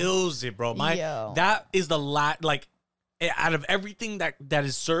 Yeah. She kills it, bro. Yo. That is the out of everything that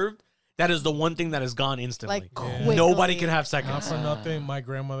is served, that is the one thing that is gone instantly. Like Yeah. quickly. Nobody can have Not seconds. for nothing, my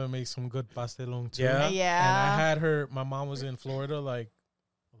grandmother makes some good pastelón too. Yeah? Yeah. And I had her. My mom was in Florida like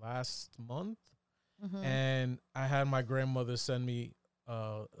last month, Mhm. and I had my grandmother send me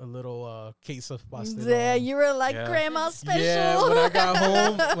a little case of pastelón. Yeah, you were like Yeah. grandma special. Yeah,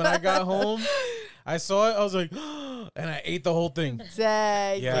 when I got home, I saw it. I was like, and I ate the whole thing.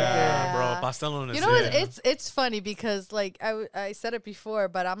 Dang, Yeah, bro. Pastelón is You know, it. it's funny because like I said it before,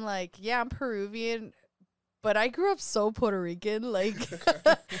 but I'm like, yeah, I'm Peruvian, but I grew up so Puerto Rican, like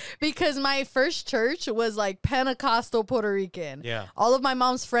because my first church was like Pentecostal Puerto Rican. Yeah. All of my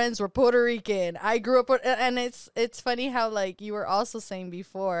mom's friends were Puerto Rican. I grew up, and it's funny how like you were also saying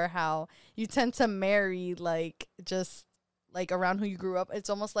before how you tend to marry like just like around who you grew up. It's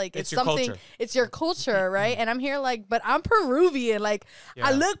almost like It's it's your something. culture. It's your culture, right? And I'm here like, but I'm Peruvian. Like I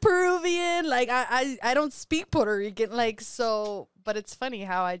Yeah. look Peruvian. Like I don't speak Puerto Rican. Like so, but it's funny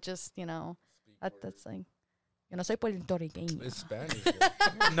how I just that's like. Yo no soy puertorriqueño. It's Spanish.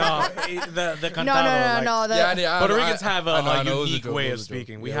 No, the cantado. No, like, no. Puerto Ricans have I know, a it was unique joke, way it of was a joke.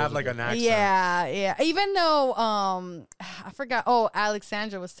 speaking. We Yeah, it have was a like joke. an accent. Yeah. Even though I forgot. Oh,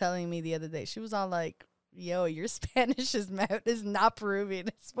 Alexandra was telling me the other day. She was all like, "Yo, your Spanish is not Peruvian.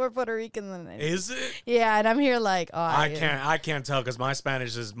 It's more Puerto Rican than it is." Is it? Yeah, and I'm here like, oh, I can't tell because my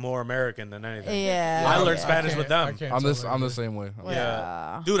Spanish is more American than anything. Yeah, I learned yeah. Spanish with them. I'm the same way.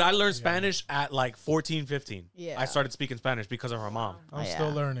 Yeah. Dude, I learned Spanish at like 14, 15. Yeah. I started speaking Spanish because of her mom. I'm Yeah.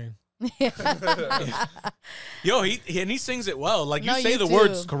 still learning. Yo, he sings it well. Like you No, say you the do.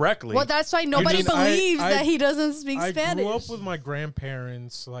 words correctly. Well, that's why nobody mean, I- believes that he doesn't speak I Spanish. grew up with my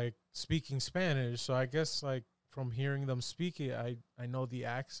grandparents like speaking Spanish, so I guess like from hearing them speak it, I know the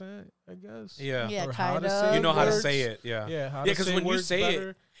accent. I guess. yeah. Yeah, Or how to kind say of. You know how to words. say it. Yeah. Yeah, how Yeah, to because say when you words say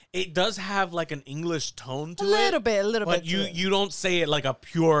better. it does have like an English tone to a it. little But bit. you to it. you don't say it like a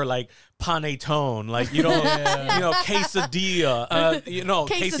pure like panettone. Like you don't Yeah. quesadilla.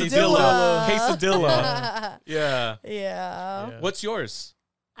 Quesadilla. Quesadilla. Yeah. Yeah. Yeah. What's yours?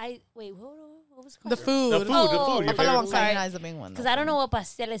 What was the The question? food. The food. Oh, Your I favorite feel food. like is the main one. Because I don't know what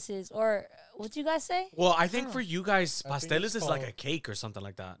pasteles is, or what you guys say? Well, I think for you guys, I think pasteles it's is like called- a cake or something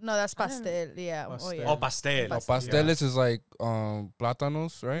like that. No, that's pastel. Yeah. Oh, Pastel. yeah. Oh, pastel. Pasteles is like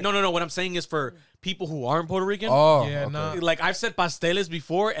plátanos, right? No. What I'm saying is for people who aren't Puerto Rican. Oh, Yeah, okay. nah. Like I've said pasteles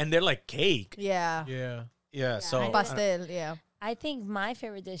before, and they're like cake. Yeah. Yeah. Yeah. So I- Pastel. Yeah. I think my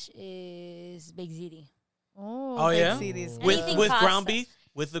favorite dish is baked ziti. Oh, yeah? big CDs. with Anything with pasta. ground beef.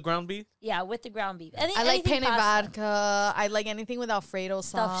 With the ground beef. Yeah, with the ground beef. I like anything penne pasta. vodka. I like anything with Alfredo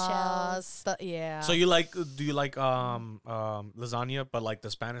Stuffed sauce. Yeah. So do you like lasagna, but like the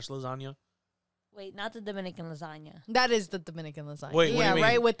Spanish lasagna? Wait, not the Dominican lasagna. that is the Dominican lasagna. Wait, what do yeah, you mean?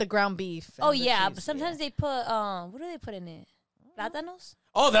 right with the ground beef. Oh and the yeah, cheese, but sometimes yeah. they put what do they put in it? Plátanos?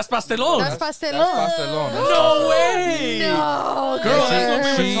 Oh, that's pastelón. That's pastelón. That's pastelón. No way. No, Girl, that's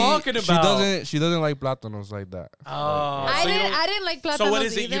what we She- were talking about. She doesn't like plátanos like that. Oh, I so you didn't. don't- I didn't like plátanos. So what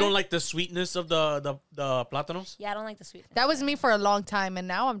is it? either. You don't like the sweetness of the plátanos? Yeah, I don't like the sweetness. That was me for a long time, and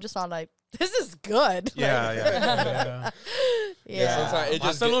now I'm just all like, this is good. Yeah, yeah. Yeah. Yeah. Sometimes it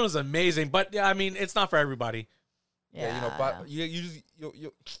just Pastelón is amazing, but yeah, I mean, it's not for everybody. yeah, you know, but you just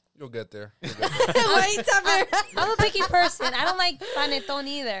you'll get there. You'll get there. Wait, Tupper. I'm a picky person. I don't like panettone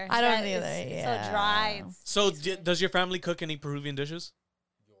either. I don't That either, is yeah. so dry. So does your family cook any Peruvian dishes?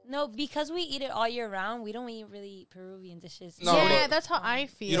 No, because we eat it all year round, we don't eat really Peruvian dishes. No, yeah, but- that's how I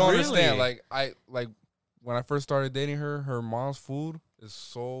feel. You don't Really? understand. Like when I first started dating her, her mom's food is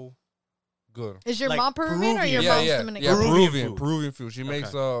so good. Is your Like mom Peruvian or your Peruvian. mom's yeah, Dominican? yeah, Peruvian Peruvian food. food. She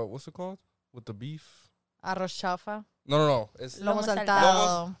makes what's it called with the beef? Arroz chafa. No. It's Lomo Lomo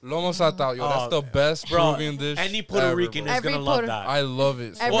saltado. lomo saltado. Yo, that's the best Bro, Peruvian dish. Any Puerto ever, Rican bro. is Every gonna love Puerto- that. I love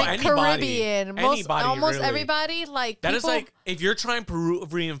it. Every Well, anybody. Caribbean, Anybody, almost really. everybody, like That is people, like if you're trying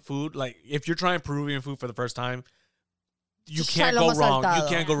Peruvian food, like if you're trying Peruvian food for the first time, you just can't try go lomo wrong. You saltado.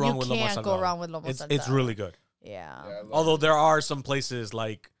 can't go wrong You with lomo can't saltado. go wrong with lomo It's saltado. really good. Yeah. Yeah, I love Although it. there are some places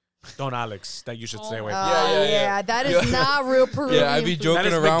like Don Alex that you should stay away from. Yeah. That is not real Peruvian. Yeah, I be food. joking That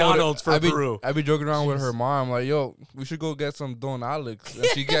is around McDonald's with for Peru. I be joking around with her mom, like, yo, we should go get some Don Alex. And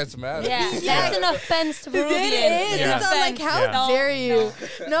she gets mad. Yeah, that's an offense to Peruvians. It is. Yeah. It's not like, how Yeah. dare you?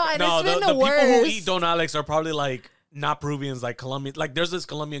 No, and No, it's been the the, people worst. who eat Don Alex are probably like not Peruvians, like Colombian. Like there's this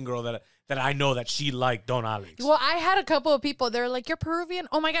Colombian girl that I know that she liked Don Alex. Well, I had a couple of people. They're like, "You're Peruvian?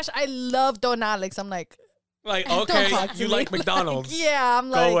 Oh my gosh, I love Don Alex." I'm like, Like "Don't okay, talk to you me." like McDonald's? yeah, I'm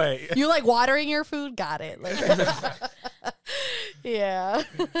Go like, away. you like watering your food? Got it. Like, yeah,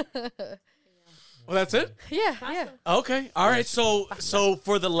 Well, that's it. yeah. Okay. All right. So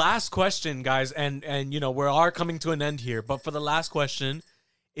for the last question, guys, and we are coming to an end here, but for the last question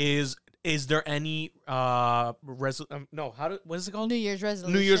is there any what is it called? New Year's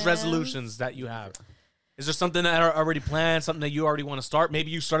resolution. New Year's resolutions that you have? Is there something that are already planned, something that you already want to start?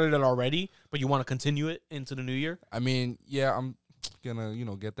 Maybe you started it already, but you want to continue it into the new year? I mean, yeah, I'm gonna,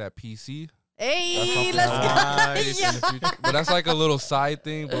 get that PC. That's Hey, something let's I want go. Nice. yeah. in the future. But that's like a little side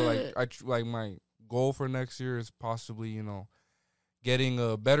thing. But like my goal for next year is possibly, getting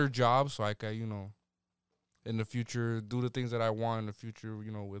a better job so I can, in the future do the things that I want in the future,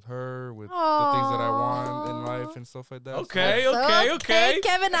 with her, with the things that I want in life and stuff like that. Okay, So, okay.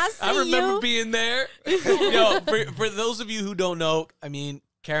 Kevin, I see I remember you. being there. Yo, for those of you who don't know, I mean,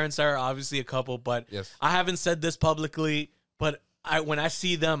 Karen and Sarah are obviously a couple, but Yes. I haven't said this publicly, but when I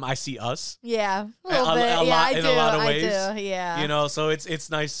see them, I see us. Yeah, a little A bit. lot- yeah, I in do. a lot of I ways, do. Yeah. So it's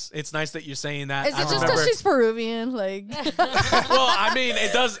nice. It's nice that you're saying that. Is I it just remember- because she's Peruvian? Like, well, I mean,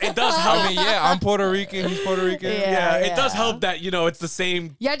 it does help. I mean, yeah, I'm Puerto Rican. He's Puerto Rican. yeah, it does yeah. help that it's the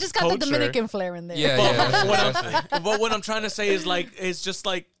same. yeah, I just got Culture. the Dominican flair in there. Yeah, But, yeah. what I'm trying to say is it's just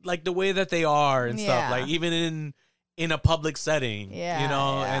like the way that they are and stuff. Yeah. Like even in a public setting, Yeah,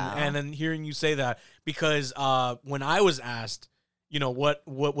 yeah. and then hearing you say that because when I was asked, what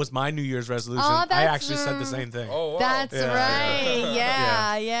was my New Year's resolution, Oh, I that's actually said the same thing. Oh, wow. That's Yeah. right.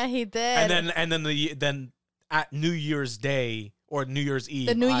 Yeah. Yeah, he did. And then at New Year's Day or New Year's Eve,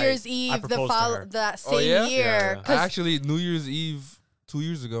 the New Year's I Eve, proposed to her. that same Oh, yeah? year. Yeah, yeah. 'Cause- Actually, New Year's Eve 2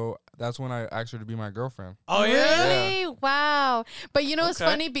 years ago, that's when I asked her to be my girlfriend. Oh yeah. Really? Wow. But it's Okay.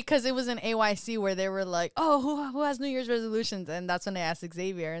 funny because it was an AYC where they were like, "Oh, who has New Year's resolutions?" And that's when they asked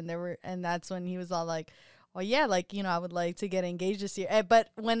Xavier, and that's when he was all like, "Oh yeah, like I would like to get engaged this year." But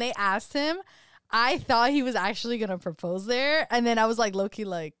when they asked him, I thought he was actually gonna propose there, and then I was like, low key,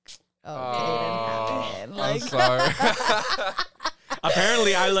 like, "Oh, it didn't happen." I'm Like, sorry.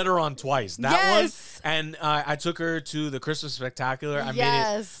 Apparently, I let her on twice. That Yes. one, and I took her to the Christmas Spectacular. I made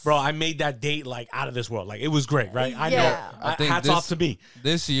Yes. it, bro. I made that date like out of this world. Like it was great, right? I know. Yeah. I think Hats this- off to me.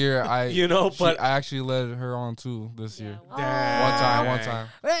 This year, I but I actually led her on too this year. Dang. One time.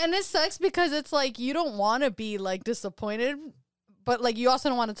 And it sucks because it's like you don't want to be like disappointed, but like you also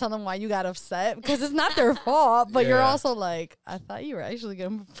don't want to tell them why you got upset because it's not their fault. But you're Yeah. also like, I thought you were actually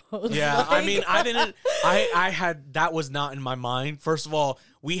gonna propose. Yeah, Like- I mean, I didn't. I had that was not in my mind. First of all,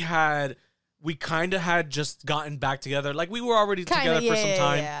 we kind of had just gotten back together. Like we were already Kinda, together for some yeah,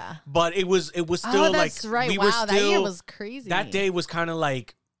 time, yeah. but it was still Oh, like that's right. we Wow, were still, that year was crazy. That day was kind of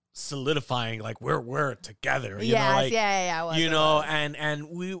like solidifying. Like we're together. You Yes, know, like, yeah, it was, you it know, was. and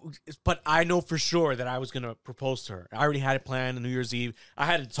we. But I know for sure that I was gonna propose to her. I already had it planned on New Year's Eve. I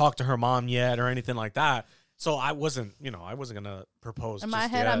hadn't talked to her mom yet or anything like that. So I wasn't gonna propose. In my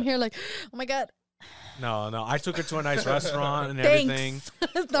just head, yet. I'm here like, oh my god, No, I took her to a nice restaurant and everything. Thanks.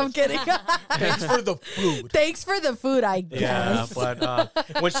 No, I'm kidding. Thanks for the food. Thanks for the food, I Yeah, guess. but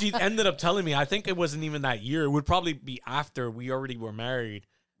when she ended up telling me, I think it wasn't even that year. It would probably be after we already were married.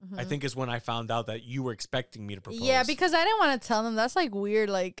 I think is when I found out that you were expecting me to propose. Yeah, because I didn't want to tell them. That's like weird.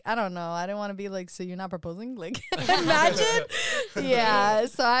 Like, I don't know. I didn't want to be like, so you're not proposing? Like, imagine. Yeah.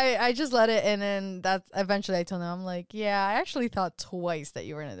 So I just let it. And then that's eventually I told them, I'm like, yeah, I actually thought twice that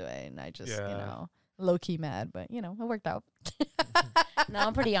you were going to do it. And I just, low key mad. But, it worked out. No,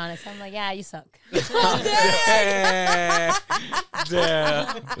 I'm pretty honest. I'm like, yeah, you suck.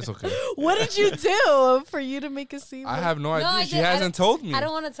 Yeah. It's okay. What did you do for you to make it seem I like- have no idea. I She did- hasn't told me. I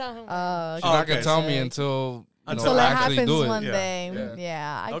don't want to tell him. She's not gonna okay. tell me until Until I it actually happens do it. one Yeah. day. Yeah.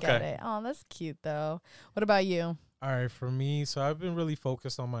 Yeah, I get Okay. it. Oh, that's cute though. What about you? All right, for me, so I've been really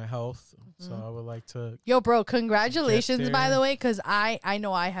focused on my health. So Mhm. I would like to. Yo, bro, congratulations, by there. the way, because I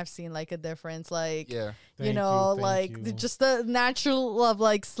know I have seen like a difference. Like, Yeah. Thank like you. just the natural of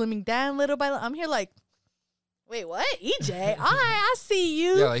like slimming down little by little. I'm here like, wait, what? EJ, I see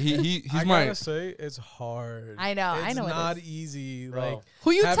you. Yeah, like he's I my gotta say, it's hard. I know, It's I know it not is. easy. Bro. Like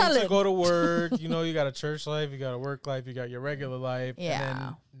Who you having telling? to go to work. You got a church life, you got a work life, you got your regular life. Yeah. And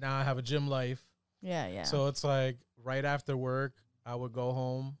then now I have a gym life. Yeah. So it's like right after work, I would go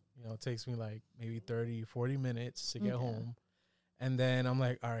home. It takes me like maybe 30, 40 minutes to get Okay. home. And then I'm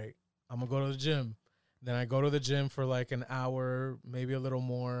like, all right, I'm going to go to the gym. Then I go to the gym for like an hour, maybe a little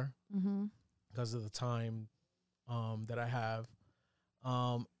more Mm-hmm. because of the time that I have.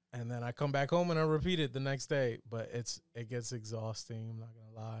 And then I come back home and I repeat it the next day. But it gets exhausting. I'm not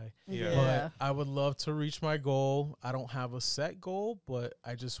going to lie. Yeah. But I would love to reach my goal. I don't have a set goal, but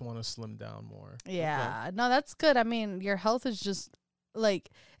I just want to slim down more. Yeah. No, that's good. I mean, your health is just like,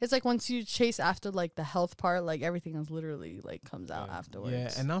 it's like once you chase after like the health part, like everything is literally like comes out Yeah. afterwards.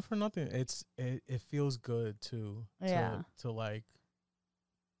 Yeah, and not for nothing. It feels good too. Yeah. To like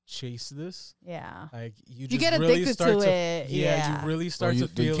chase this. Yeah. Like you You just get really addicted start to it. Yeah, Yeah. you really Oh, start you, to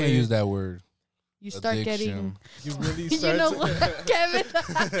feel you can't it. use that word. You start getting. Addiction. You really You start know to what, Kevin?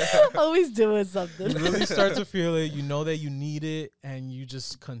 Always doing something. you really start to feel it. You know that you need it, and you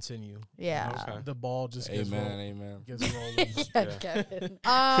just continue. Yeah. Okay. The ball just Amen. gets rolling. Yeah, Kevin.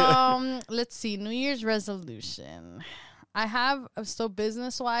 Let's see. New Year's resolution. I have so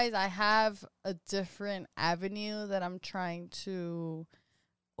business wise, I have a different avenue that I'm trying to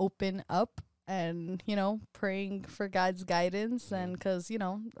open up, and praying for God's guidance, and because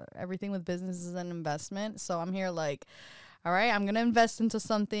everything with business is an investment. So I'm here like, all right, I'm gonna invest into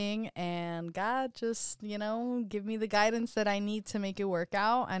something, and God, just give me the guidance that I need to make it work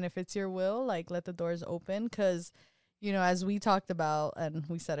out. And if it's your will, like, let the doors open, because as we talked about, and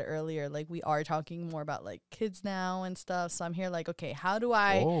we said it earlier, like, we are talking more about like kids now and stuff. So I'm here like, okay, how do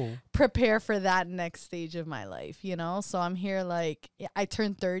I prepare for that next stage of my life? So I'm here like, I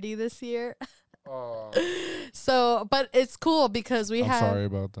turned 30 this year. So, but it's cool because we I'm have. sorry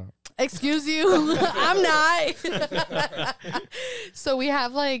about that. Excuse you. I'm not. So we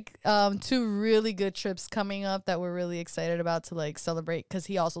have like 2 really good trips coming up that we're really excited about to like celebrate, because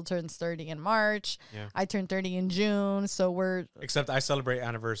he also turns 30 in March. Yeah. I turned 30 in June. So we're Except I celebrate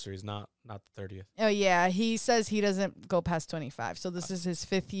anniversaries, not the 30th. oh yeah, he says he doesn't go past 25. So this is his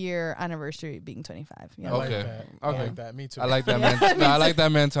 5th year anniversary being 25. I Yeah. like Okay. that. Okay. I like that. Me too. I like that. Yeah. I like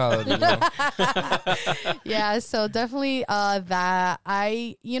that mentality. Yeah, so definitely that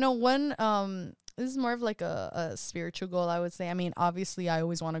one this is more of like a spiritual goal, I would say. I mean, obviously I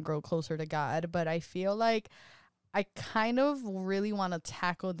always want to grow closer to God, but I feel like I kind of really want to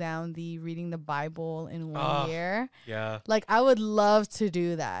tackle down the reading the Bible in 1 year. Yeah. Like, I would love to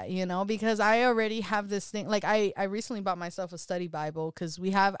do that, because I already have this thing. Like, I recently bought myself a study Bible, because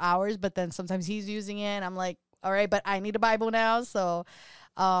we have ours, but then sometimes he's using it, and I'm like, all right, but I need a Bible now. So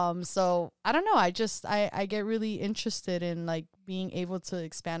I don't know. I get really interested in like being able to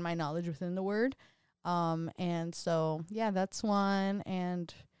expand my knowledge within the Word. And so, yeah, that's one.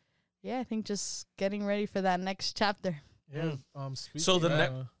 And yeah, I think just getting ready for that next chapter. Yeah. Speaking So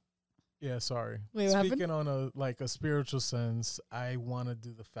the yeah, sorry. Wait, what happened? Speaking on a spiritual sense, I want to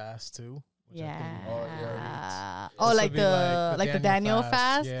do the fast too. which I think Yeah. Oh, yeah. Oh, this like would be the Daniel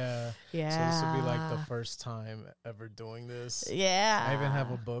fast. Yeah. Yeah. So this would be like the first time ever doing this. Yeah. I even have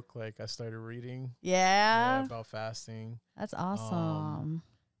a book like I started reading Yeah. about fasting, That's awesome.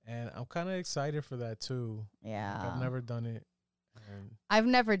 and I'm kind of excited for that too. Yeah. Like, I've never done it. And I've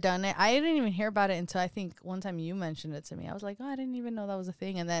never done it. I didn't even hear about it until I think one time you mentioned it to me. I was like, oh, I didn't even know that was a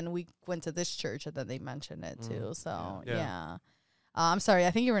thing. And then we went to this church and then they mentioned it too. So Yeah. yeah. I'm sorry.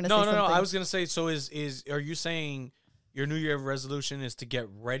 I think you were gonna say No. something. I was gonna say. So are you saying your New Year resolution is to get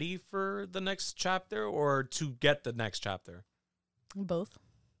ready for the next chapter or to get the next chapter? Both.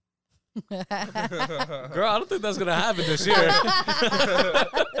 Girl, I don't think that's gonna happen this year.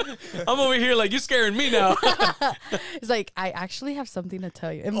 I'm over here like, you're scaring me now. It's like, I actually have something to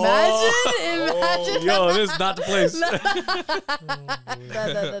tell you. Imagine. Yo, this is not the place. No.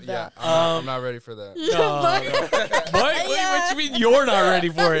 Yeah, I'm not ready for that. What you mean you're not ready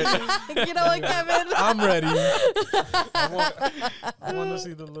for it? You know what, Kevin? I'm ready. I want to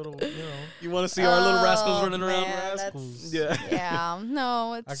see the little, You want to see our little rascals running around? Man, rascals. Yeah. Yeah.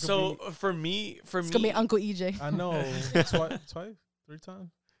 No, I it's could So for me, it's gonna be Uncle EJ. I know. Twice? 3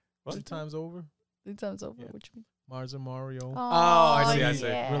 times? What? 3 times over? 3 times over. Yeah. What you mean? Mars and Mario. I see, I see.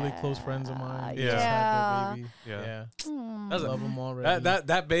 Really close friends of mine. Yeah. Just had their baby. Yeah. Yeah. That's a- Love them already.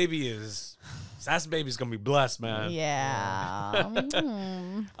 that baby is that baby's gonna be blessed, man. Yeah.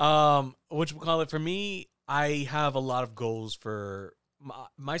 What you call it? For me, I have a lot of goals for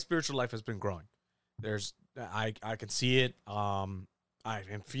my spiritual life has been growing. I can see it. I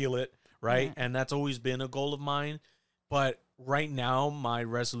can feel it, right? Yeah. And that's always been a goal of mine. But right now, my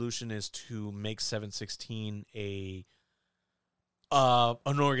resolution is to make 716 an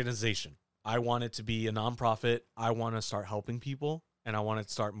organization. I want it to be a nonprofit. I want to start helping people, and I want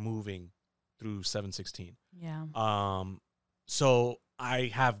to start moving through 716. Yeah. So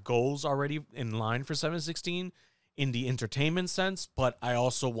I have goals already in line for 716 in the entertainment sense, but I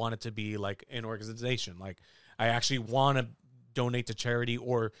also want it to be like an organization. Like I actually want to donate to charity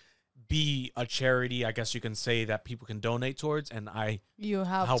or be a charity, I guess you can say, that people can donate towards, and You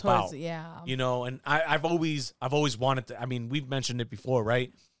have help towards out. Yeah. you know, and I've always wanted to. I mean, we've mentioned it before,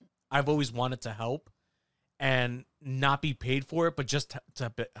 right? I've always wanted to help and not be paid for it, but just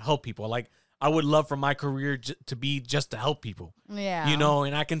to help people. Like I would love for my career to be just to help people. Yeah. You know,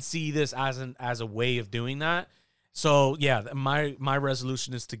 and I can see this as a way of doing that. So yeah, my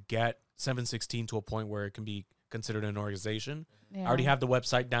resolution is to get 716 to a point where it can be considered an organization. Yeah. I already have the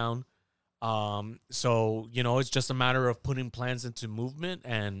website down. So, you know, it's just a matter of putting plans into movement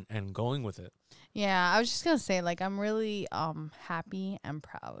and going with it. Yeah, I was just gonna say, like, I'm really happy and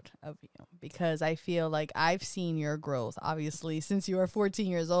proud of you because I feel like I've seen your growth, obviously, since you were 14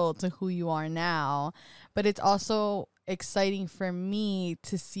 years old to who you are now. But it's also exciting for me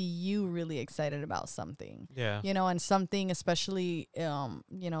to see you really excited about something. Yeah. You know, and something especially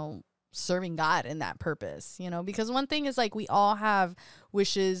you know, serving God in that purpose, you know, because one thing is like we all have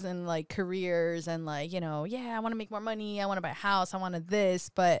wishes and like careers and like, you know, yeah, I want to make more money, I want to buy a house, I want to this,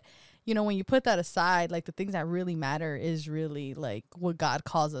 but you know, when you put that aside, like the things that really matter is really like what God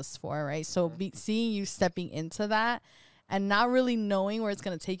calls us for, right? So seeing you stepping into that and not really knowing where it's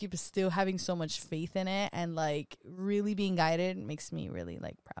going to take you, but still having so much faith in it and like really being guided makes me really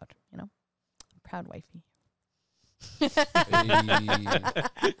like proud, you know, proud wifey.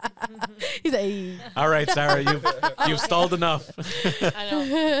 He's a All right, Sarah, you've stalled enough. I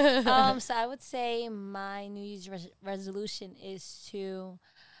know. So I would say my New Year's resolution is to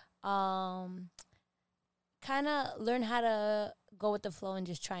kind of learn how to go with the flow and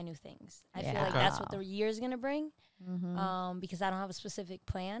just try new things. I feel like that's what the year is gonna bring. Because I don't have a specific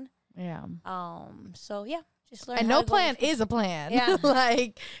plan. Yeah. So yeah, just learn. And how no to go plan with is a plan. Yeah.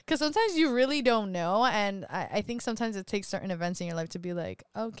 Like, because sometimes you really don't know. And I think sometimes it takes certain events in your life to be like,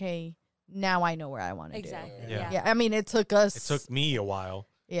 okay, now I know where I want to Exactly. do. Yeah. Yeah. I mean, it took us. It took me a while.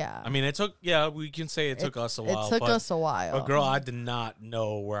 Yeah. I mean, we can say it took us a while. It took us a while. But girl, I did not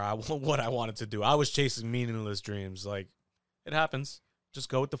know what I wanted to do. I was chasing meaningless dreams. Like, it happens. Just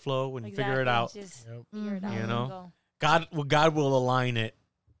go with the flow and figure it out. Just Yep. figure it out. You and know? go. God will align it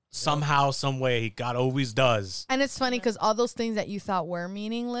somehow, some way. God always does. And it's funny because all those things that you thought were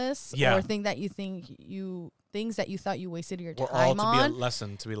meaningless, Yeah. or things that you thought you wasted your We're all time to be a on,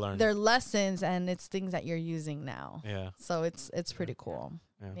 lesson to be learned. they're lessons, and it's things that you're using now. Yeah. So it's pretty cool.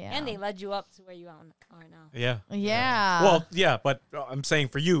 Yeah. Yeah. And they led you up to where you are now. Yeah. Yeah. Well, yeah, but I'm saying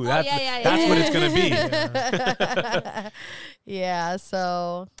for you, that's yeah. what it's gonna be. Yeah.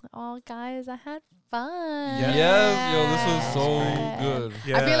 So, guys, I had fun. Yes, yo, this was so good.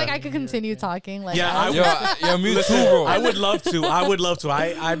 Yeah. I feel like I could continue talking. Like, Yeah, as- Yeah, me too, bro. I would love to.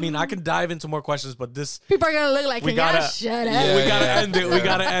 I mean, I can dive into more questions, but this people are gonna look like, We can y'all gotta- shut up? Yeah, we gotta yeah. end it. We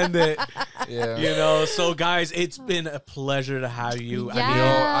gotta end it. Yeah. You know. So, guys, it's been a pleasure to have you. Yo, I mean,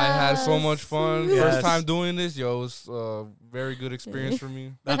 I had so much fun. Yes. First time doing this, yo, it was a very good experience for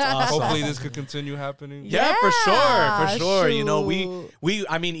me. that's awesome. Hopefully this could continue happening. Yeah, for sure. You know, shoot.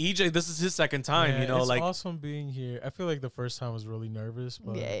 I mean, EJ, this is his second time. Yeah, you know, it's like awesome being here. I feel like the first time was really nervous,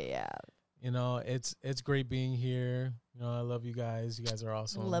 but Yeah. You know, it's great being here. You know, I love you guys. You guys are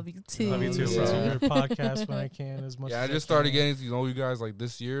awesome. Love you too. Love you too, Listen bro. to your podcast when I can as much. Yeah, I as just started can. getting to know you guys like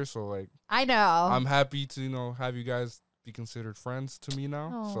this year, so like I know. I'm happy to have you guys be considered friends to me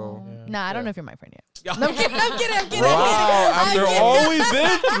now. So Yeah. Nah, I don't Yeah. know if you're my friend yet. Yeah. No, I'm kidding. I'm kidding. I'm kidding. wow, I'm after kidding. all we've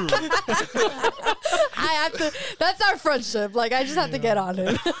been through. I have to. That's our friendship. Like I just have to get on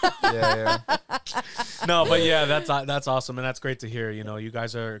it. yeah. No, but yeah, that's awesome, and that's great to hear. You know, you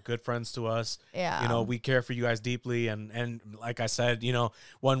guys are good friends to us. Yeah. You know, we care for you guys deeply, and like I said, you know,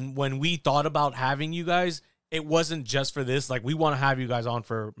 when we thought about having you guys, it wasn't just for this. Like, we want to have you guys on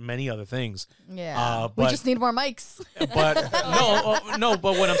for many other things. Yeah. We but- just need more mics. But no.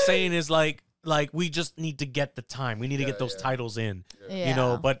 But what I'm saying is like we just need to get the time. We need to get those titles in. Yeah. You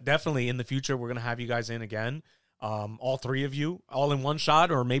know, but definitely in the future we're gonna have you guys in again. All three of you, all in one shot,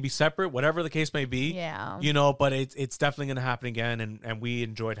 or maybe separate, whatever the case may be. Yeah. You know, but it's definitely gonna happen again, and we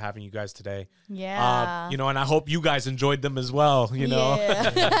enjoyed having you guys today. Yeah. You know, and I hope you guys enjoyed them as well. You know, Yeah.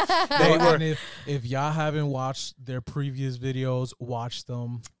 They Well, were- and if y'all haven't watched their previous videos, watch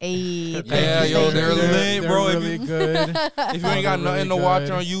them. Ayy, Yeah, yo, they're lit, bro. If really you- good. If you ain't got nothing to watch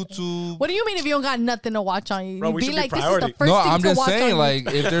on YouTube, What do you mean if you don't got nothing to watch on you? Bro, You we be should be like, this is priority. the first no, thing I'm to just watch saying, on like,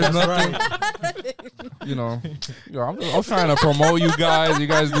 if there's nothing, you know, I'm trying to promote you guys. You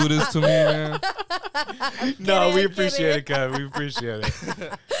guys do this to me, man. no, kidding, we I'm appreciate it, kidding. Kev. We appreciate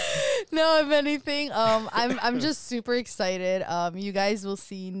it. No, if anything, I'm just super excited. You guys will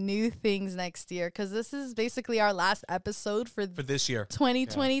see new things next year because this is basically our last episode for For this year,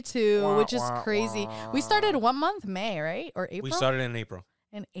 2022, Wah, which is wah, crazy. wah. We started 1 month, May, right? Or April? we started in April.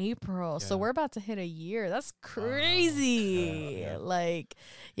 in April. So Yeah. we're about to hit a year. That's crazy. Yeah. Like,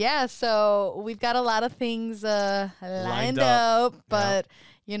 yeah, so we've got a lot of things lined up. up, but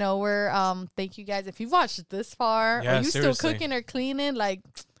you know, we're thank you guys if you've watched it this far. Yeah, Are you seriously. still cooking or cleaning? Like,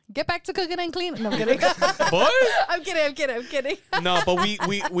 get back to cooking and cleaning. No, I'm kidding. Boy. I'm kidding. No, but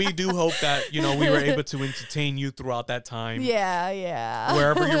we do hope that, you know, we were able to entertain you throughout that time. Yeah.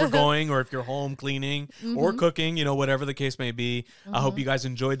 Wherever you were going, or if you're home cleaning Mm-hmm. or cooking, you know, whatever the case may be. I hope you guys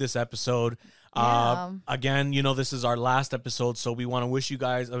enjoyed this episode. Yeah. Again, you know, this is our last episode, so we want to wish you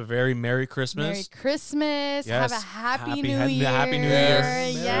guys a very Merry Christmas. Merry Christmas. Yes. Have a happy Happy- New happy- Year. Happy New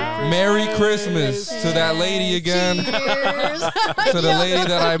Year. Yes. Merry Christmas to that lady again. Cheers. To the lady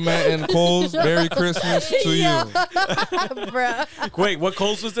that I met in Kohl's. Merry Christmas to you. Bruh. Wait, what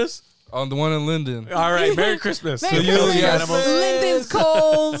Coles was this? On the one in Linden. All right, Merry Christmas. Merry To you, Christmas, yes. animals. Lyndon's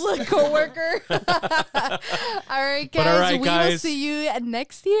Cole's co-worker. All right, guys. all right, we will guys. see you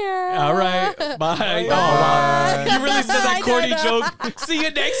next year. All right, bye. Bye. Oh, wow. You really said that I corny know. joke. See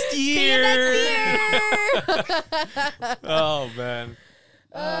you next year. See you next year. Oh, man.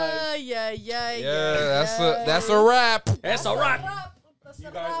 Yeah. Yeah, that's a wrap. That's all right.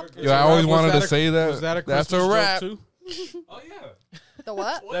 Yo, I always Was wanted that to a- say that. Was that a That's Christmas a joke wrap. too? Oh, yeah. The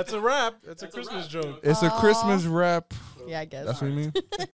what? That's a wrap. That's a Christmas joke. It's a Christmas wrap. Yeah, I guess. That's what you mean?